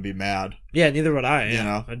film, I wouldn't be mad. Yeah, neither would I. You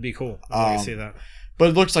know, it'd be cool. I'd like to see that. But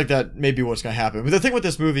it looks like that may be what's going to happen. But the thing with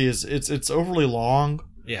this movie is it's overly long.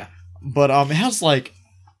 Yeah. But it has like,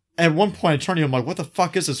 at one point I turned to you, I'm like, what the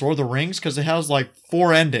fuck is this? Lord of the Rings? Because it has like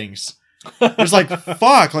 4 endings. It's like,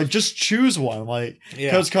 fuck, like just choose one. Like,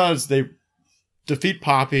 because they defeat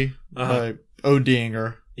Poppy by ODing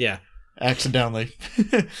her. Yeah. Accidentally.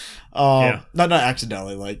 Not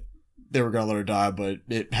accidentally, like they were going to let her die, but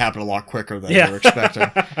it happened a lot quicker than they were expecting.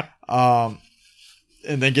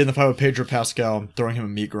 And then getting the fight with Pedro Pascal, throwing him a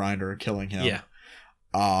meat grinder, killing him. Yeah.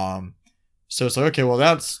 So it's like, okay, well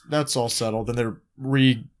that's all settled. Then they're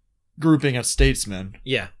regrouping at Statesman.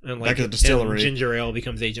 Yeah, and like back at the distillery, ginger ale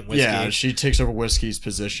becomes Agent Whiskey. Yeah, she takes over Whiskey's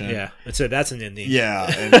position. Yeah, and so that's an ending.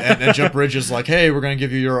 Yeah, and Jeff Bridges is like, hey, we're gonna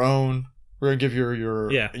give you your own. We're gonna give you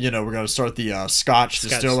your. You know, we're gonna start the Scotch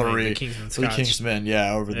distillery, the Kingsmen, for the Kingsmen.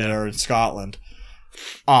 Yeah, over there in Scotland.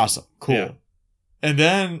 Awesome, cool. Yeah. And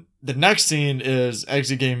then the next scene is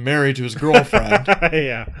Eggsy getting married to his girlfriend.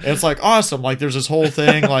 Yeah. And it's like awesome. Like there's this whole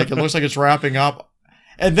thing. Like it looks like it's wrapping up.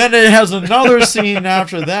 And then it has another scene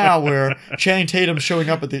after that where Channing Tatum's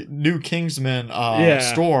showing up at the new Kingsman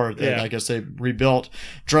store that I guess they rebuilt,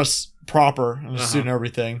 dressed proper in a suit and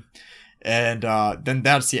everything. And then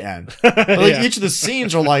that's the end. But like each of the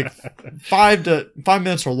scenes are like 5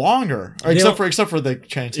 minutes or longer, except for the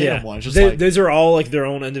Channing Tatum one. It's just those are all like their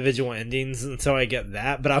own individual endings, and so I get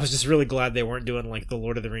that. But I was just really glad they weren't doing like the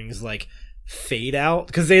Lord of the Rings like fade out,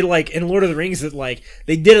 because they like in Lord of the Rings it like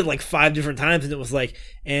they did it like 5 different times, and it was like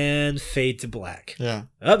and fade to black. Yeah.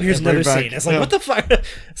 Here's another scene. It's like what the fuck.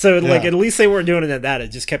 So like at least they weren't doing it at that. It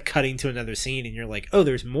just kept cutting to another scene, and you're like, oh,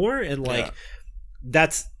 there's more, and like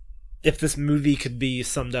that's. If this movie could be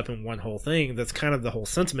summed up in one whole thing, that's kind of the whole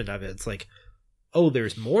sentiment of it. It's like, oh,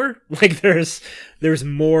 there's more? Like, there's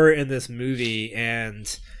more in this movie,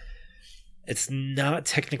 and it's not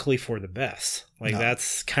technically for the best. Like,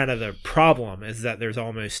 that's kind of the problem, is that there's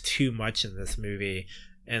almost too much in this movie.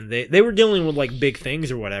 And they were dealing with, like, big things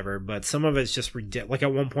or whatever, but some of it's just ridiculous. Like,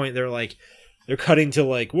 at one point, they're cutting to,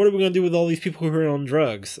 like, what are we going to do with all these people who are on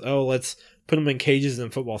drugs? Oh, let's put them in cages in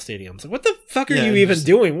football stadiums. Like, what the fuck are you even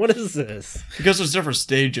doing? What is this? Because there's different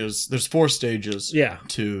stages. There's 4 stages. Yeah.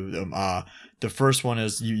 To them. The first one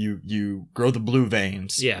is you grow the blue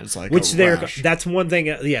veins. Yeah. It's like that's one thing.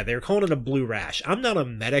 Yeah, they're calling it a blue rash. I'm not a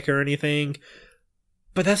medic or anything,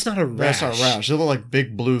 but that's not a rash. That's not a rash. They look like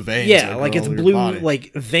big blue veins. Yeah, like it's blue,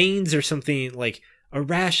 like veins or something. Like a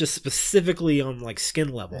rash is specifically on like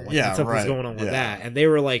skin level. Like something's going on with that. And they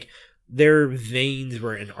were like, their veins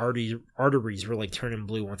were and arteries were like turning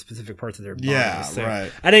blue on specific parts of their body. Yeah, so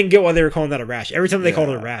right. I didn't get why they were calling that a rash. Every time they called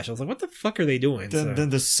it a rash, I was like, what the fuck are they doing? Then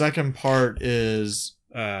the second part is...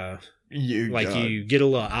 yeah, you get a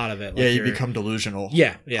little out of it. Like you become delusional.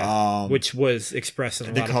 Yeah. Which was expressed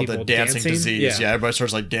in a lot of people the dancing disease. Yeah, everybody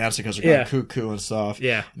starts like dancing because they're kind of cuckoo and stuff.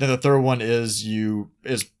 Yeah. Then the third one is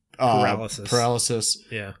paralysis.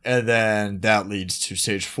 Yeah. And then that leads to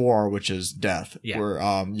stage 4, which is death. Yeah.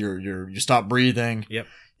 Where you stop breathing. Yep.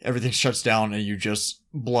 Everything shuts down and you just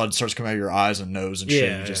blood starts coming out of your eyes and nose and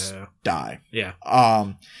shit. And you just die. Yeah.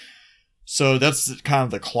 So that's kind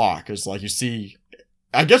of the clock. Is like you see.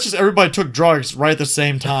 I guess just everybody took drugs right at the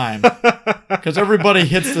same time because everybody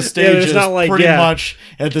hits the stages pretty much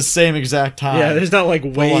at the same exact time. Yeah, there's not like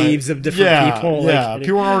waves of different people. Yeah,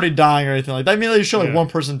 people aren't already dying or anything like that. I mean, they show like one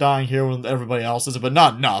person dying here when everybody else is, but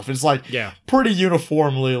not enough. It's like pretty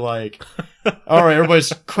uniformly like, all right,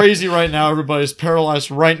 everybody's crazy right now. Everybody's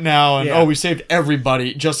paralyzed right now, and we saved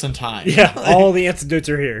everybody just in time. Yeah, all the antidotes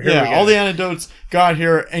are here. All the antidotes got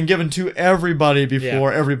here and given to everybody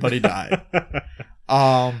before everybody died.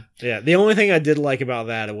 The only thing I did like about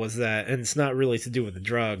that was that, and it's not really to do with the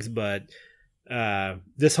drugs, but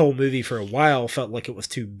this whole movie for a while felt like it was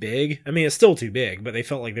too big. I mean, it's still too big, but they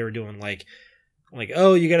felt like they were doing like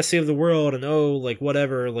oh, you got to save the world, and oh, like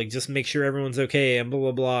whatever, like just make sure everyone's okay, and blah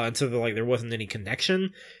blah blah. And so like there wasn't any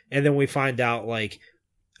connection, and then we find out like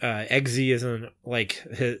Eggsy is in like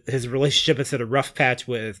his relationship is at a rough patch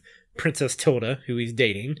with Princess Tilda, who he's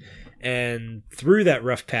dating, and through that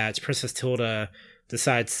rough patch, Princess Tilda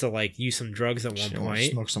decides to like use some drugs at one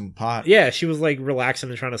point. Smoke some pot. Yeah, she was like relaxing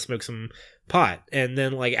and trying to smoke some pot. And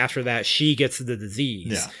then like after that, she gets the disease.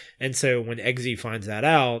 Yeah. And so when Eggsy finds that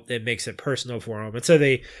out, it makes it personal for him. And so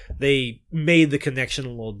they made the connection a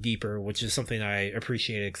little deeper, which is something I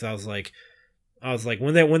appreciated because I was like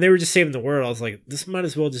when they were just saving the world, I was like, this might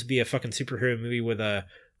as well just be a fucking superhero movie with a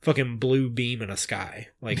fucking blue beam in a sky.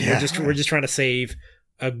 Like we're just trying to save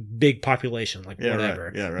a big population, like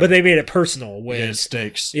whatever. Right. But they made it personal with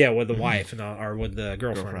stakes. Yeah, with the wife and or with the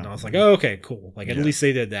girlfriend. And I was like, oh, okay, cool. Like at least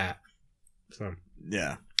they did that. So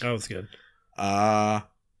yeah, that was good. I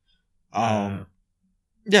don't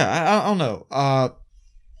know.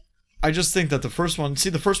 I just think that the first one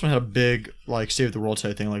had a big like save the world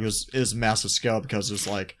type thing. Like it was massive scale because there's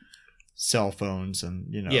like cell phones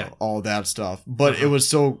and all that stuff. But it was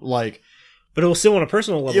so like. But it was still on a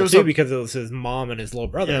personal level too, because it was his mom and his little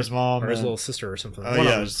brother, his mom or his little sister or something.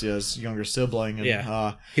 His younger sibling.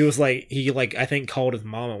 And, he was like I think called his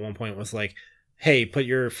mom at one point. Was like, hey, put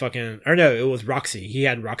your fucking, or no, it was Roxy. He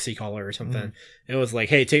had Roxy call her or something. Mm-hmm. It was like,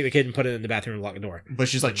 hey, take the kid and put it in the bathroom and lock the door. But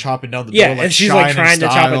she's like chopping down the door, like and she's like trying to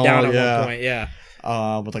chop it down at one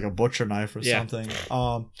point. With like a butcher knife or something.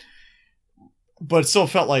 But it still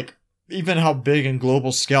felt like, even how big and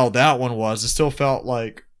global scale that one was, it still felt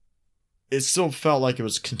like it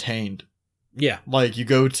was contained. Yeah. Like you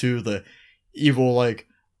go to the evil like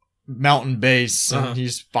mountain base and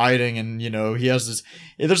he's fighting, and he has this.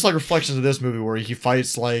 There's like reflections of this movie where he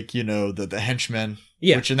fights like the henchmen.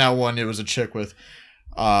 Yeah. Which in that one it was a chick with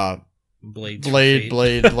blade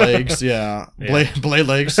legs. Yeah. Blade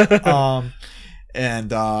legs. And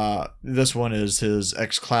this one is his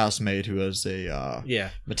ex-classmate who has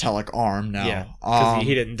a metallic arm now. Yeah, because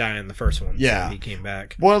he didn't die in the first one. Yeah, so he came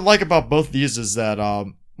back. What I like about both of these is that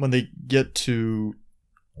when they get to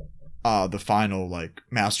the final like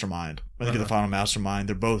mastermind,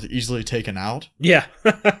 they're both easily taken out. Yeah,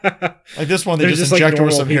 like this one, they just inject her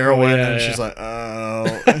with some heroin, and she's like,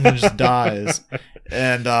 oh, and then just dies.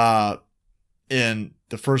 And in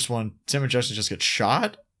the first one, Samuel Jackson just gets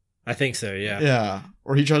shot. I think so, yeah. Yeah.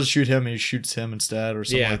 Or he tries to shoot him and he shoots him instead or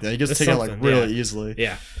something like that. He gets taken out like really easily.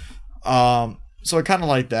 Yeah. So I kind of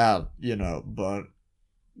like that, but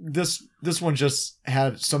this one just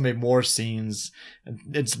had so many more scenes.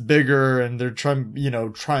 It's bigger and they're trying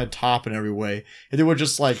to top in every way. If they would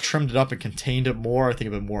just like trimmed it up and contained it more, I think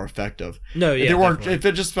it'd been more effective. No, yeah. If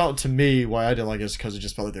it just felt to me why I didn't like it is because it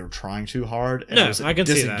just felt like they were trying too hard and I can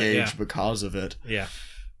disengaged see that, because of it. Yeah.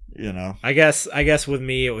 I guess with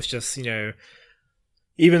me it was just even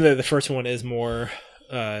though the first one is more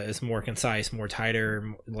concise, more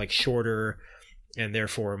tighter, like shorter, and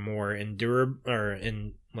therefore more endurable,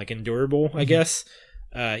 I guess.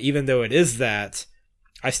 Even though it is that,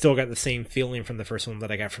 I still got the same feeling from the first one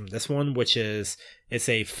that I got from this one, which is it's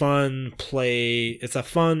a fun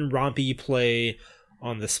rompy play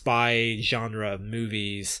on the spy genre of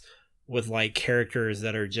movies with like characters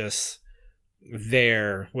that are just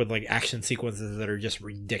there with like action sequences that are just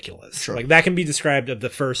ridiculous. Sure. Like that can be described of the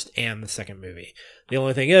first and the second movie. The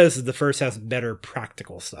only thing is the first has better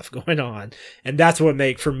practical stuff going on, and that's what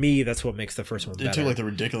makes the first one better. It took like the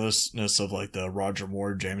ridiculousness of like the Roger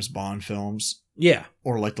Moore James Bond films. Yeah.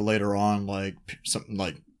 Or like the later on like something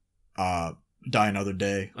like Die Another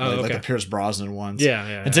Day. Oh, like the Pierce Brosnan ones. Yeah.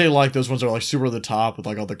 And they like those ones that are like super over the top with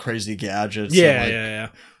like all the crazy gadgets. Yeah, and,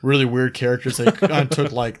 like, really weird characters. They kind of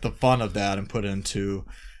took like the fun of that and put it into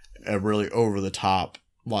a really over the top,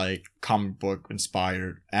 like comic book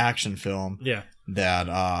inspired action film. Yeah. That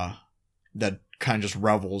kind of just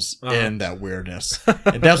revels in that weirdness.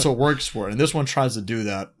 And that's what works for it. And this one tries to do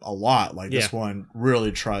that a lot. Like this one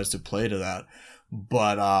really tries to play to that.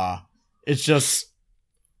 But it's just,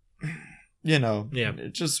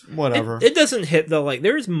 it's just whatever. It doesn't hit though. Like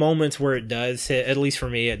there's moments where it does hit, at least for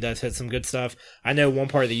me, it does hit some good stuff. I know one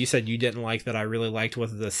part that you said you didn't like that I really liked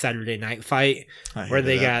was the Saturday night fight where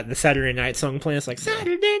they got the Saturday night song playing. It's like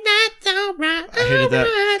Saturday night's alright. I hated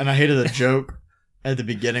that. And I hated the joke at the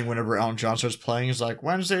beginning whenever Alan Johnson was playing. He's like,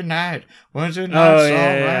 Wednesday night,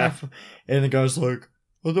 alright. And the guy's like,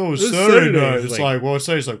 well, that was Saturday night. It's like, well, it's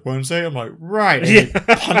like Wednesday. I'm like, right. And he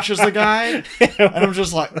punches the guy. And I'm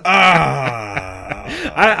just like,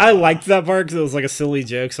 I liked that part because it was like a silly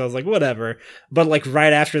joke. So I was like, whatever. But like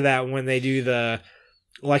right after that, when they do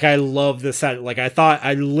like, I love this. Like,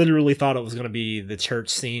 I literally thought it was going to be the church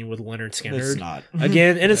scene with Leonard Skinner. It's not.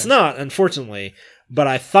 Again. And it's not, unfortunately. But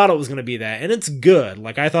I thought it was going to be that, and it's good.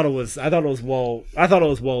 Like I thought it was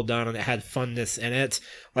well done, and it had funness in it.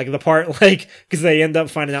 Like the part, like because they end up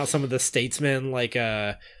finding out some of the statesmen, like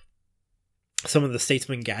some of the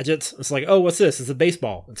statesman gadgets. It's like, oh, what's this? It's a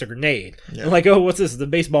baseball. It's a grenade. Yeah. And like, oh, what's this? It's a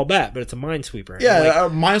baseball bat, but it's a minesweeper. Yeah, like, a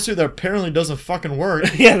minesweeper that apparently doesn't fucking work.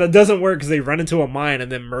 Yeah, that doesn't work because they run into a mine and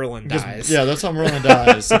then Merlin dies. Yeah, that's how Merlin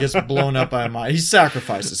dies. He gets blown up by a mine. He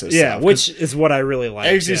sacrifices himself. Yeah, which is what I really like.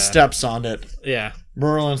 Eggsy steps on it. Yeah.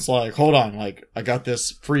 Merlin's like, hold on, like, I got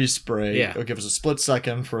this freeze spray. Yeah. It'll give us a split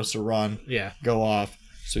second for us to run. Yeah. Go off.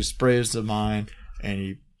 So he sprays the mine, and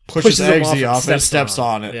he pushes Eggsy off and steps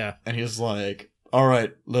on it. Yeah. And he's like, all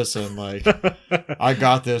right, listen, like, I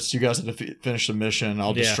got this. You guys have to finish the mission.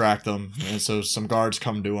 I'll distract them. And so some guards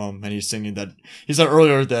come to him, and he's singing that. He said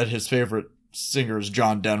earlier that his favorite singer is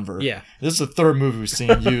John Denver. Yeah. This is the third movie we've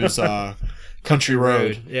seen use Country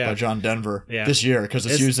Road by John Denver this year, because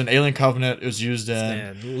it's used in Alien Covenant. It was used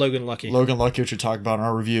in Logan Lucky, which we talked about in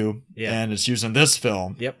our review. Yeah. And it's used in this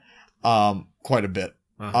film. Yep. Quite a bit.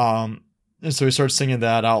 And so he starts singing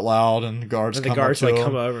that out loud, and the guards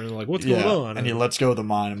come over and like, what's going on? And he lets go of the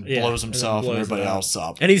mine and blows himself and everybody else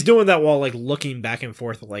up. And he's doing that while like looking back and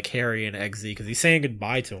forth with like Harry and Eggsy because he's saying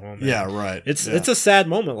goodbye to him. Yeah, right. It's a sad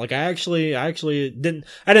moment. Like I actually didn't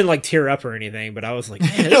like tear up or anything, but I was like,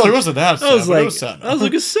 man, it wasn't that sad. I was like,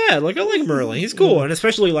 it's sad. Like I like Merlin. He's cool, and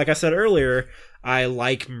especially like I said earlier, I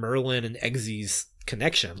like Merlin and Eggsy's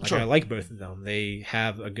connection. Like I like both of them.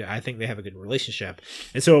 I think they have a good relationship.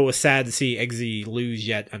 And so it was sad to see Eggsy lose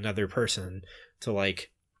yet another person to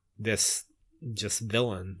like this just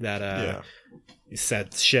villain that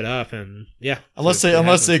set shit up. And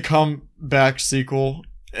unless they come back sequel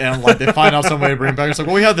and like they find out some way to bring him back. It's like,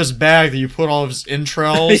 well, we have this bag that you put all of his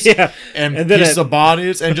entrails and pieces of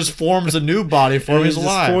bodies and just forms a new body for him. He's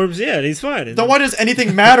alive. And he's fine. Then why does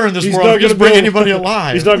anything matter in this world if you just bring anybody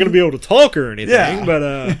alive? He's not going to be able to talk or anything,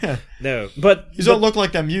 but no. But he don't look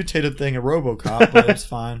like that mutated thing in RoboCop, but it's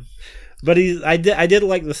fine. But I did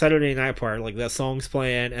like the Saturday night part, like that song's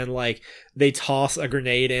playing, and like they toss a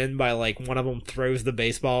grenade in by like one of them throws the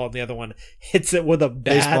baseball and the other one hits it with a bat.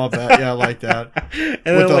 Baseball bat, I like that.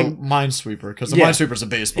 And with a minesweeper, because the minesweeper's a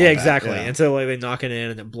baseball bat. Exactly. And so like they knock it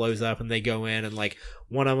in and it blows up, and they go in, and like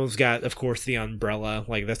one of them's got, of course, the umbrella.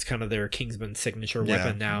 Like that's kind of their Kingsman signature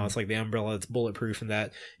weapon now. Mm-hmm. It's like the umbrella that's bulletproof and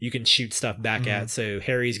that you can shoot stuff back at. So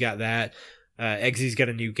Harry's got that. Eggsy's got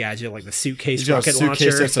a new gadget, like the suitcase rocket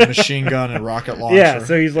launcher. That's a machine gun and rocket launcher.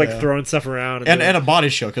 So he's like throwing stuff around. And a body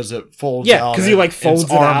shield, because it folds out. Yeah, because he like folds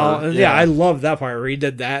it out. And I love that part where he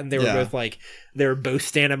did that, and they were both like, they were both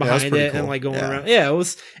standing behind it and like going around. Yeah,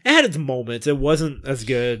 it had its moments. It wasn't as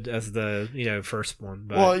good as the first one.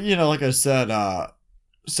 But. Well, like I said,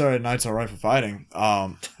 Saturday Night's Alright for Fighting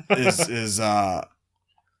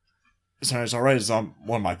Saturday Night's Alright is one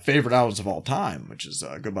of my favorite albums of all time, which is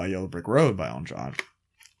Goodbye Yellow Brick Road by Elton John.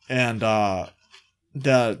 And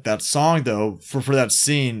that song, though, for that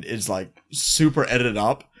scene is like super edited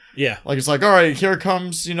up. Yeah. Like it's like, all right, here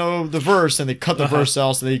comes, the verse, and they cut the verse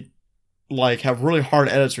out, so they like have really hard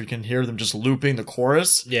edits where you can hear them just looping the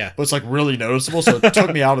chorus. Yeah. But it's like really noticeable, so it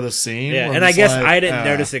took me out of the scene. Yeah, and I guess I didn't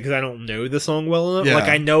notice it because I don't know the song well enough. Yeah. Like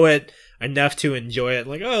I know it enough to enjoy it.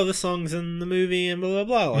 Like, oh, this song's in the movie and blah blah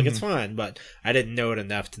blah. Like it's fine, but I didn't know it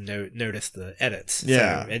enough to notice the edits.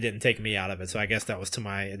 Yeah, so it didn't take me out of it. So I guess that was to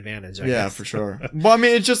my advantage. I yeah, guess. for sure. Well, I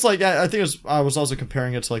mean, it's just like I think I was also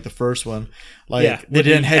comparing it to like the first one. Like they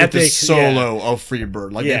didn't edit the solo of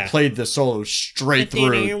Freebird. Like they played the solo straight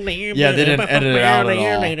through. Yeah, they didn't edit it out at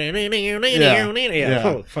all.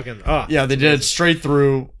 Yeah, fucking. Oh, yeah, they did it straight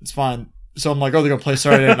through. It's fine. So I'm like, oh, they're gonna play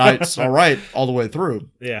Saturday Nights, all right, all the way through.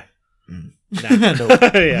 Yeah, Nah.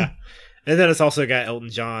 yeah, and then it's also got Elton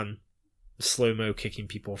John slow mo kicking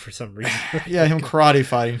people for some reason. Yeah, him karate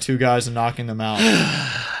fighting two guys and knocking them out.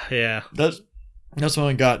 Yeah, that's when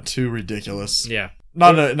it got too ridiculous. Yeah,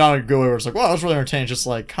 not a good way where it's like, wow, that's really entertaining. Just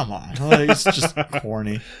like, come on, like, it's just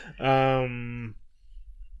corny.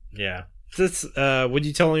 Yeah. This, would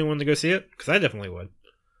you tell anyone to go see it? Because I definitely would.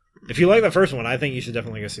 If you like the first one, I think you should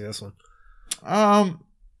definitely go see this one.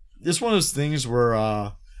 It's one of those things where,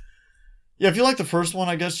 yeah, if you like the first one,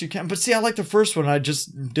 I guess you can. But see, I like the first one. I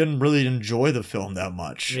just didn't really enjoy the film that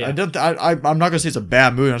much. Yeah. I'm not gonna say it's a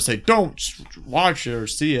bad movie. I'm gonna say don't watch it or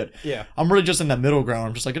see it. Yeah. I'm really just in that middle ground.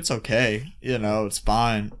 I'm just like, it's okay. You know, it's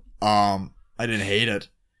fine. I didn't hate it,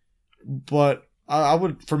 but I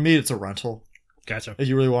would. For me, it's a rental. Gotcha. If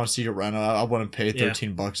you really want to see it rent, I wouldn't pay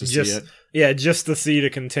 $13 to see it. Yeah, just to see to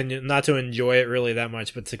continue, not to enjoy it really that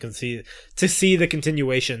much, but to see the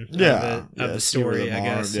continuation of the story, I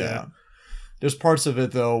guess. Yeah. There's parts of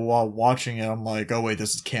it though, while watching it, I'm like, oh wait,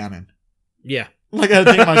 this is canon. Yeah. Like I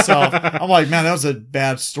think to myself, I'm like, man, that was a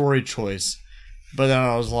bad story choice. But then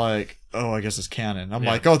I was like, oh, I guess it's canon. I'm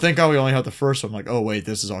like, oh, thank God we only have the first one. I'm like, oh wait,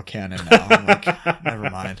 this is all canon now. I'm like, never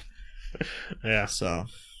mind. Yeah. So.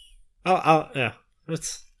 I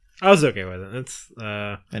was okay with it. It's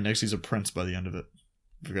and next he's a prince by the end of it.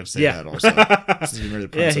 I forgot to say that also. Since he married the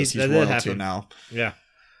princess, he's royalty now. Yeah.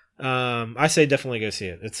 I say definitely go see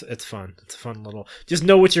it. It's fun. It's a fun little. Just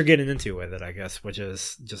know what you're getting into with it, I guess, which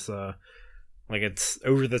is just like it's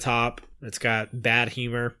over the top. It's got bad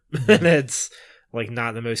humor, and it's like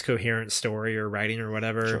not the most coherent story or writing or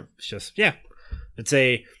whatever. Sure. It's just it's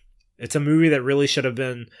a movie that really should have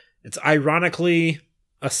been. It's ironically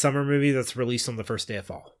a summer movie that's released on the first day of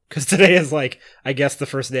fall, because today is like, I guess, the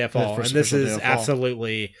first day of fall, and this is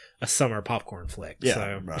absolutely a summer popcorn flick. Yeah,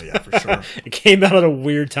 so. Well, yeah, for sure. It came out at a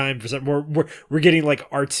weird time for some. We're getting like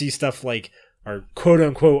artsy stuff, like our quote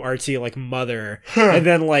unquote artsy like Mother, and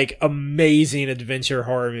then like amazing adventure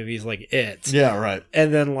horror movies like It. Yeah, right.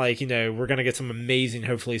 And then like we're gonna get some amazing,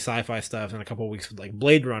 hopefully sci-fi stuff in a couple of weeks with like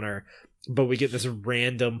Blade Runner. But we get this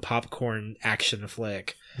random popcorn action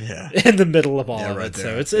flick in the middle of all of it.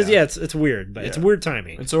 There. So it's weird, but it's weird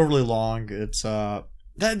timing. It's overly long. It's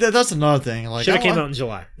that's another thing. Like should have came out in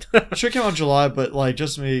July. Should have came out in July, but like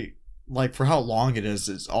just me, like for how long it is,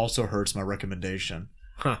 it also hurts my recommendation.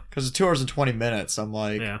 Huh? Because it's 2 hours and 20 minutes. I'm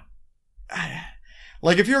like,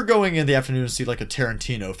 like if you're going in the afternoon to see like a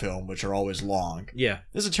Tarantino film, which are always long. Yeah,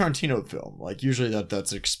 this is a Tarantino film. Like usually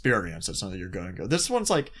that's experience. That's something you're going to go. This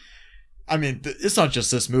one's like. I mean, it's not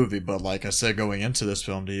just this movie, but like I said, going into this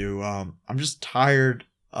film to you, I'm just tired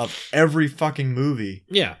of every fucking movie.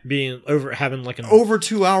 Yeah, being having like over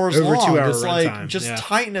 2 hours over long. 2 hour it's like time. Just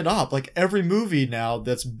tighten it up. Like every movie now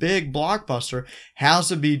that's big blockbuster has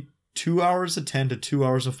to be 2 hours of 10 to 2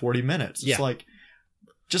 hours of 40 minutes. It's like.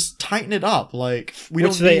 Just tighten it up, like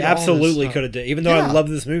which they absolutely could have did. Even though I love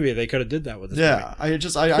this movie, they could have did that with this movie.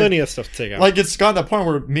 Plenty of stuff to take out. Like it's gotten to that point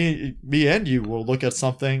where me and you will look at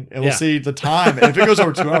something and we'll see the time, and if it goes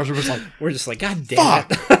over 2 hours, we're just like, God damn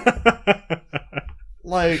it!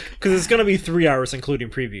 Like, because it's gonna be 3 hours including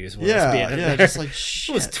previews. Just like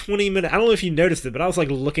shit. It was 20 minutes. I don't know if you noticed it, but I was like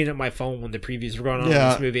looking at my phone when the previews were going on in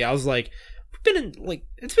this movie. I was like,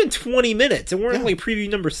 it's been 20 minutes, and we're in like preview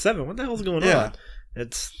number 7. What the hell's going on?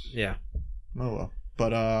 It's Oh well.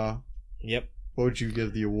 But yep. What would you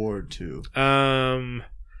give the award to?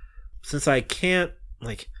 Since I can't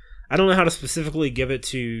I don't know how to specifically give it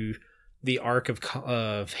to the arc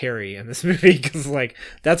of Harry in this movie, because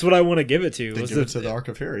that's what I want to give it to. Give it to the arc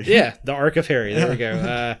of Harry. Yeah, the arc of Harry. There we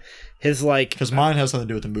go. His because mine has something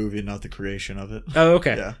to do with the movie, not the creation of it. Oh,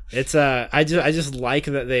 okay. Yeah. It's I just like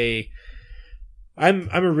that they.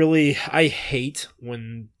 I hate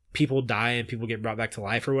when people die and people get brought back to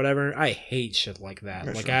life or whatever. I hate shit like that.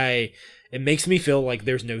 It makes me feel like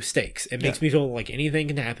there's no stakes. It makes me feel like anything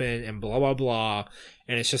can happen and blah blah blah.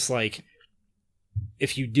 And it's just like,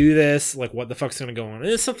 if you do this, like, what the fuck's gonna go on? And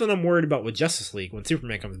it's something I'm worried about with Justice League when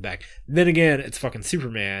Superman comes back. Then again, it's fucking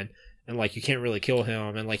Superman. and like you can't really kill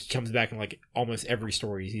him, and like he comes back in like almost every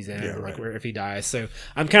story he's in, like where if he dies. So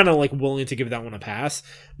I'm kind of like willing to give that one a pass.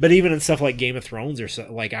 But even in stuff like Game of Thrones or so,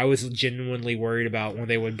 like I was genuinely worried about when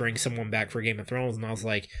they would bring someone back for Game of Thrones, and I was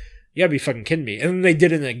like, you gotta be fucking kidding me. And then they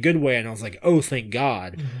did it in a good way, and I was like, oh, thank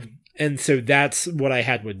God. Mm-hmm. And so that's what I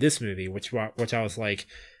had with this movie, which I was like,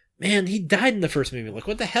 man, he died in the first movie. Like,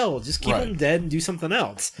 what the hell? Just keep him dead and do something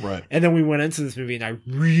else. Right. And then we went into this movie, and I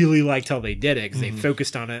really liked how they did it, because they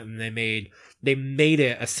focused on it, and they made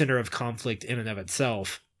it a center of conflict in and of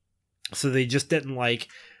itself. So they just didn't like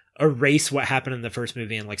erase what happened in the first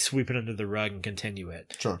movie and like sweep it under the rug and continue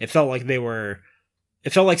it. Sure. It felt like it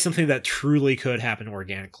felt like something that truly could happen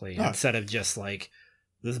organically instead of just like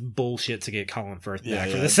this bullshit to get Colin Firth back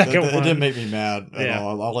for the second one. It didn't make me mad at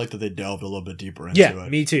all. I like that they delved a little bit deeper into it. Yeah,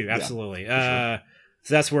 me too. Absolutely. Sure.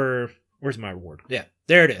 So that's where's my award? Yeah,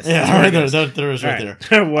 there it is. Yeah, right there. There is right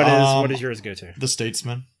there. What is yours go to? The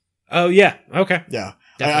Statesman. Oh, yeah. Okay. Yeah.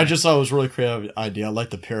 I just thought it was a really creative idea. I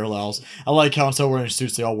like the parallels. I like how instead of wearing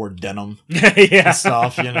suits, they all wore denim and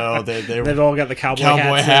stuff. You know, they've all got the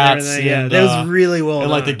cowboy hats and yeah, that was really well done.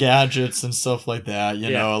 And like the gadgets and stuff like that.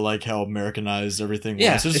 You know, like how Americanized everything was.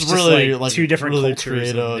 Yeah, it's just really like two different really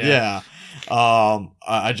cultures. Creative.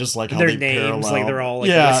 I just like how their they names, parallel. like they're all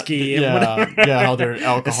like whiskey and whatever. Yeah, how they're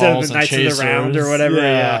alcohols and chasers. Of the Round or whatever.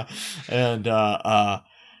 Yeah. And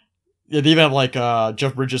they even have like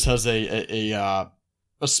Jeff Bridges has a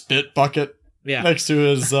spit bucket next to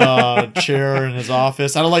his chair in his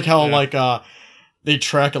office. I don't like how like they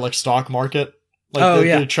track it like stock market. Like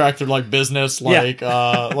they track their like business like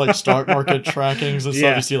stock market trackings and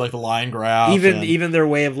stuff. You see like the line graph. Even their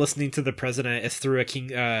way of listening to the president is through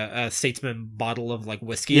a Statesman bottle of like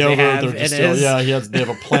whiskey. They have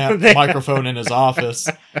a plant microphone in his office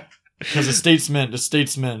because the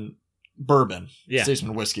Statesman bourbon,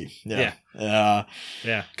 Statesman whiskey, because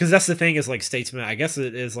that's the thing is like Statesman, I guess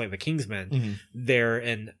it is like the Kingsmen.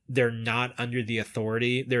 They're not under the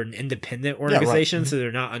authority. They're an independent organization, so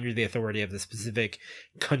they're not under the authority of the specific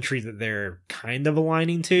country that they're kind of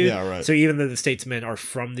aligning to. So even though the Statesmen are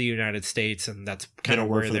from the United States, and that's kind of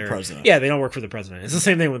where they're president. They don't work for the president. It's the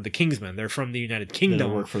same thing with the Kingsmen. They're from the United Kingdom, they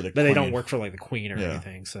don't work for the Queen. They don't work for like the Queen or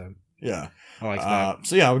anything. So yeah. I like that.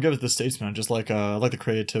 So yeah, I would give it the Statesman. Just like the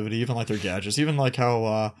creativity, even like their gadgets, even like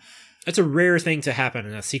how it's a rare thing to happen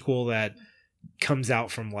in a sequel that comes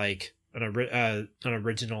out from like an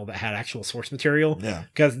original that had actual source material. Yeah,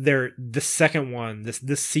 because the second one,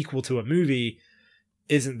 this sequel to a movie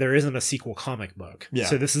isn't a sequel comic book. Yeah,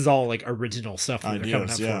 so this is all like original stuff that they're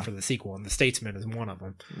coming up for the sequel, and the Statesman is one of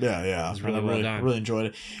them. Yeah, it was really well done. Really enjoyed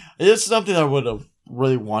it. It's something I would have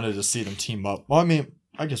really wanted to see them team up. Well, I mean,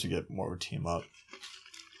 I guess we get more of a team up.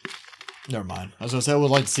 Never mind. I was gonna say I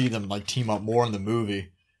would like to see them like team up more in the movie,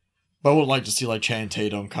 but I would like to see like Channing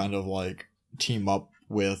Tatum kind of like team up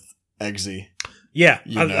with Eggsy. Yeah,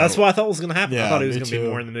 that's what I thought was gonna happen. I thought he was gonna be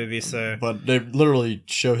more in the movie. So, but they literally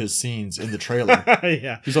show his scenes in the trailer.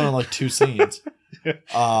 He's only like 2 scenes.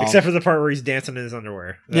 Except for the part where he's dancing in his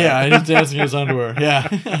underwear. Yeah, he's dancing in his underwear.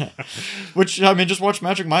 Yeah. Which, I mean, just watch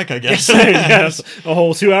Magic Mike, I guess. Yes, a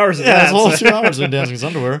whole 2 hours of that. Yeah, a whole 2 hours of dancing in his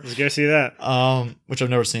underwear. Let's go see that. Which I've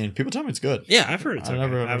never seen. People tell me it's good. Yeah, I've heard it's okay.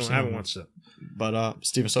 I haven't watched it. But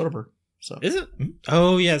Steven Soderbergh. So. Is it? Mm-hmm.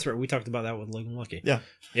 Oh, yeah, that's right. We talked about that with Logan Lucky. Yeah.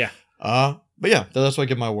 Yeah. But yeah, that's what I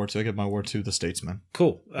give my award to. I give my award to The Statesman.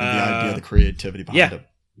 Cool. The idea, the creativity behind it.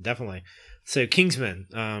 Definitely. So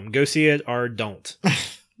Kingsman, go see it or don't.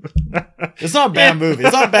 It's not a bad movie.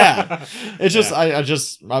 It's not bad. It's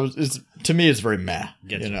just to me it's very meh.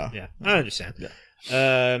 You know. Yeah, I understand.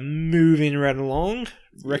 Yeah. Moving right along.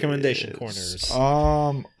 Recommendation corners.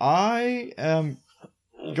 I am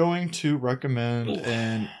going to recommend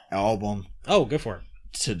an album. Oh, go for it.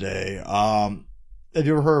 Today. Have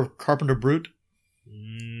you ever heard of Carpenter Brute?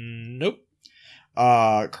 Nope.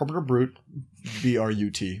 Carpenter Brute, Brut.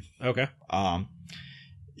 Okay.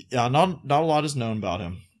 Yeah, not a lot is known about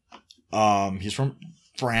him. He's from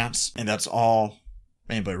France, and that's all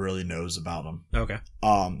anybody really knows about him. Okay.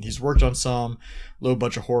 He's worked on some little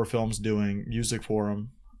bunch of horror films doing music for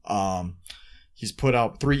him. He's put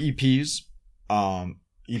out 3 EPs.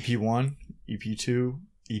 EP1, EP2,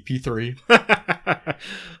 EP3.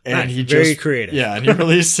 And nice. he very creative. Yeah, and he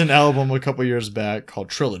released an album a couple years back called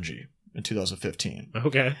Trilogy in 2015.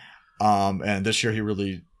 Okay. And this year he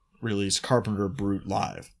really released Carpenter Brute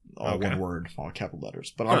Live. All one word, all capital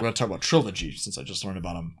letters. But I'm going to talk about Trilogy since I just learned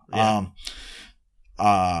about him. Yeah.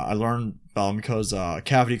 I learned about him because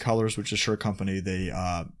Cavity Colors, which is a shirt company, they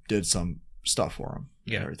did some stuff for him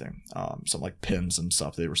and everything. Some like pins and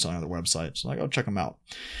stuff they were selling on their website. So I'm like, oh, check him out.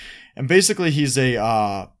 And basically he's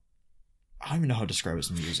a don't even know how to describe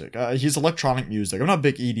his music. He's electronic music. I'm not a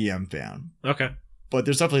big EDM fan. Okay. But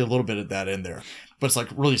there's definitely a little bit of that in there. But it's like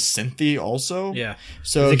really synthy also. Yeah.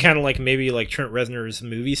 So is it kind of like maybe like Trent Reznor's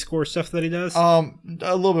movie score stuff that he does? A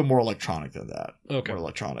little bit more electronic than that. Okay. More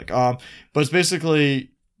electronic. But it's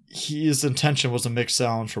basically his intention was to mix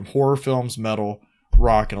sounds from horror films, metal,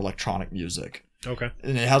 rock, and electronic music. Okay.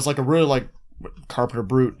 And it has like a really like Carpenter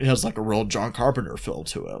Brute. It has like a real John Carpenter feel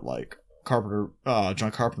to it, like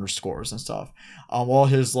John Carpenter scores and stuff. All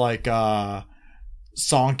his like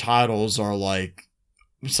song titles are like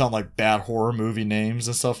sound like bad horror movie names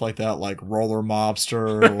and stuff like that, like Roller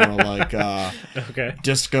Mobster or like okay.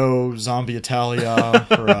 Disco Zombie Italia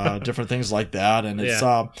or different things like that. And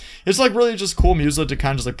it's like really just cool music to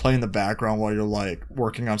kind of just like play in the background while you're like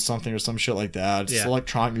working on something or some shit like that. It's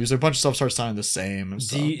electronic music. A bunch of stuff starts sounding the same and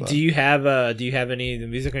stuff. Do you have any of the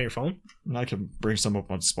music on your phone? I can bring some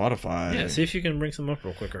up on Spotify. Yeah, see if you can bring some up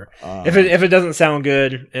real quicker. If it doesn't sound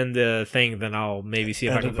good in the thing, then I'll maybe see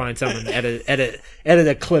if I can find something and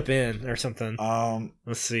edit a clip in or something.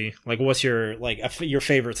 Let's see. Like, what's your your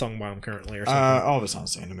favorite song by him currently or something? All of it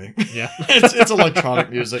sounds the same to me. Yeah, it's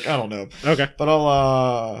electronic music. I don't know. Okay, but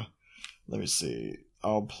I'll let me see.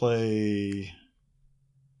 I'll play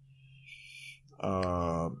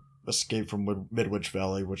 "Escape from Midwich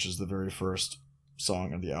Valley," which is the very first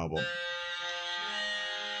song on the album.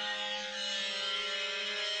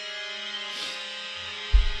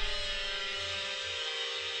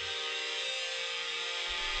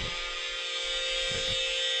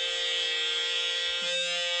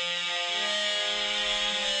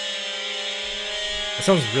 It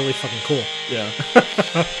sounds really fucking cool. Yeah.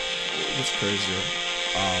 It's crazy.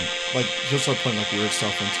 Like he'll start playing like weird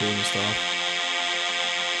stuff into it and stuff.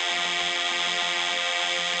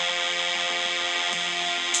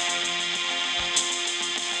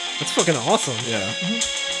 That's fucking awesome. Yeah.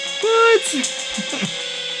 What?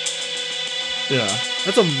 Yeah.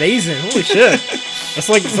 That's amazing. Holy shit. That's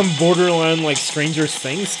like some borderline like Stranger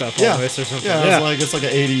Things stuff almost or something. Yeah, it's like an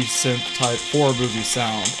 80s synth type horror movie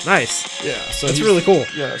sound. Nice. Yeah, so that's really cool.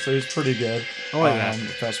 Yeah, so he's pretty good. I like that.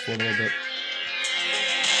 Fast forward a little bit.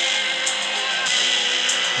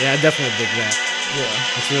 Yeah, I definitely dig that. Yeah.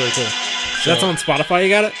 That's really cool. So that's on Spotify, you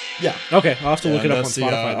got it? Yeah. Okay, I'll have to look it up on That's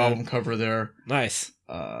Spotify. the album cover there. Nice.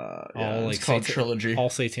 It's called Trilogy. All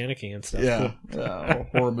satanic and stuff. Yeah. Cool.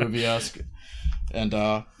 Horror movie-esque. And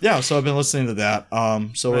so I've been listening to that.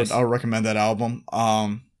 So nice. I'll recommend that album.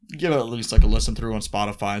 Give it at least like a listen through on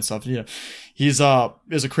Spotify and stuff. Yeah, he's a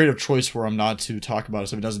creative choice for him not to talk about it,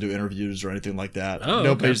 so he doesn't do interviews or anything like that. Oh,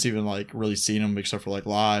 nobody's even like really seen him except for like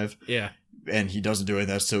live. Yeah. And he doesn't do any of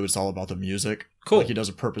that, so it's all about the music. Cool. Like he does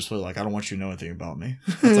it purposefully. Like I don't want you to know anything about me.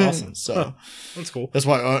 That's awesome. So that's cool. That's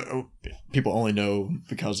why people only know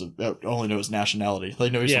his nationality. They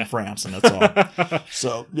know he's from France, and that's all.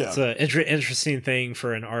 So yeah, it's an interesting thing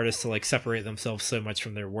for an artist to like separate themselves so much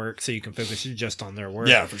from their work, so you can focus just on their work.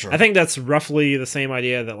 Yeah, for sure. I think that's roughly the same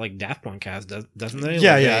idea that like Daft Punk has, doesn't they?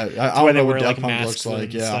 Yeah, like yeah. That's why they wear like masks looks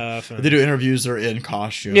like. Yeah, stuff and... they do interviews. They're in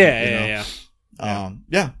costume. Yeah.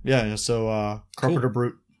 So Carpenter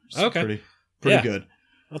Brute. Okay. Pretty good.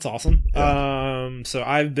 That's awesome. Yeah. So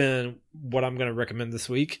I've been what I'm going to recommend this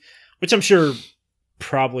week, which I'm sure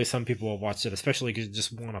probably some people will watch it, especially because you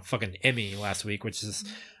just won a fucking Emmy last week, which is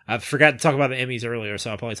I forgot to talk about the Emmys earlier,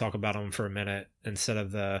 so I'll probably talk about them for a minute instead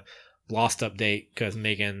of the Lost update because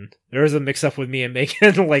there was a mix up with me and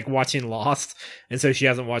Megan like watching Lost, and so she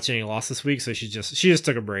hasn't watched any Lost this week, so she just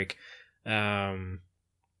took a break. So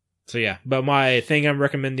yeah, but my thing I'm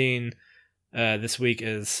recommending this week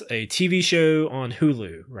is a TV show on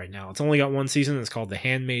Hulu right now. It's only got one season. It's called The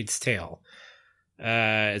Handmaid's Tale.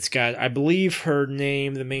 It's got, I believe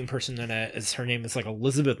the main person in it is like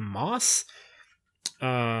Elizabeth Moss.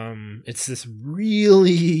 It's this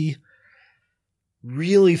really,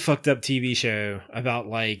 really fucked up TV show about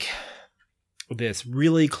like this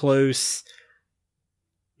really close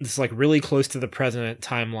to the present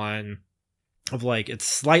timeline of like, it's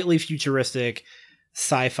slightly futuristic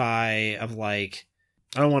sci-fi of like,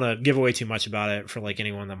 I don't want to give away too much about it for like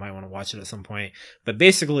anyone that might want to watch it at some point, but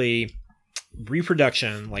basically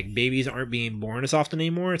reproduction, like babies aren't being born as often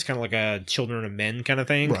anymore. It's kind of like a children of men kind of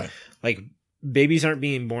thing, right? Like babies aren't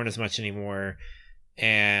being born as much anymore,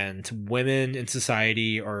 and women in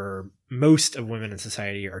society, or most of women in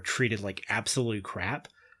society, are treated like absolute crap.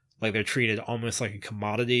 Like they're treated almost like a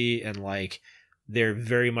commodity, and like they're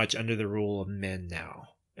very much under the rule of men now.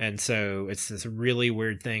 And so it's this really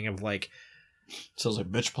weird thing of like Sounds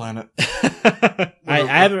like Bitch Planet. I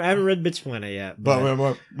haven't read Bitch Planet yet.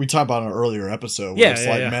 But we talked about in an earlier episode where it's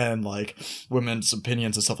men, like women's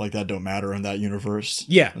opinions and stuff like that don't matter in that universe.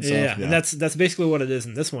 Yeah. And that's basically what it is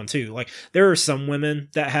in this one too. Like there are some women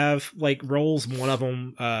that have like roles. One of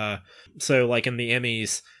them, so like in the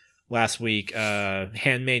Emmys last week,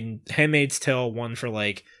 Handmaid's Tale won for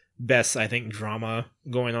like best, I think, drama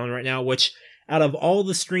going on right now, which out of all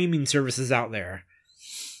the streaming services out there,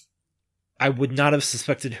 I would not have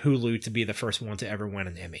suspected Hulu to be the first one to ever win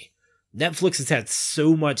an Emmy. Netflix has had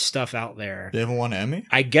so much stuff out there. They haven't won an Emmy?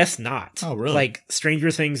 I guess not. Oh, really? Like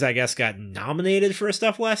Stranger Things, I guess, got nominated for a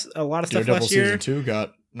lot of stuff Daredevil last year. Season 2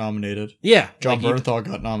 got nominated. Yeah. John Bernthal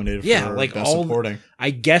got nominated for like Best Supporting.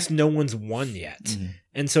 I guess no one's won yet. Mm-hmm.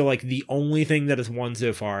 And so like the only thing that has won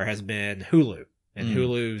so far has been Hulu. And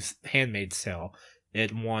Hulu's Handmaid's Tale.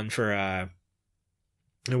 It won for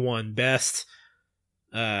best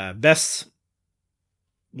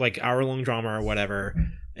like hour-long drama or whatever.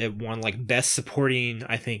 It won like best supporting,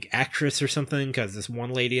 I think, actress or something, because this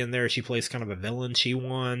one lady in there, she plays kind of a villain. She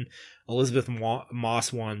won. Elizabeth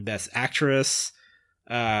Moss won best actress.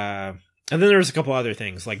 And then there was a couple other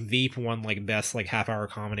things, like Veep won like best like half-hour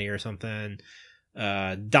comedy or something.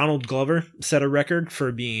 Donald Glover set a record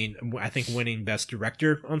for being, I think, winning best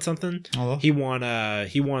director on something. Oh. He won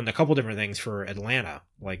a couple different things for Atlanta,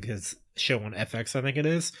 like his show on FX, I think it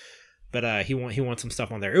is. But he won some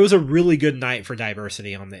stuff on there. It was a really good night for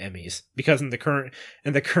diversity on the Emmys, because in the current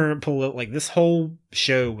like this whole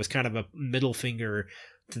show was kind of a middle finger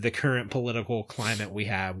to the current political climate we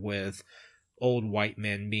have with old white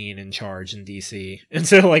men being in charge in DC. And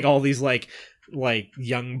so like all these like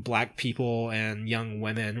young black people and young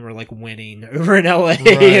women were like winning over in LA. Right.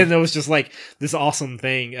 And it was just like this awesome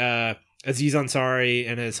thing. Aziz Ansari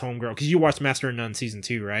and his homegirl, because you watched Master of None season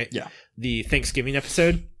 2, right? Yeah. The Thanksgiving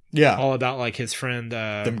episode. Yeah. All about like his friend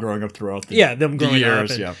them growing up throughout the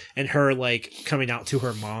years, up and her like coming out to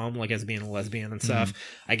her mom like as being a lesbian and stuff.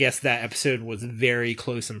 I guess that episode was very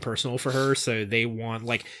close and personal for her, so they won.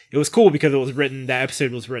 Like it was cool because that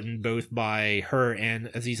episode was written both by her and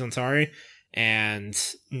Aziz Ansari. And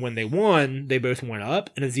when they won, they both went up,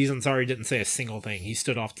 and Aziz Ansari didn't say a single thing. He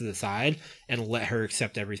stood off to the side and let her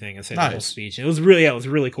accept everything and say the whole speech. And it was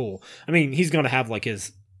really cool. I mean, he's going to have like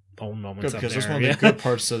his own moments because that's one of the good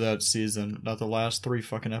parts of that season, not the last 3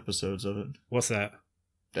 fucking episodes of it. What's that?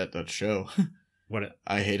 That show. What?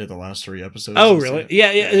 I hated the last 3 episodes. Oh, really?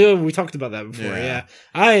 Yeah. We talked about that before. Yeah.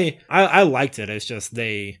 I liked it. It's just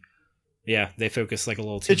they focus like a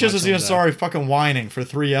little too much. It's just Aziz Ansari fucking whining for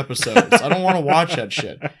 3 episodes. I don't want to watch that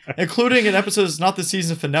shit. Including an episode that's not the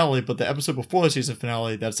season finale, but the episode before the season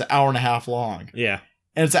finale that's an hour and a half long. Yeah.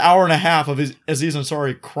 And it's an hour and a half of Aziz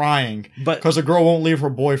Ansari crying because the girl won't leave her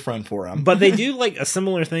boyfriend for him. But they do like a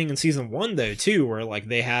similar thing in season 1 though too, where like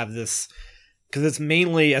they have this, because it's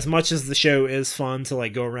mainly, as much as the show is fun to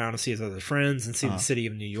like go around and see his other friends and see the city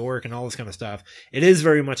of New York and all this kind of stuff, it is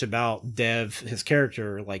very much about Dev, his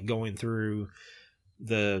character, like going through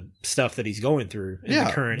the stuff that he's going through in the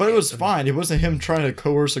current. But it was fine. It wasn't him trying to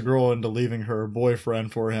coerce a girl into leaving her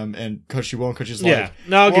boyfriend for him, and because she won't, because she's like,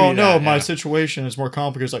 my situation is more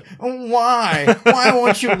complicated. It's like, oh, why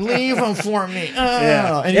won't you leave him for me?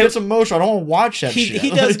 And he gets emotional. I don't want to watch that shit. He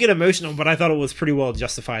does get emotional, but I thought it was pretty well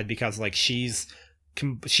justified, because like she is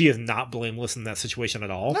not blameless in that situation at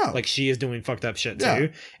all. No. Like she is doing fucked up shit too.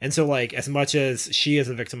 And so like as much as she is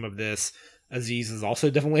a victim of this, Aziz is also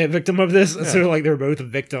definitely a victim of this. Yeah. So like they're both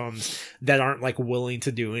victims that aren't like willing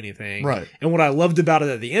to do anything. Right. And what I loved about it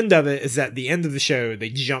at the end of it is that the end of the show, they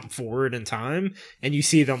jump forward in time and you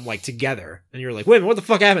see them like together and you're like, wait a minute, what the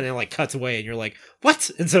fuck happened? And it like cuts away and you're like,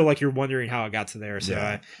 what? And so like you're wondering how it got to there.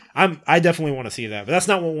 So I definitely want to see that, but that's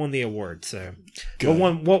not what won the award. So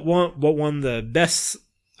what won the best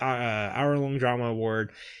hour-long drama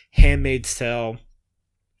award? Handmaid's Tale.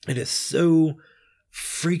 It is so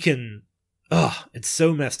freaking it's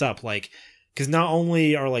so messed up, like, because not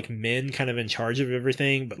only are like men kind of in charge of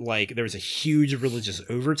everything, but like there's a huge religious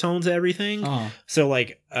overtone to everything. So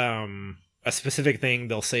like a specific thing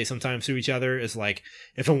they'll say sometimes to each other is like,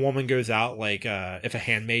 if a woman goes out, like if a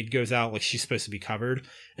handmaid goes out, like she's supposed to be covered,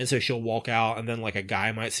 and so she'll walk out and then like a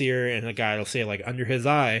guy might see her and the guy will say like under his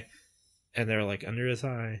eye, and they're like under his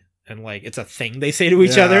eye, and like it's a thing they say to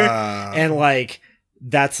each other, and like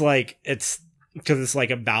that's like because it's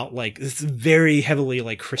like about like it's very heavily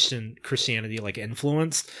like Christianity like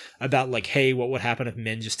influenced about like, hey, what would happen if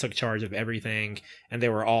men just took charge of everything and they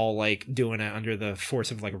were all like doing it under the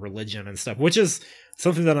force of like religion and stuff, which is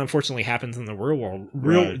something that unfortunately happens in the real world.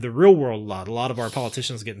 The real world a lot of our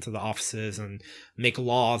politicians get into the offices and make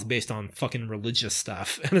laws based on fucking religious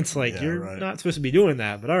stuff, and it's like, you're not supposed to be doing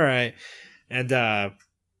that, but all right. And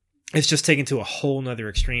it's just taken to a whole nother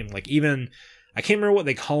extreme. Like, even I can't remember what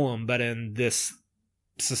they call them, but in this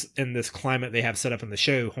climate they have set up in the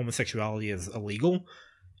show, homosexuality is illegal.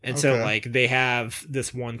 And so like they have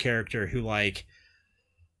this one character who like,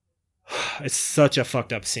 it's such a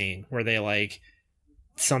fucked up scene where they like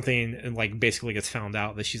something and like basically gets found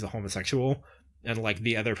out that she's a homosexual, and like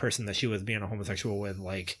the other person that she was being a homosexual with,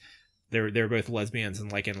 like they're both lesbians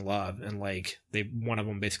and like in love, and like one of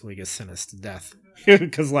them basically gets sentenced to death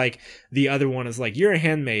because like the other one is like, you're a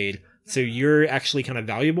handmaid, so you're actually kind of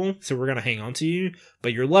valuable, so we're gonna hang on to you,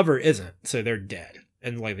 but your lover isn't, so they're dead,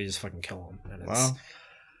 and like they just fucking kill him, and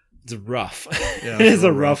it's rough. Yeah, it is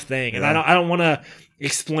a rough thing, and I don't want to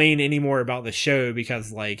explain any more about the show,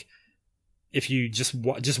 because like if you just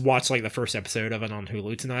watch like the first episode of it on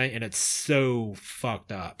Hulu tonight, and it's so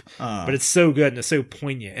fucked up, but it's so good and it's so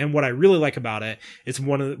poignant. And what I really like about it, it's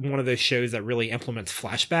one of those shows that really implements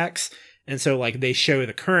flashbacks, and so like they show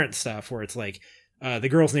the current stuff where it's like the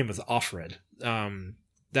girl's name is Offred.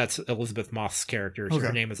 That's Elizabeth Moss's character. Okay.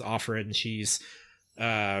 Her name is Offred, and she's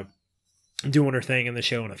doing her thing in the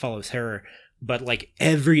show, and it follows her. But like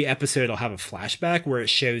every episode will have a flashback where it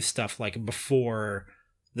shows stuff like before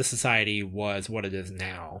the society was what it is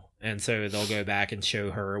now. And so they'll go back and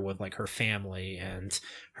show her with like her family and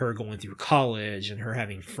her going through college and her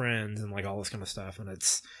having friends and like all this kind of stuff. And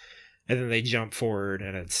then they jump forward,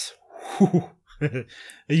 and it's,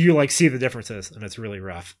 you like see the differences, and it's really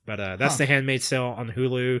rough. But that's The Handmaid's Tale on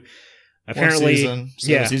Hulu. Apparently, one season,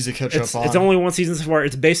 so it's easy to catch up on. It's only one season so far.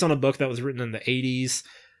 It's based on a book that was written in the 80s.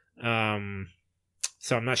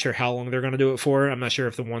 So I'm not sure how long they're going to do it for. I'm not sure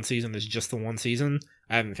if the one season is just the one season.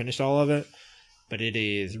 I haven't finished all of it, but it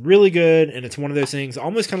is really good. And it's one of those things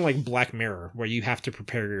almost kind of like Black Mirror, where you have to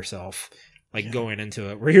prepare yourself like going into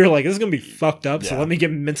it, where you're like, this is going to be fucked up. So let me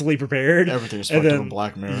get mentally prepared. Everything's fucked up in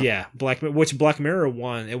Black Mirror. Yeah. Which Black Mirror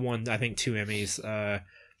won. It won, I think, 2 Emmys.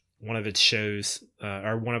 One of its shows,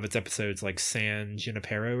 or one of its episodes, like San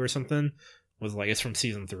Junipero or something, was like, it's from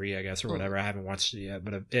season 3, I guess, or whatever. I haven't watched it yet,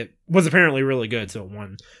 but it was apparently really good. So it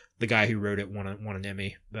won. The guy who wrote it won an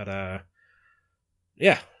Emmy. But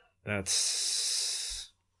yeah, I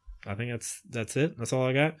think that's it. That's all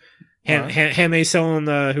I got. Handmaid's Tale on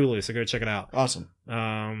Hulu, so go check it out. Awesome.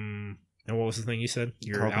 And what was the thing you said?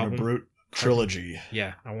 Your Carpenter album? Brute Trilogy.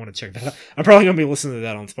 Yeah, I want to check that out. I'm probably gonna be listening to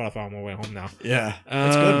that on Spotify on my way home now. Yeah,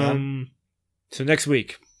 that's good, man. So next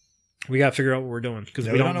week, we gotta figure out what we're doing, because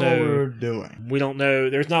we don't know what we're doing. We don't know.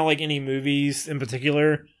 There's not like any movies in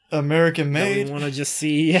particular. American Made. We want to just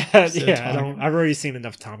see. I've already seen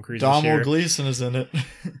enough Tom Cruise. Donald Gleason is in it.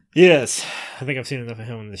 Yes, I think I've seen enough of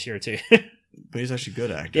him this year too. But he's actually a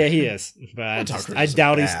good actor. Yeah, he is. But I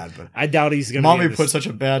doubt he's gonna. Mommy put such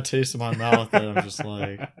a bad taste in my mouth that I'm just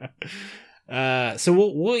like. So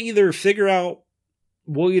we'll either figure out.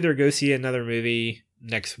 We'll either go see another movie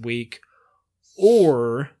next week,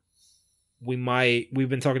 or we've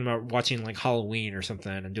been talking about watching like Halloween or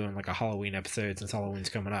something and doing like a Halloween episode since Halloween's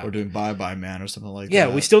coming up. Or doing Bye Bye Man or something like that.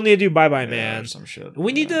 Yeah, we still need to do Bye Bye Man. Or some shit.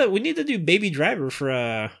 We need to do Baby Driver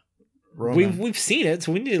for we've seen it,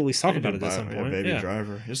 so we need to at least talk about it at some point. Baby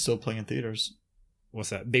Driver. It's still playing in theaters. What's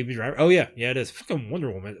that? Baby Driver? Oh yeah, it is. Fucking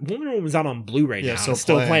Wonder Woman. Wonder Woman's out on Blu-ray now.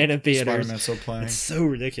 Still playing in theaters. Spider-Man's still playing. It's so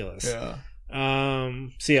ridiculous. Yeah.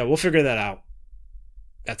 So yeah, we'll figure that out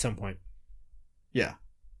at some point. Yeah.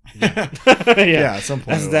 Yeah, at some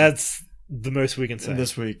point. That's the most we can say.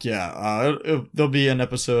 This week, yeah. There'll be an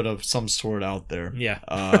episode of some sort out there.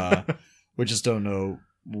 Yeah. We just don't know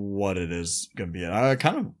what it is going to be. I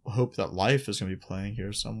kind of hope that Life is going to be playing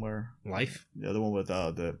here somewhere. Life? Yeah, the one with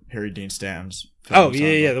the Harry Dean Stan's. Oh,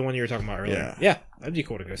 yeah, the one you were talking about earlier. Yeah, that'd be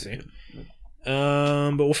cool to go see.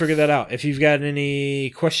 But we'll figure that out. If you've got any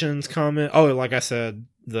questions, comment. Oh, like I said,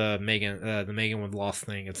 the Megan with Lost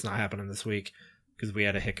thing, it's not happening this week because we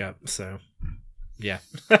had a hiccup. So, yeah.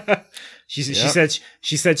 She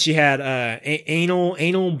said she had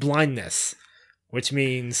anal blindness, which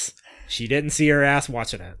means she didn't see her ass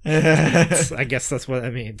watching it. I guess that's what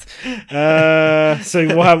that means. So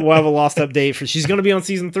we'll have a Lost update for. She's going to be on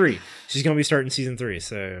season 3. She's going to be starting season 3,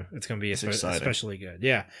 so it's going to be especially good.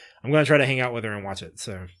 Yeah, I'm going to try to hang out with her and watch it.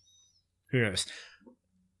 So who knows?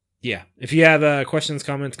 Yeah, if you have questions,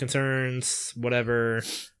 comments, concerns, whatever,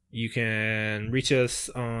 You can reach us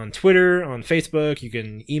on Twitter, on Facebook. You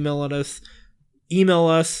can email us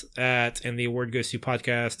at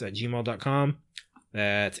andtheawardgoes2podcast@gmail.com.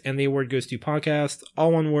 That's andtheawardgoes2podcast,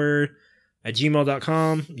 all one word, at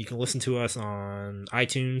gmail.com. You can listen to us on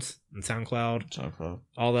iTunes and SoundCloud.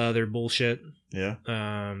 All the other bullshit. Yeah.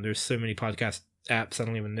 There's so many podcast apps, I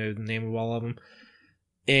don't even know the name of all of them.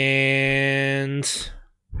 And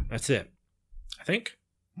that's it, I think.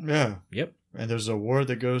 Yeah. Yep. And there's an award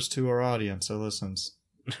that goes to our audience that listens.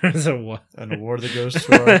 There's a what? An award that goes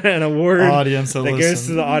to our an award audience that listens. goes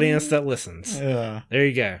to the audience that listens. Yeah. There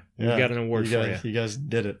you go. We Yeah. got an award for you. You guys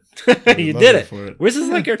did it. You did it. This is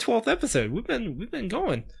like our 12th episode. We've been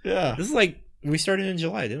going. Yeah. This is like, we started in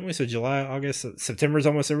July, didn't we? So July, August, September's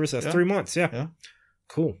almost over. So that's 3 months. Yeah.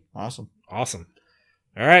 Cool. Awesome. All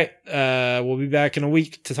right. We'll be back in a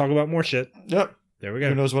week to talk about more shit. Yep. There we go.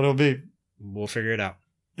 Who knows what it'll be? We'll figure it out.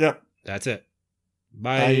 Yep. That's it.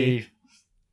 Bye.